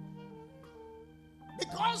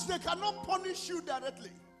 because they cannot punish you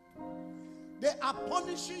directly, they are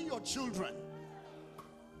punishing your children.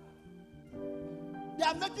 They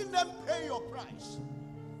are making them pay your price.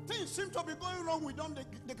 Things seem to be going wrong with them,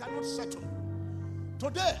 they cannot settle.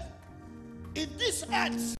 Today, if this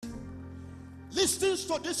earth listens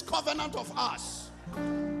to this covenant of ours,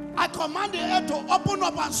 I command the earth to open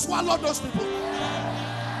up and swallow those people.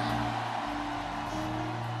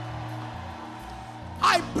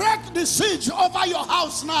 I break the siege over your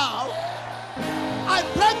house now. I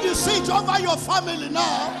break the siege over your family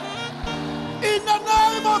now. In the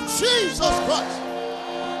name of Jesus Christ.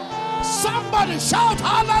 Somebody shout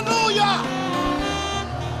hallelujah.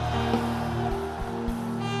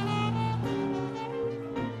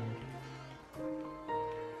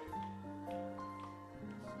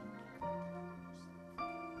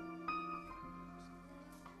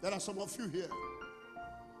 There are some of you here.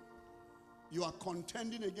 You are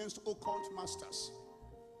contending against occult masters.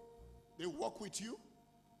 They work with you.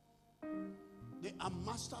 They are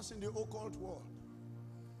masters in the occult world.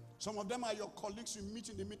 Some of them are your colleagues you meet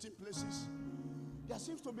in the meeting places. There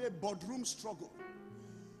seems to be a boardroom struggle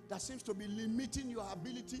that seems to be limiting your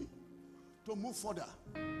ability to move further.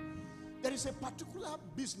 There is a particular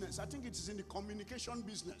business, I think it is in the communication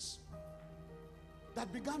business,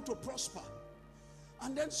 that began to prosper.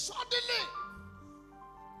 And then suddenly,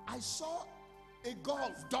 I saw a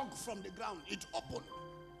gulf dug from the ground. It opened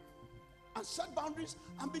and set boundaries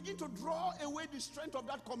and begin to draw away the strength of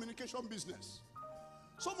that communication business.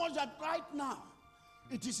 So much that right now,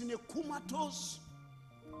 it is in a comatose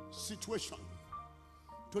situation.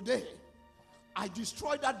 Today, I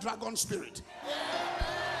destroy that dragon spirit.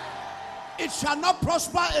 It shall not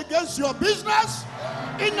prosper against your business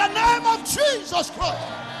in the name of Jesus Christ.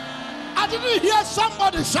 I didn't hear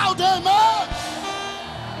somebody shout amen.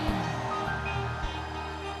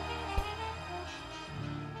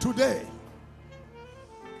 Today,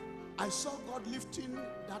 I saw God lifting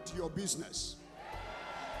that your business.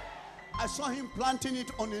 I saw him planting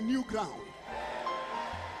it on a new ground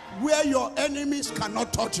where your enemies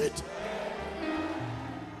cannot touch it.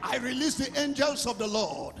 I release the angels of the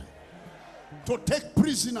Lord to take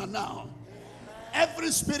prisoner now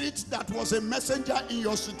every spirit that was a messenger in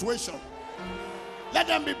your situation. Let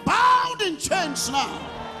them be bound in chains now.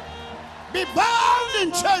 Be bound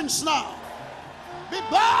in chains now. Be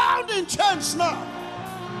bound in chains now.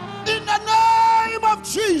 In the name of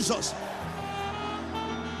Jesus.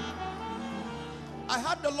 I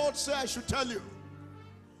heard the Lord say I should tell you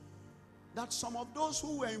that some of those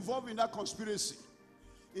who were involved in that conspiracy,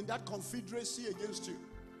 in that confederacy against you,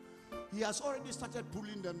 he has already started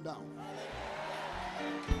pulling them down.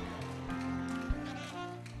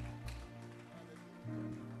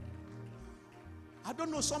 I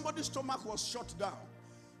don't know, somebody's stomach was shut down.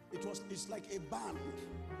 It's like a band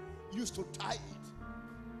used to tie it.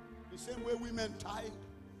 The same way women tie,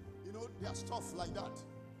 their stuff like that.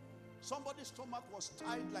 Somebody's stomach was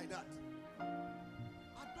tied like that.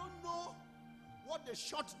 I don't know what they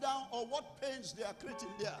shut down or what pains they are creating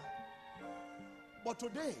there. But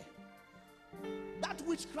today, that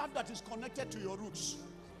witchcraft that is connected to your roots,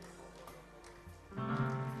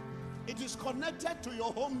 it is connected to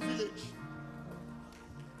your home village.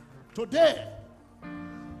 Today,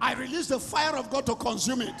 I release the fire of God to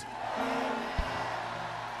consume it.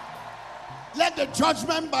 Let the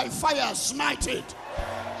judgment by fire smite it.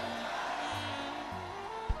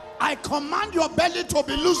 I command your belly to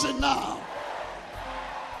be loosened now.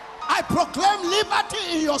 I proclaim liberty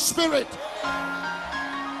in your spirit.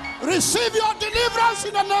 Receive your deliverance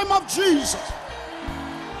in the name of Jesus.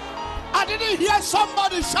 I didn't hear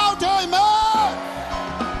somebody shout amen.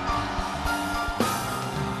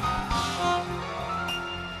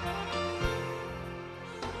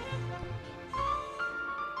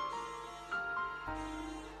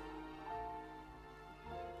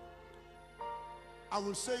 I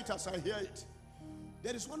will say it as I hear it.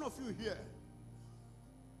 There is one of you here,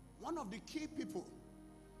 one of the key people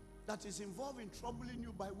that is involved in troubling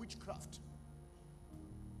you by witchcraft.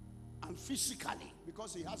 And physically,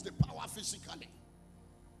 because he has the power physically.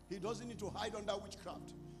 He doesn't need to hide under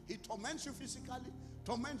witchcraft. He torments you physically,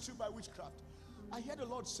 torments you by witchcraft. I hear the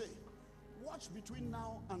Lord say, watch between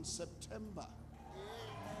now and September.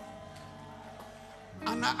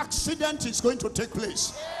 An accident is going to take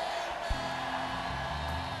place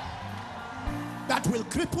that will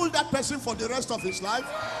cripple that person for the rest of his life.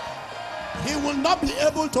 He will not be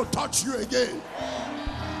able to touch you again.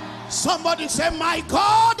 Somebody say, my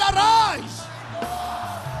God, arise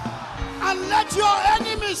and let your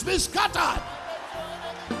enemies be scattered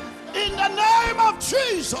in the name of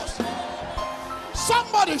Jesus.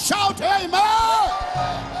 Somebody shout amen.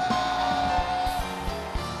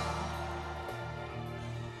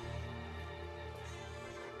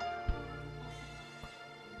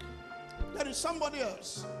 There is somebody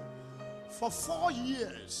else. For 4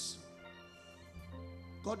 years,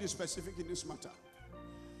 God is specific in this matter.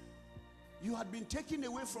 You had been taken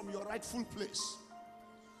away from your rightful place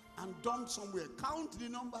and dumped somewhere. Count the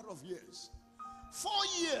number of years. 4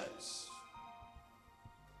 years.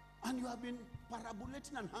 And you have been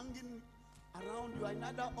parabolating and hanging around. You are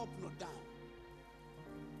neither up nor down.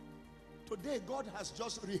 Today, God has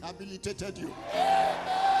just rehabilitated you.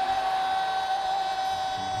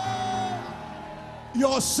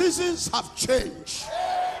 Your seasons have changed.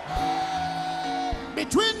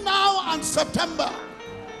 Between now and September,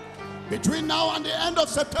 between now and the end of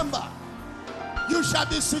September, you shall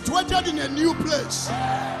be situated in a new place.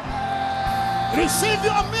 Receive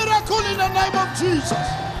your miracle in the name of Jesus.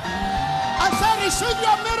 I said, receive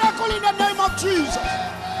your miracle in the name of Jesus.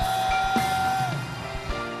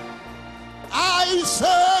 I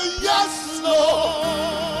say yes, Lord.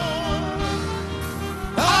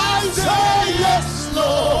 I say yes,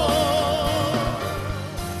 Lord.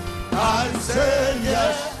 I say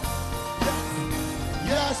yes.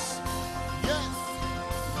 Yes.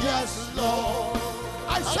 Yes, Lord.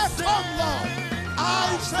 I said, come, Lord.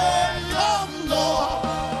 I say, come, Lord.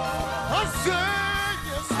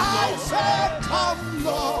 I said, come,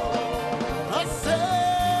 Lord. I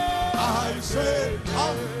say,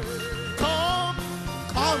 come,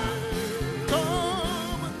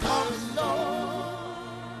 Lord.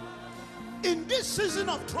 In this season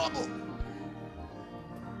of trouble,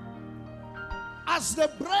 as the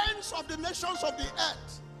brains of the nations of the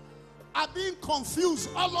earth are being confused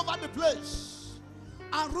all over the place,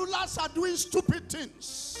 and rulers are doing stupid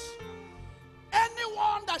things,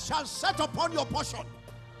 anyone that shall set upon your portion,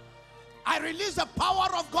 I release the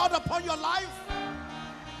power of God upon your life.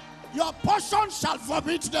 Your portion shall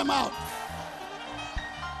vomit them out.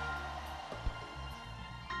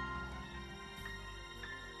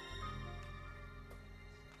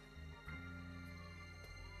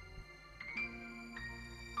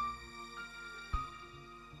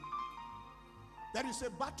 There is a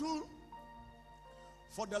battle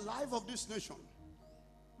for the life of this nation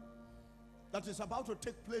that is about to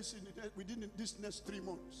take place within these next 3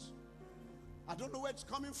 months. I don't know where it's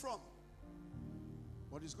coming from,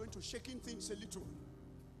 but it's going to shaking things a little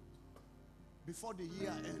before the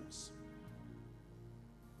year ends.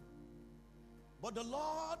 But the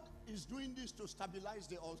Lord is doing this to stabilize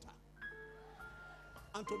the altar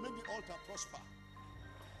and to make the altar prosper.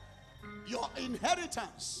 Your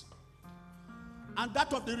inheritance and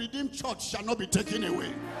that of the redeemed church shall not be taken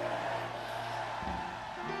away.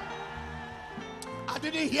 I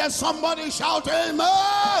didn't hear somebody shout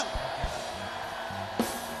amen.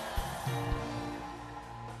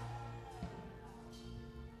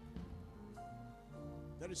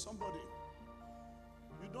 There is somebody,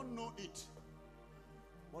 you don't know it,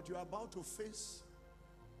 but you are about to face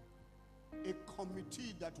a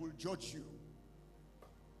committee that will judge you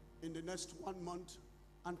in the next 1 month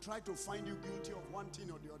and try to find you guilty of one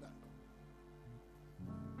thing or the other.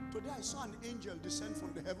 Today I saw an angel descend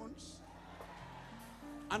from the heavens,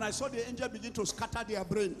 and I saw the angel begin to scatter their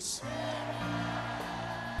brains.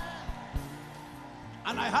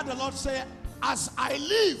 And I heard the Lord say, as I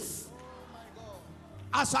live,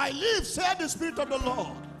 said the Spirit of the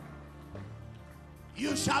Lord,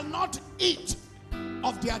 you shall not eat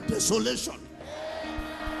of their desolation.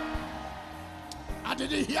 I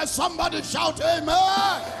didn't hear somebody shout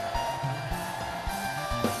amen.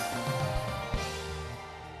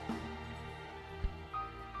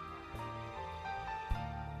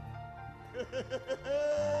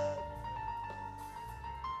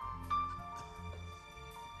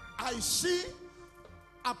 I see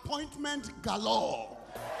appointment galore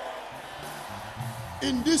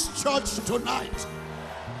in this church tonight,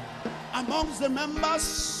 amongst the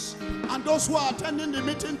members and those who are attending the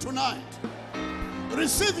meeting tonight.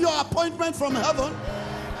 Receive your appointment from heaven.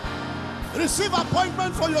 Receive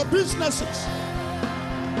appointment for your businesses.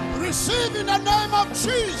 Receive in the name of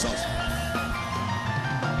Jesus.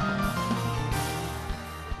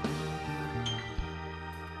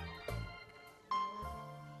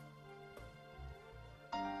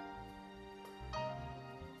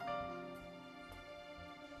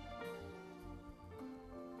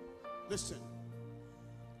 Listen,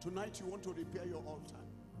 tonight you want to repair your altar.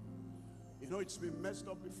 You know it's been messed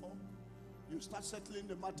up before. You start settling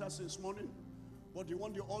the matter since morning, but you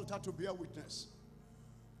want the altar to bear witness.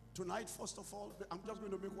 Tonight, first of all, I'm just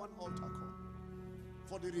going to make one altar call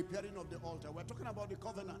for the repairing of the altar. We're talking about the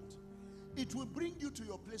covenant. It will bring you to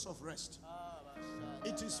your place of rest.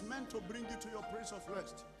 It is meant to bring you to your place of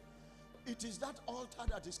rest. It is that altar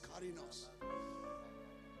that is carrying us.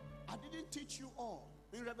 I didn't teach you all.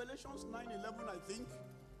 In Revelations 9:11, I think,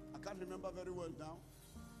 I can't remember very well now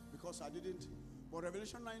because I didn't, but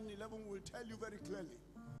Revelation 9:11 will tell you very clearly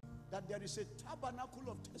that there is a tabernacle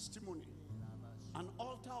of testimony, an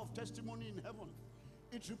altar of testimony in heaven.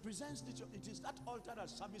 It represents, it is that altar that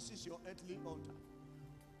services your earthly altar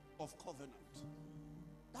of covenant.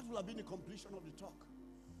 That will have been the completion of the talk.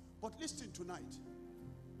 But listen tonight,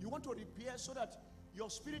 you want to repair so that your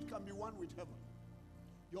spirit can be one with heaven.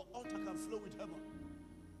 Your altar can flow with heaven.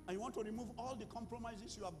 And you want to remove all the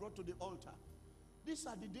compromises you have brought to the altar. These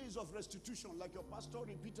are the days of restitution, like your pastor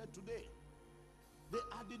repeated today. They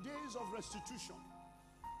are the days of restitution.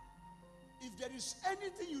 If there is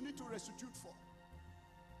anything you need to restitute for,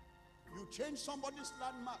 you change somebody's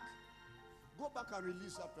landmark, go back and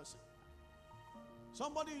release that person.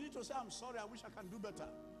 Somebody you need to say, I'm sorry, I wish I can do better.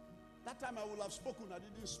 That time I will have spoken, I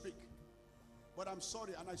didn't speak. But I'm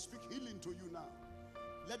sorry, and I speak healing to you now.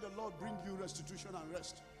 Let the Lord bring you restitution and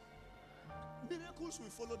rest. Miracles will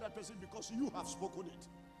follow that person because you have spoken it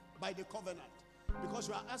by the covenant. Because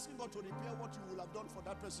you are asking God to repair what you will have done for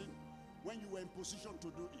that person when you were in position to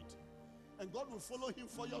do it. And God will follow him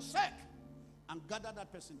for your sake and gather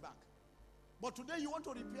that person back. But today you want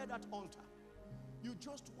to repair that altar. You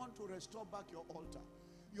just want to restore back your altar.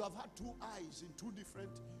 You have had two eyes in two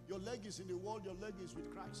different, your leg is in the world, your leg is with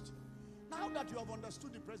Christ. Now that you have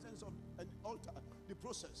understood the presence of an altar, the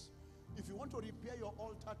process, if you want to repair your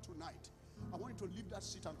altar tonight, I want you to leave that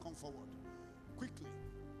seat and come forward quickly.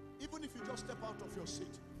 Even if you just step out of your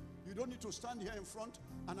seat, you don't need to stand here in front,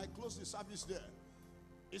 and I close the service there.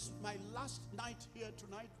 It's my last night here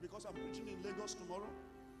tonight because I'm preaching in Lagos tomorrow,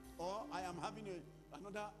 or I am having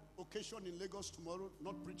another occasion in Lagos tomorrow,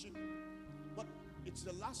 not preaching. But it's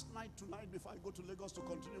the last night tonight before I go to Lagos to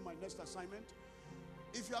continue my next assignment.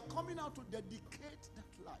 If you are coming out to dedicate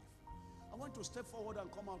that life, I want to step forward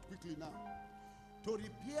and come out quickly now to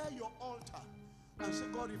repair your altar and say,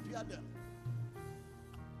 God, repair them.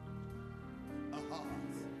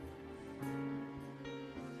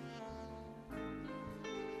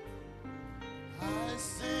 I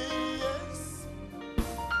say yes,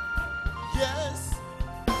 yes,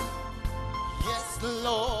 yes,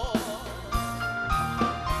 Lord.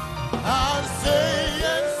 I say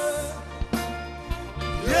yes,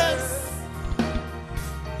 yes,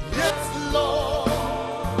 yes, Lord.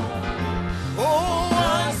 Oh,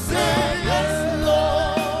 I say yes,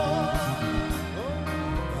 Lord.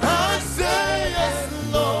 I say yes,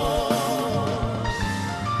 Lord.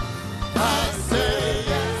 I say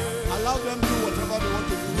yes. Allow them to do whatever they want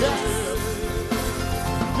to do. Yes.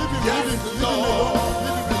 Leave him alone.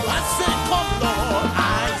 I say come, Lord.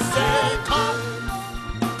 I say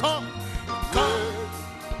come,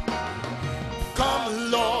 come,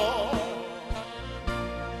 Lord.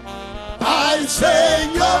 I say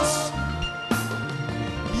yes,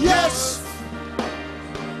 yes,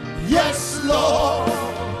 yes, Lord.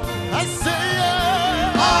 I say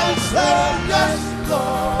yes. I say yes,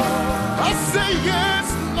 Lord. I say yes,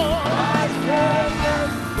 Lord. I say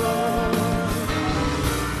yes, Lord.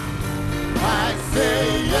 I say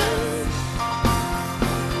yes.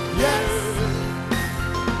 Yes.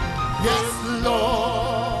 Yes, Lord.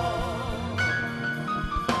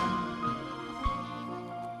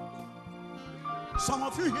 Some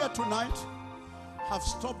of you here tonight have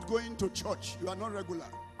stopped going to church. You are not regular.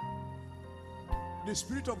 The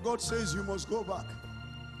Spirit of God says you must go back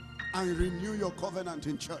and renew your covenant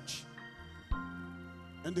in church.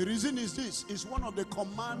 And the reason is this, is one of the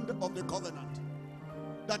command of the covenant,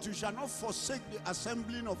 that you shall not forsake the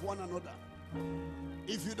assembling of one another.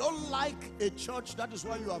 If you don't like a church, that is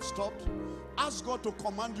why you have stopped, ask God to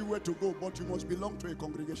command you where to go, but you must belong to a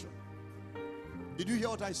congregation. Did you hear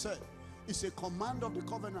what I said? It's a command of the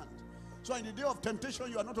covenant. So in the day of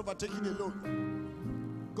temptation, you are not overtaken alone.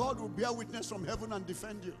 God will bear witness from heaven and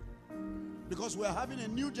defend you. Because we are having a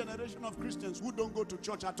new generation of Christians who don't go to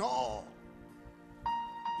church at all.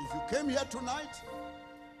 If you came here tonight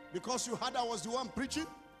because you heard I was the one preaching,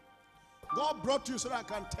 God brought you so that I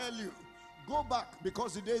can tell you, go back,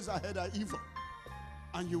 because the days ahead are evil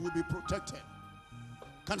and you will be protected.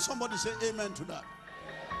 Can somebody say amen to that?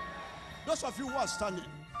 Those of you who are standing,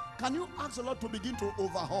 can you ask the Lord to begin to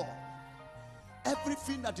overhaul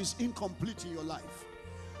everything that is incomplete in your life?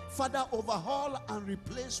 Father, overhaul and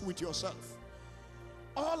replace with yourself.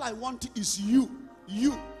 All I want is you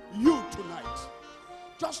tonight.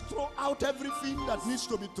 Just throw out everything that needs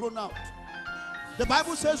to be thrown out. The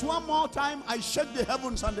Bible says one more time, I shake the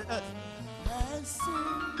heavens and the earth.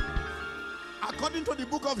 According to the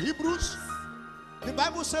book of Hebrews, the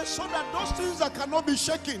Bible says, so that those things that cannot be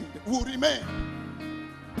shaken will remain.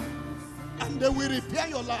 And they will repair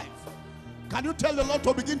your life. Can you tell the Lord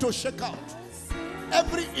to begin to shake out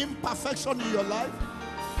every imperfection in your life?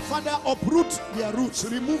 Father, uproot their roots,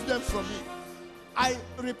 remove them from me. I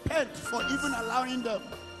repent for even allowing them.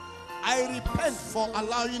 I repent for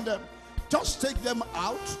allowing them. Just take them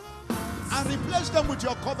out and replace them with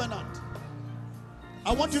your covenant.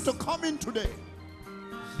 I want you to come in today.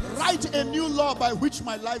 Write a new law by which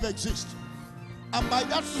my life exists. And by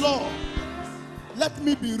that law, let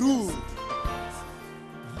me be ruled.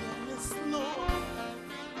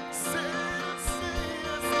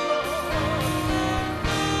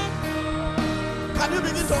 Can you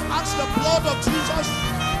begin to ask the blood of Jesus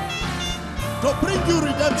to bring you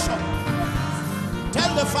redemption?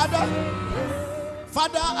 Tell the Father,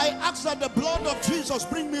 Father, I ask that the blood of Jesus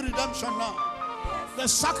bring me redemption now. The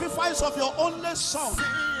sacrifice of your only Son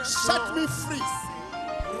set me free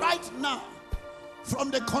right now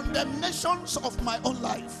from the condemnations of my own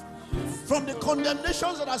life, from the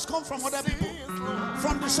condemnations that has come from other people,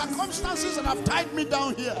 from the circumstances that have tied me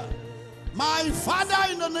down here. My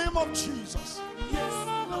Father, in the name of Jesus,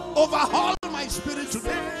 overhaul my spirit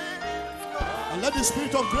today and let the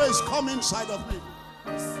Spirit of grace come inside of me.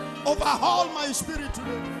 Overhaul my spirit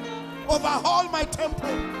today. Overhaul my temple.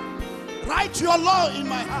 Write your law in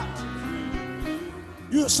my heart.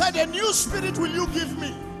 You said a new spirit will you give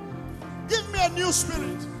me. Give me a new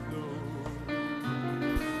spirit.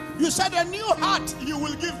 You said a new heart you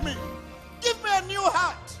will give me. Give me a new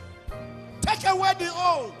heart. Take away the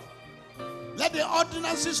old. Let the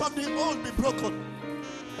ordinances of the old be broken.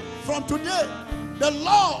 From today, the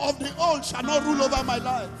law of the old shall not rule over my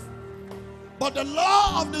life, but the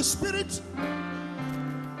law of the Spirit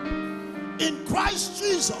in Christ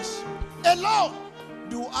Jesus alone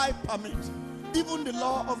do I permit, even the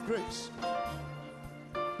law of grace.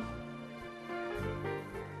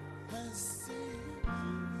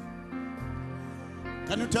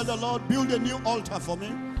 Can you tell the Lord, build a new altar for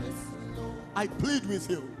me? I plead with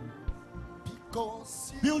you.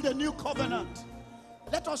 Build a new covenant.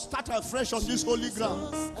 Let us start afresh on this holy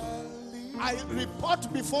ground. I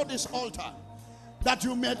report before this altar that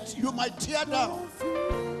you might tear down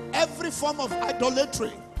every form of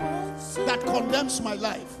idolatry that condemns my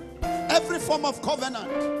life. Every form of covenant.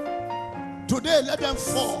 Today, let them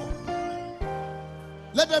fall.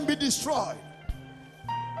 Let them be destroyed.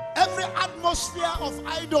 Every atmosphere of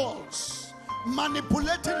idols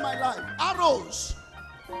manipulating my life, arrows,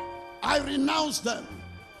 I renounce them.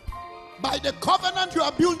 By the covenant you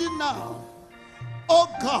are building now, oh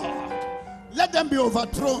God, let them be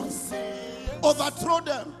overthrown. Overthrow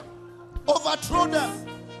them. Overthrow them.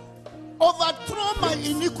 Overthrow my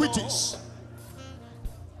iniquities.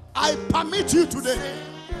 I permit you today.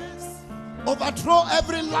 Overthrow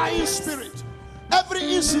every lying spirit,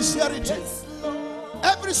 every insincerity,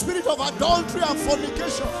 every spirit of adultery and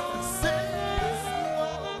fornication.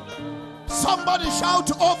 Somebody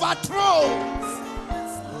shout, overthrow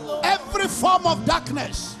every form of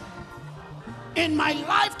darkness in my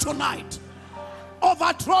life tonight.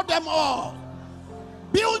 Overthrow them all.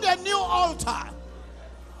 Build a new altar.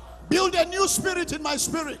 Build a new spirit in my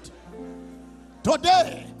spirit.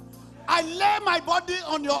 Today, I lay my body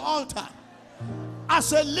on your altar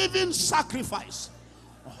as a living sacrifice,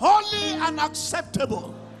 holy and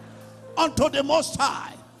acceptable unto the Most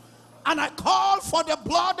High. And I call for the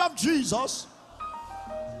blood of Jesus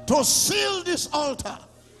to seal this altar,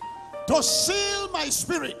 to seal my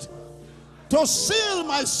spirit, to seal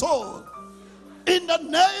my soul. In the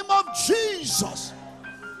name of Jesus.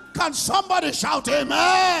 Can somebody shout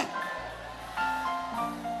amen?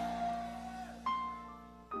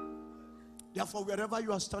 Therefore, wherever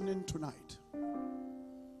you are standing tonight,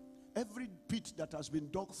 every pit that has been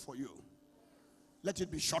dug for you, let it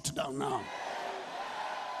be shut down now.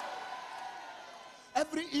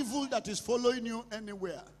 Every evil that is following you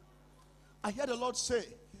anywhere, I hear the Lord say,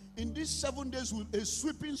 in these 7 days, a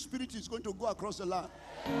sweeping spirit is going to go across the land.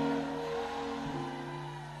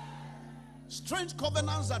 Strange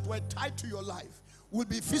covenants that were tied to your life will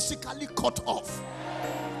be physically cut off.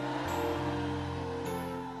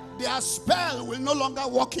 Their spell will no longer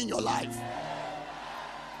work in your life.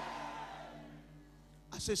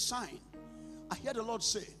 As a sign, I hear the Lord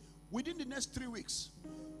say, within the next 3 weeks,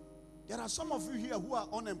 there are some of you here who are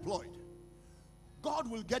unemployed.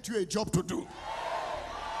 God will get you a job to do.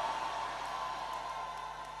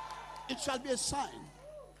 It shall be a sign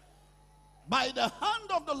by the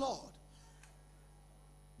hand of the Lord.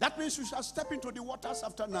 That means you shall step into the waters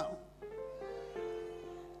after now,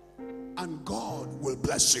 and God will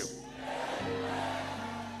bless you.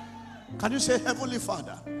 Can you say, Heavenly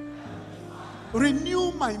Father,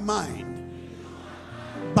 renew my mind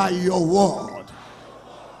by your word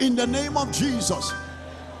in the name of Jesus?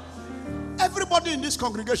 Everybody in this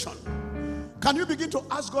congregation, can you begin to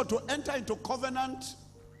ask God to enter into covenant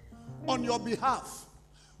on your behalf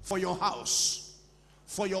for your house,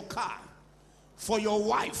 for your car, for your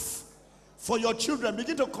wife, for your children?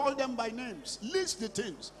 Begin to call them by names. List the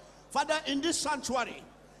things. Father, in this sanctuary,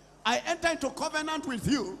 I enter into covenant with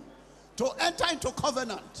you to enter into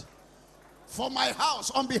covenant for my house,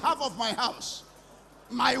 on behalf of my house.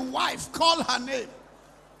 My wife, call her name.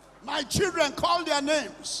 My children, call their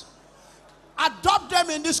names. Adopt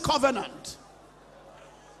them in this covenant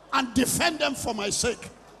and defend them for my sake,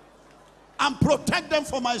 and protect them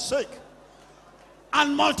for my sake,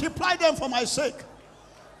 and multiply them for my sake.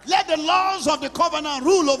 Let the laws of the covenant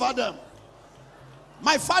rule over them.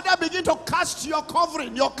 My Father, begin to cast your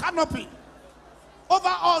covering, your canopy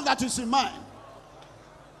over all that is in mine.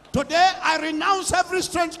 Today, I renounce every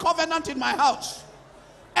strange covenant in my house.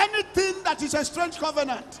 Anything that is a strange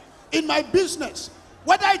covenant in my business,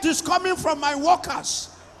 whether it is coming from my workers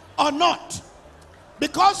or not,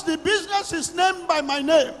 because the business is named by my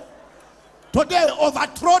name, today,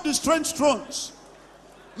 overthrow the strange thrones.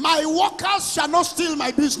 My workers shall not steal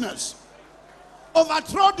my business.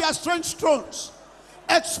 Overthrow their strange thrones.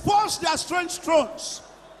 Expose their strange thrones.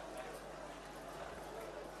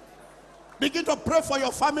 Begin to pray for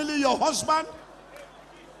your family, your husband.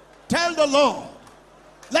 Tell the Lord,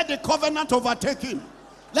 let the covenant overtake him.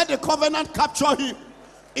 Let the covenant capture him.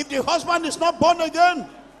 If the husband is not born again,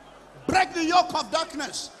 break the yoke of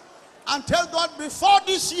darkness and tell God, before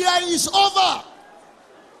this year is over,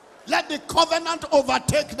 let the covenant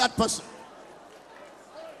overtake that person.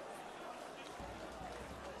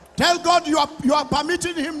 Tell God you are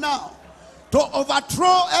permitting him now to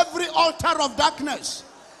overthrow every altar of darkness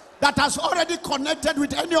that has already connected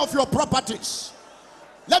with any of your properties.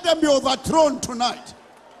 Let them be overthrown tonight.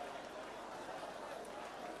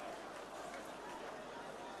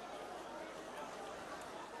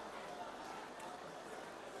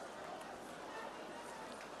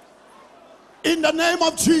 In the name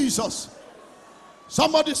of Jesus.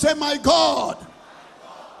 Somebody say, my God,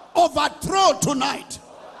 overthrow tonight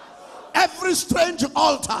every strange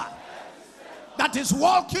altar that is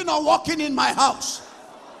walking or walking in my house,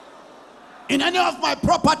 in any of my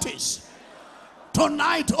properties.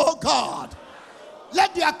 Tonight, oh God,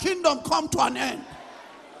 let their kingdom come to an end.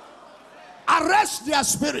 Arrest their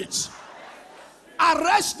spirits.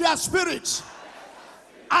 Arrest their spirits.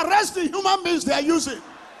 Arrest the human beings they are using.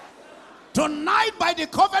 Tonight, by the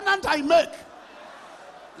covenant I make,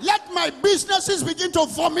 let my businesses begin to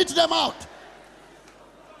vomit them out.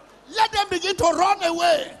 Let them begin to run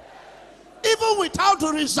away, even without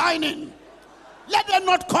resigning. Let them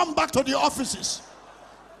not come back to the offices.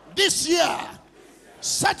 This year,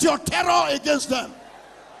 set your terror against them,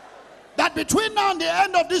 that between now and the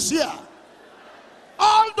end of this year,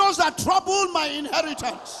 All those that trouble my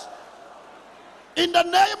inheritance, in the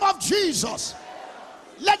name of Jesus,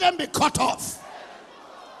 let them be cut off.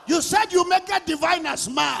 You said you make a diviners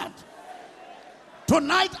mad.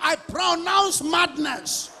 Tonight I pronounce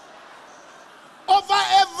madness over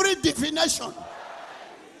every divination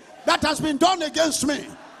that has been done against me.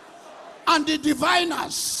 And the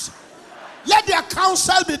diviners, let their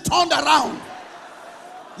counsel be turned around.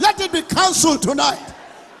 Let it be cancelled tonight.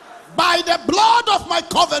 By the blood of my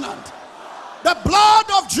covenant, the blood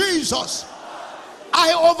of Jesus,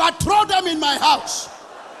 I overthrow them in my house.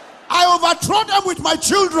 I overthrow them with my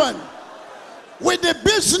children, with the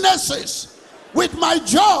businesses, with my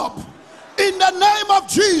job. In the name of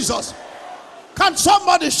Jesus. Can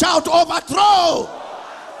somebody shout overthrow?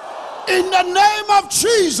 In the name of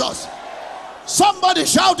Jesus. Somebody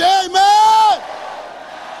shout amen.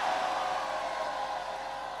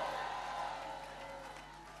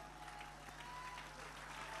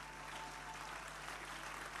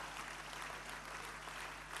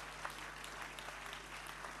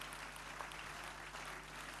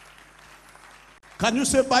 Can you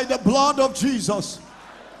say, by the blood of Jesus,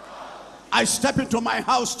 I step into my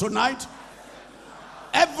house tonight.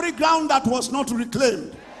 Every ground that was not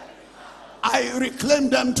reclaimed, I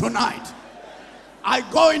reclaim them tonight. I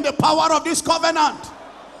go in the power of this covenant.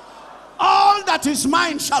 All that is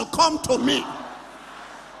mine shall come to me.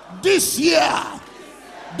 This year,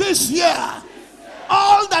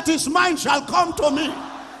 all that is mine shall come to me.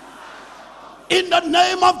 In the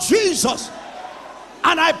name of Jesus.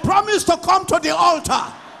 And I promise to come to the altar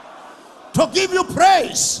to give you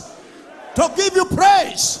praise, to give you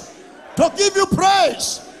praise, to give you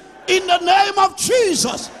praise in the name of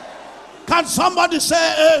Jesus. Can somebody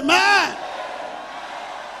say amen?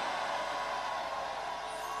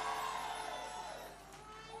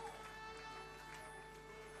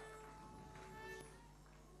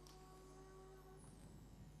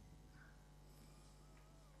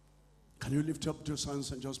 Can you lift up your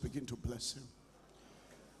hands and just begin to bless him?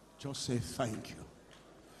 Just say thank you.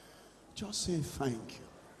 Just say thank you.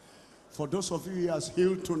 For those of you he has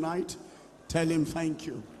healed tonight, tell him thank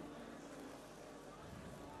you.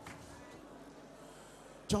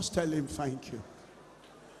 Just tell him thank you.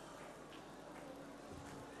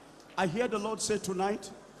 I hear the Lord say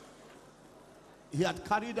tonight, he had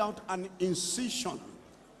carried out an incision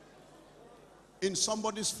in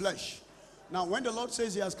somebody's flesh. Now, when the Lord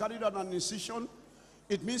says he has carried out an incision,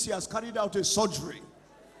 it means he has carried out a surgery.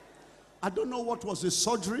 I don't know what was the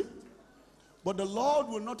surgery, but the Lord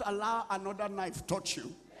will not allow another knife touch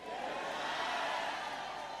you.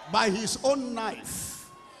 By his own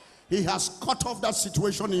knife, he has cut off that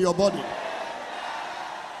situation in your body.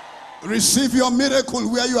 Receive your miracle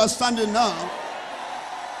where you are standing now.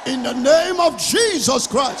 In the name of Jesus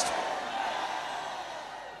Christ.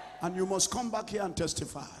 And you must come back here and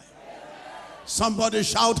testify. Somebody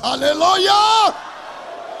shout hallelujah.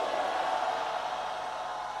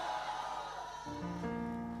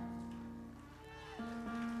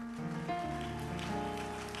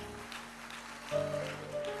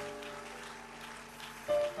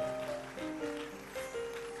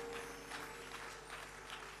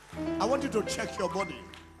 I want you to check your body.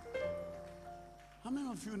 How many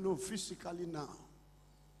of you know physically now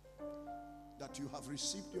that you have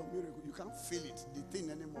received your miracle? You can't feel it, the thing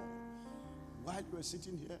anymore. While you are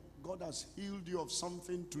sitting here, God has healed you of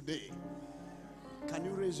something today. Can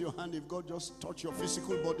you raise your hand if God just touched your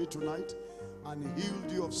physical body tonight and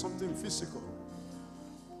healed you of something physical?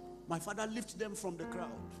 My Father, lift them from the crowd.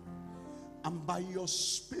 And by your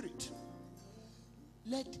spirit,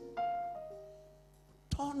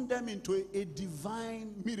 turn them into a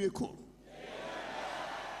divine miracle.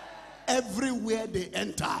 Everywhere they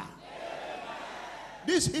enter.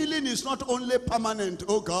 This healing is not only permanent,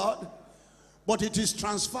 oh God, but it is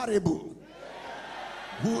transferable.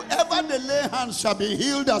 Whoever they lay hands shall be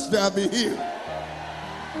healed as they have been healed.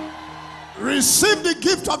 Receive the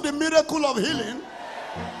gift of the miracle of healing.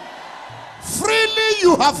 Freely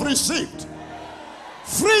you have received.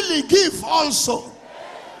 Freely give also.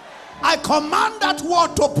 I command that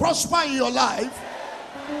word to prosper in your life.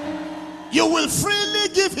 You will freely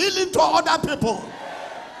give healing to other people.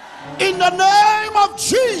 In the name of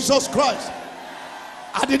Jesus Christ.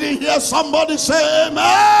 I didn't hear somebody say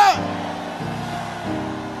amen.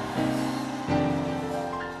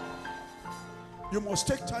 You must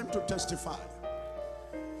take time to testify.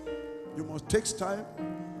 You must take time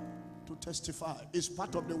to testify. It's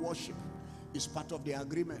part of the worship. It's part of the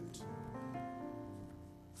agreement.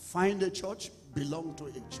 Find a church, belong to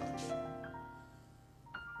a church.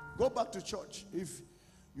 Go back to church. If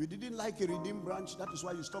You didn't like a redeemed branch, that is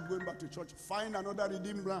why you stopped going back to church. Find another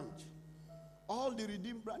redeemed branch. All the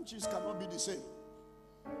redeemed branches cannot be the same.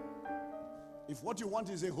 If what you want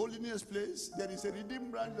is a holiness place, there is a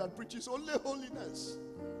redeemed branch that preaches only holiness.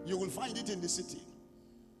 You will find it in the city.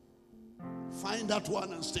 Find that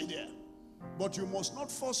one and stay there. But you must not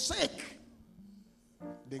forsake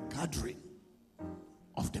the gathering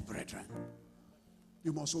of the brethren.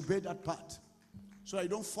 You must obey that part, so I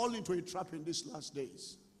don't fall into a trap in these last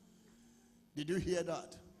days. Did you hear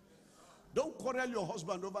that? Don't quarrel your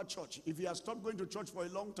husband over church. If he has stopped going to church for a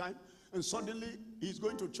long time and suddenly he's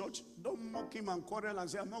going to church, don't mock him and quarrel and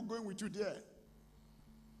say, I'm not going with you there.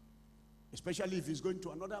 Especially if he's going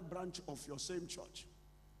to another branch of your same church.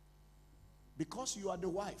 Because you are the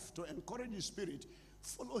wife, to encourage his spirit,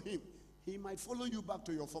 follow him. He might follow you back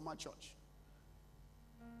to your former church.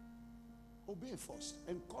 Obey first.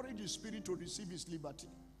 Encourage his spirit to receive his liberty.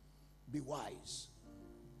 Be wise.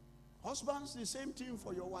 Husbands, the same thing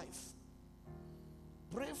for your wife.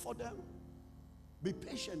 Pray for them. Be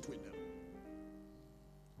patient with them.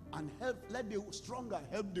 And help. Let the stronger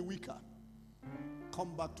help the weaker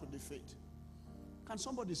come back to the faith. Can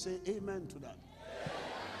somebody say amen to that?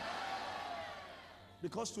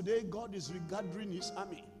 Because today God is regathering his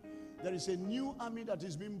army. There is a new army that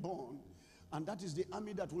is being born, and that is the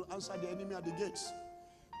army that will answer the enemy at the gates.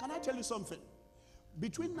 Can I tell you something?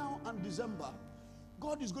 Between now and December,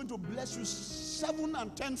 God is going to bless you 7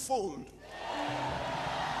 and 10-fold.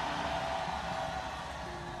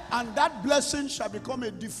 And that blessing shall become a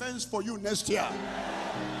defense for you next year.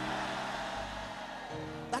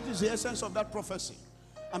 That is the essence of that prophecy.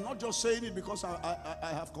 I'm not just saying it because I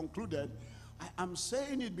have concluded. I am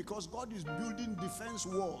saying it because God is building defense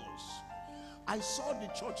walls. I saw the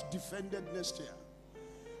church defended next year.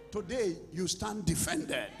 Today, you stand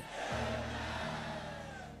defended.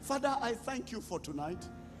 Father, I thank you for tonight.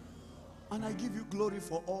 And I give you glory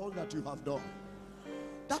for all that you have done.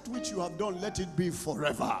 That which you have done, let it be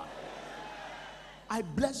forever. I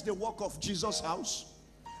bless the work of Jesus' house.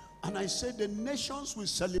 And I say the nations will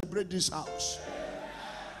celebrate this house.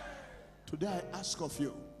 Today I ask of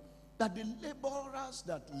you that the laborers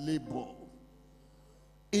that labor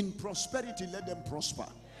in prosperity, let them prosper.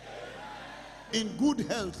 In good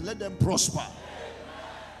health, let them prosper.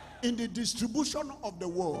 In the distribution of the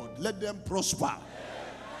word, let them prosper.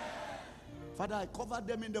 Father, I cover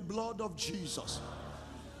them in the blood of Jesus.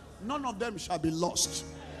 None of them shall be lost.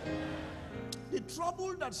 The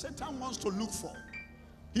trouble that Satan wants to look for,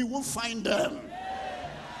 he will find them.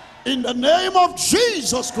 In the name of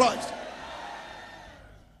Jesus Christ.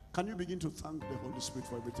 Can you begin to thank the Holy Spirit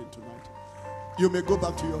for everything tonight? You may go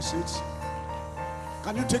back to your seats.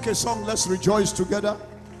 Can you take a song? Let's rejoice together.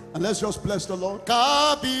 And let's just bless the Lord.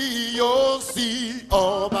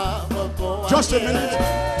 Just a minute.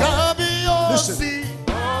 Listen.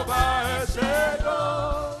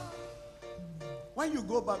 When you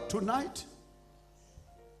go back tonight,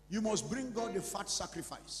 you must bring God a fat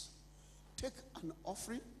sacrifice. Take an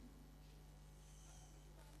offering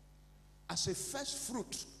as a first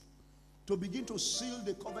fruit to begin to seal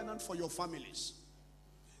the covenant for your families.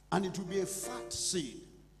 And it will be a fat seed.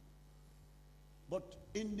 But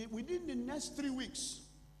within the next 3 weeks,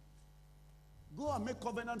 go and make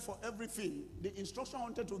covenant for everything. The instruction I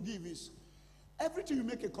wanted to give is, everything you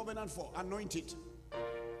make a covenant for, anoint it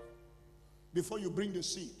before you bring the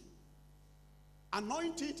seed.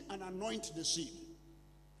 Anoint it and anoint the seed.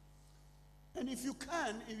 And if you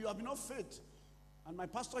can, if you have enough faith, and my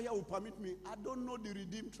pastor here will permit me, I don't know the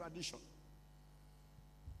redeemed tradition,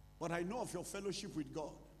 but I know of your fellowship with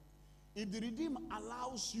God. If the redeem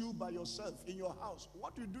allows you by yourself in your house,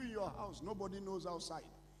 what you do in your house, nobody knows outside.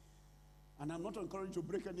 And I'm not encouraged to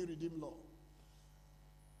break any redeem law.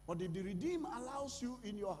 But if the redeem allows you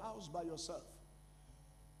in your house by yourself,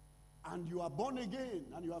 and you are born again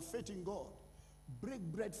and you have faith in God, break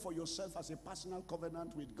bread for yourself as a personal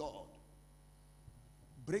covenant with God.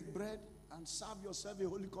 Break bread and serve yourself a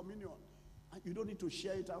Holy Communion. And you don't need to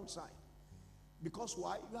share it outside. Because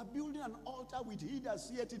why? You are building an altar with he that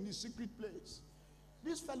seeth in the secret place.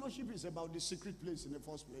 This fellowship is about the secret place in the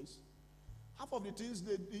first place. Half of the things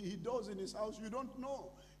that he does in his house, you don't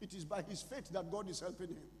know. It is by his faith that God is helping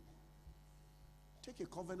him. Take a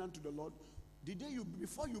covenant to the Lord. The day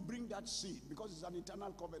before you bring that seed, because it's an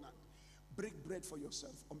eternal covenant, break bread for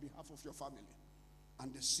yourself on behalf of your family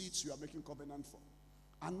and the seeds you are making covenant for.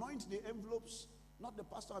 Anoint the envelopes, not the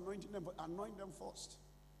pastor anointing them, but anoint them first.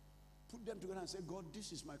 Put them together and say, God,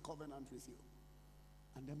 this is my covenant with you.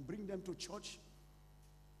 And then bring them to church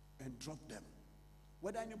and drop them.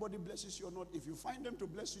 Whether anybody blesses you or not, if you find them to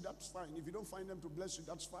bless you, that's fine. If you don't find them to bless you,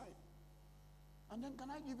 that's fine. And then can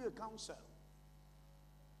I give you a counsel?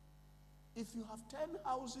 If you have 10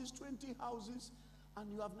 houses, 20 houses,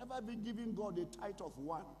 and you have never been giving God a tithe of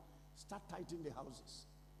one, start tithing the houses.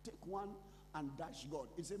 Take one and dash God.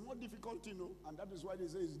 It's a more difficult thing, and that is why they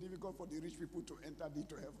say it's difficult for the rich people to enter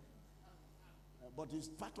into heaven. But it's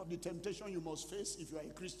part of the temptation you must face if you are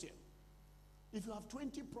a Christian. If you have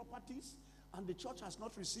 20 properties and the church has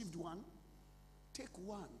not received one, take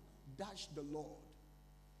one, dash the Lord.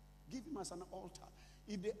 Give him as an altar.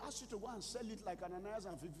 If they ask you to go and sell it like Ananias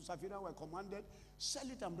and Sapphira were commanded, sell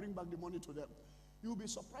it and bring back the money to them. You'll be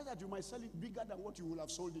surprised that you might sell it bigger than what you will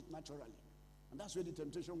have sold it naturally. And that's where the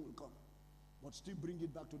temptation will come. But still bring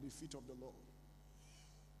it back to the feet of the Lord.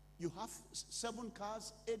 You have 7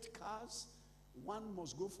 cars, 8 cars, one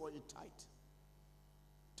must go for a tithe.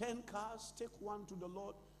 10 cars, take one to the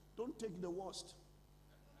Lord. Don't take the worst.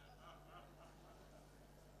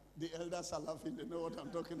 The elders are laughing, they know what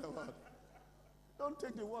I'm talking about. Don't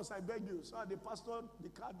take the worst, I beg you. So the pastor, the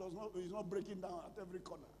car is not breaking down at every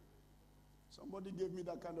corner. Somebody gave me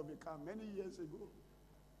that kind of a car many years ago.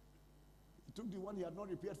 He took the one he had not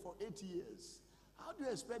repaired for 8 years. How do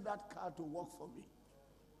you expect that car to work for me?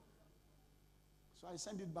 So I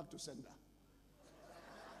sent it back to sender.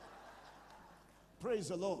 Praise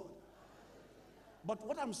the Lord. But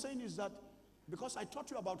what I'm saying is that because I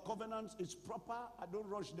taught you about covenants, it's proper. I don't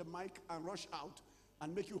rush the mic and rush out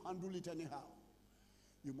and make you handle it anyhow.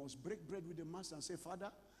 You must break bread with the master and say,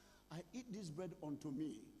 Father, I eat this bread unto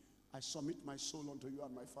me. I submit my soul unto you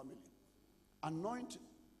and my family. Anoint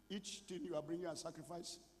each thing you are bringing as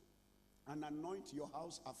sacrifice and anoint your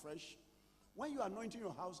house afresh. When you are anointing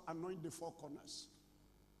your house, anoint the 4 corners.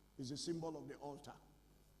 It's a symbol of the altar.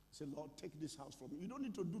 Say, Lord, take this house from me. You don't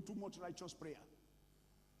need to do too much righteous prayer.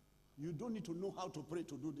 You don't need to know how to pray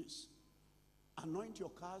to do this. Anoint your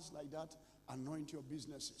cars like that. Anoint your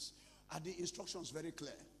businesses. Are the instructions very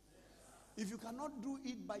clear? If you cannot do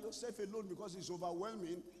it by yourself alone because it's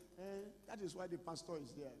overwhelming, that is why the pastor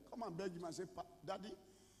is there. Come and beg him and say, Daddy,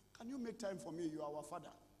 can you make time for me? You are our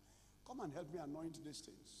father. Come and help me anoint these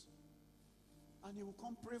things. And he will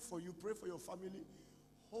come pray for you, pray for your family,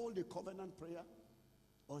 hold a covenant prayer,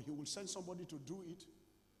 or he will send somebody to do it,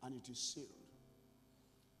 and it is sealed.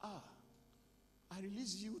 I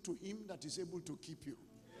release you to him that is able to keep you.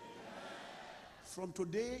 From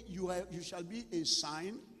today, you shall be a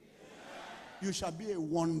sign. You shall be a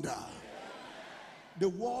wonder. The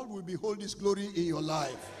world will behold his glory in your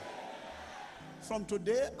life. From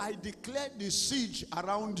today, I declare the siege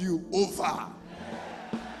around you over.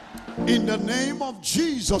 In the name of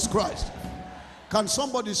Jesus Christ. Can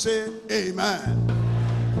somebody say amen?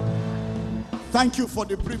 Thank you for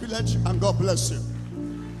the privilege and God bless you.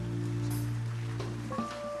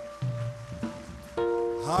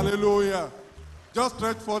 Hallelujah. Just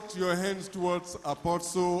stretch forth your hands towards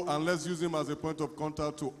Apostle and let's use him as a point of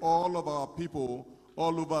contact to all of our people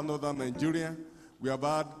all over northern Nigeria. We have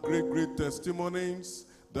had great testimonies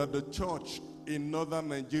that the church in northern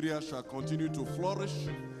Nigeria shall continue to flourish,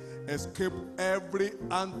 escape every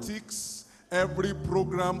antics, every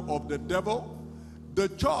program of the devil. The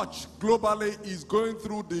church globally is going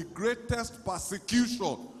through the greatest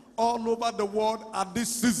persecution all over the world at this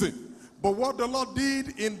season. But what the Lord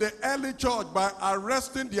did in the early church by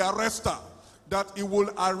arresting the arrester, that he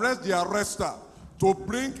will arrest the arrester to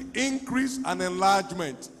bring increase and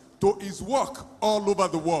enlargement to his work all over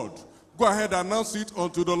the world. Go ahead and announce it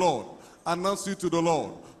unto the Lord. Announce it to the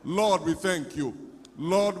Lord. Lord, we thank you.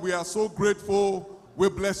 Lord, we are so grateful. We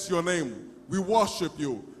bless your name. We worship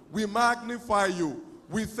you. We magnify you.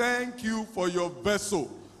 We thank you for your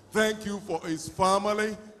vessel. Thank you for his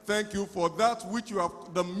family. Thank you for that which you have,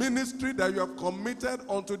 the ministry that you have committed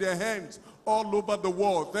unto their hands all over the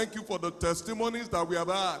world. Thank you for the testimonies that we have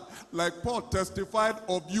had. Like Paul testified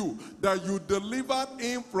of you, that you delivered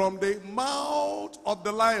him from the mouth of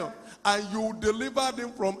the lion, and you delivered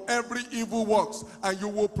him from every evil works, and you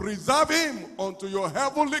will preserve him unto your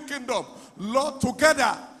heavenly kingdom. Lord,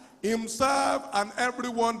 together, himself and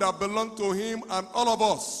everyone that belongs to him and all of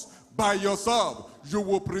us, by yourself, you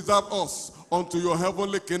will preserve us unto your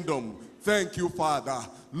heavenly kingdom. Thank you, Father.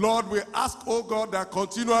 Lord, we ask, oh God, that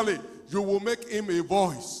continually you will make him a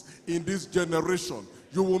voice in this generation.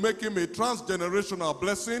 You will make him a transgenerational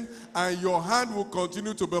blessing, and your hand will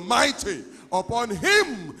continue to be mighty upon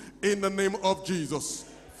him in the name of Jesus.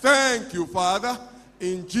 Thank you, Father.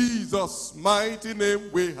 In Jesus' mighty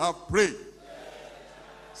name we have prayed.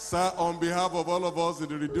 Sir, on behalf of all of us in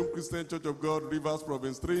the Redeemed Christian Church of God, Rivers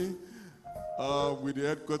Province 3, with the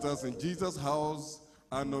headquarters in Jesus' house,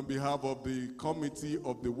 and on behalf of the committee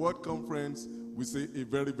of the World Conference, we say a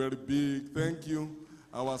very big thank you.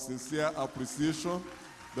 our sincere appreciation.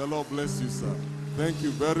 The Lord bless you, sir. Thank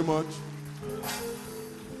you very much.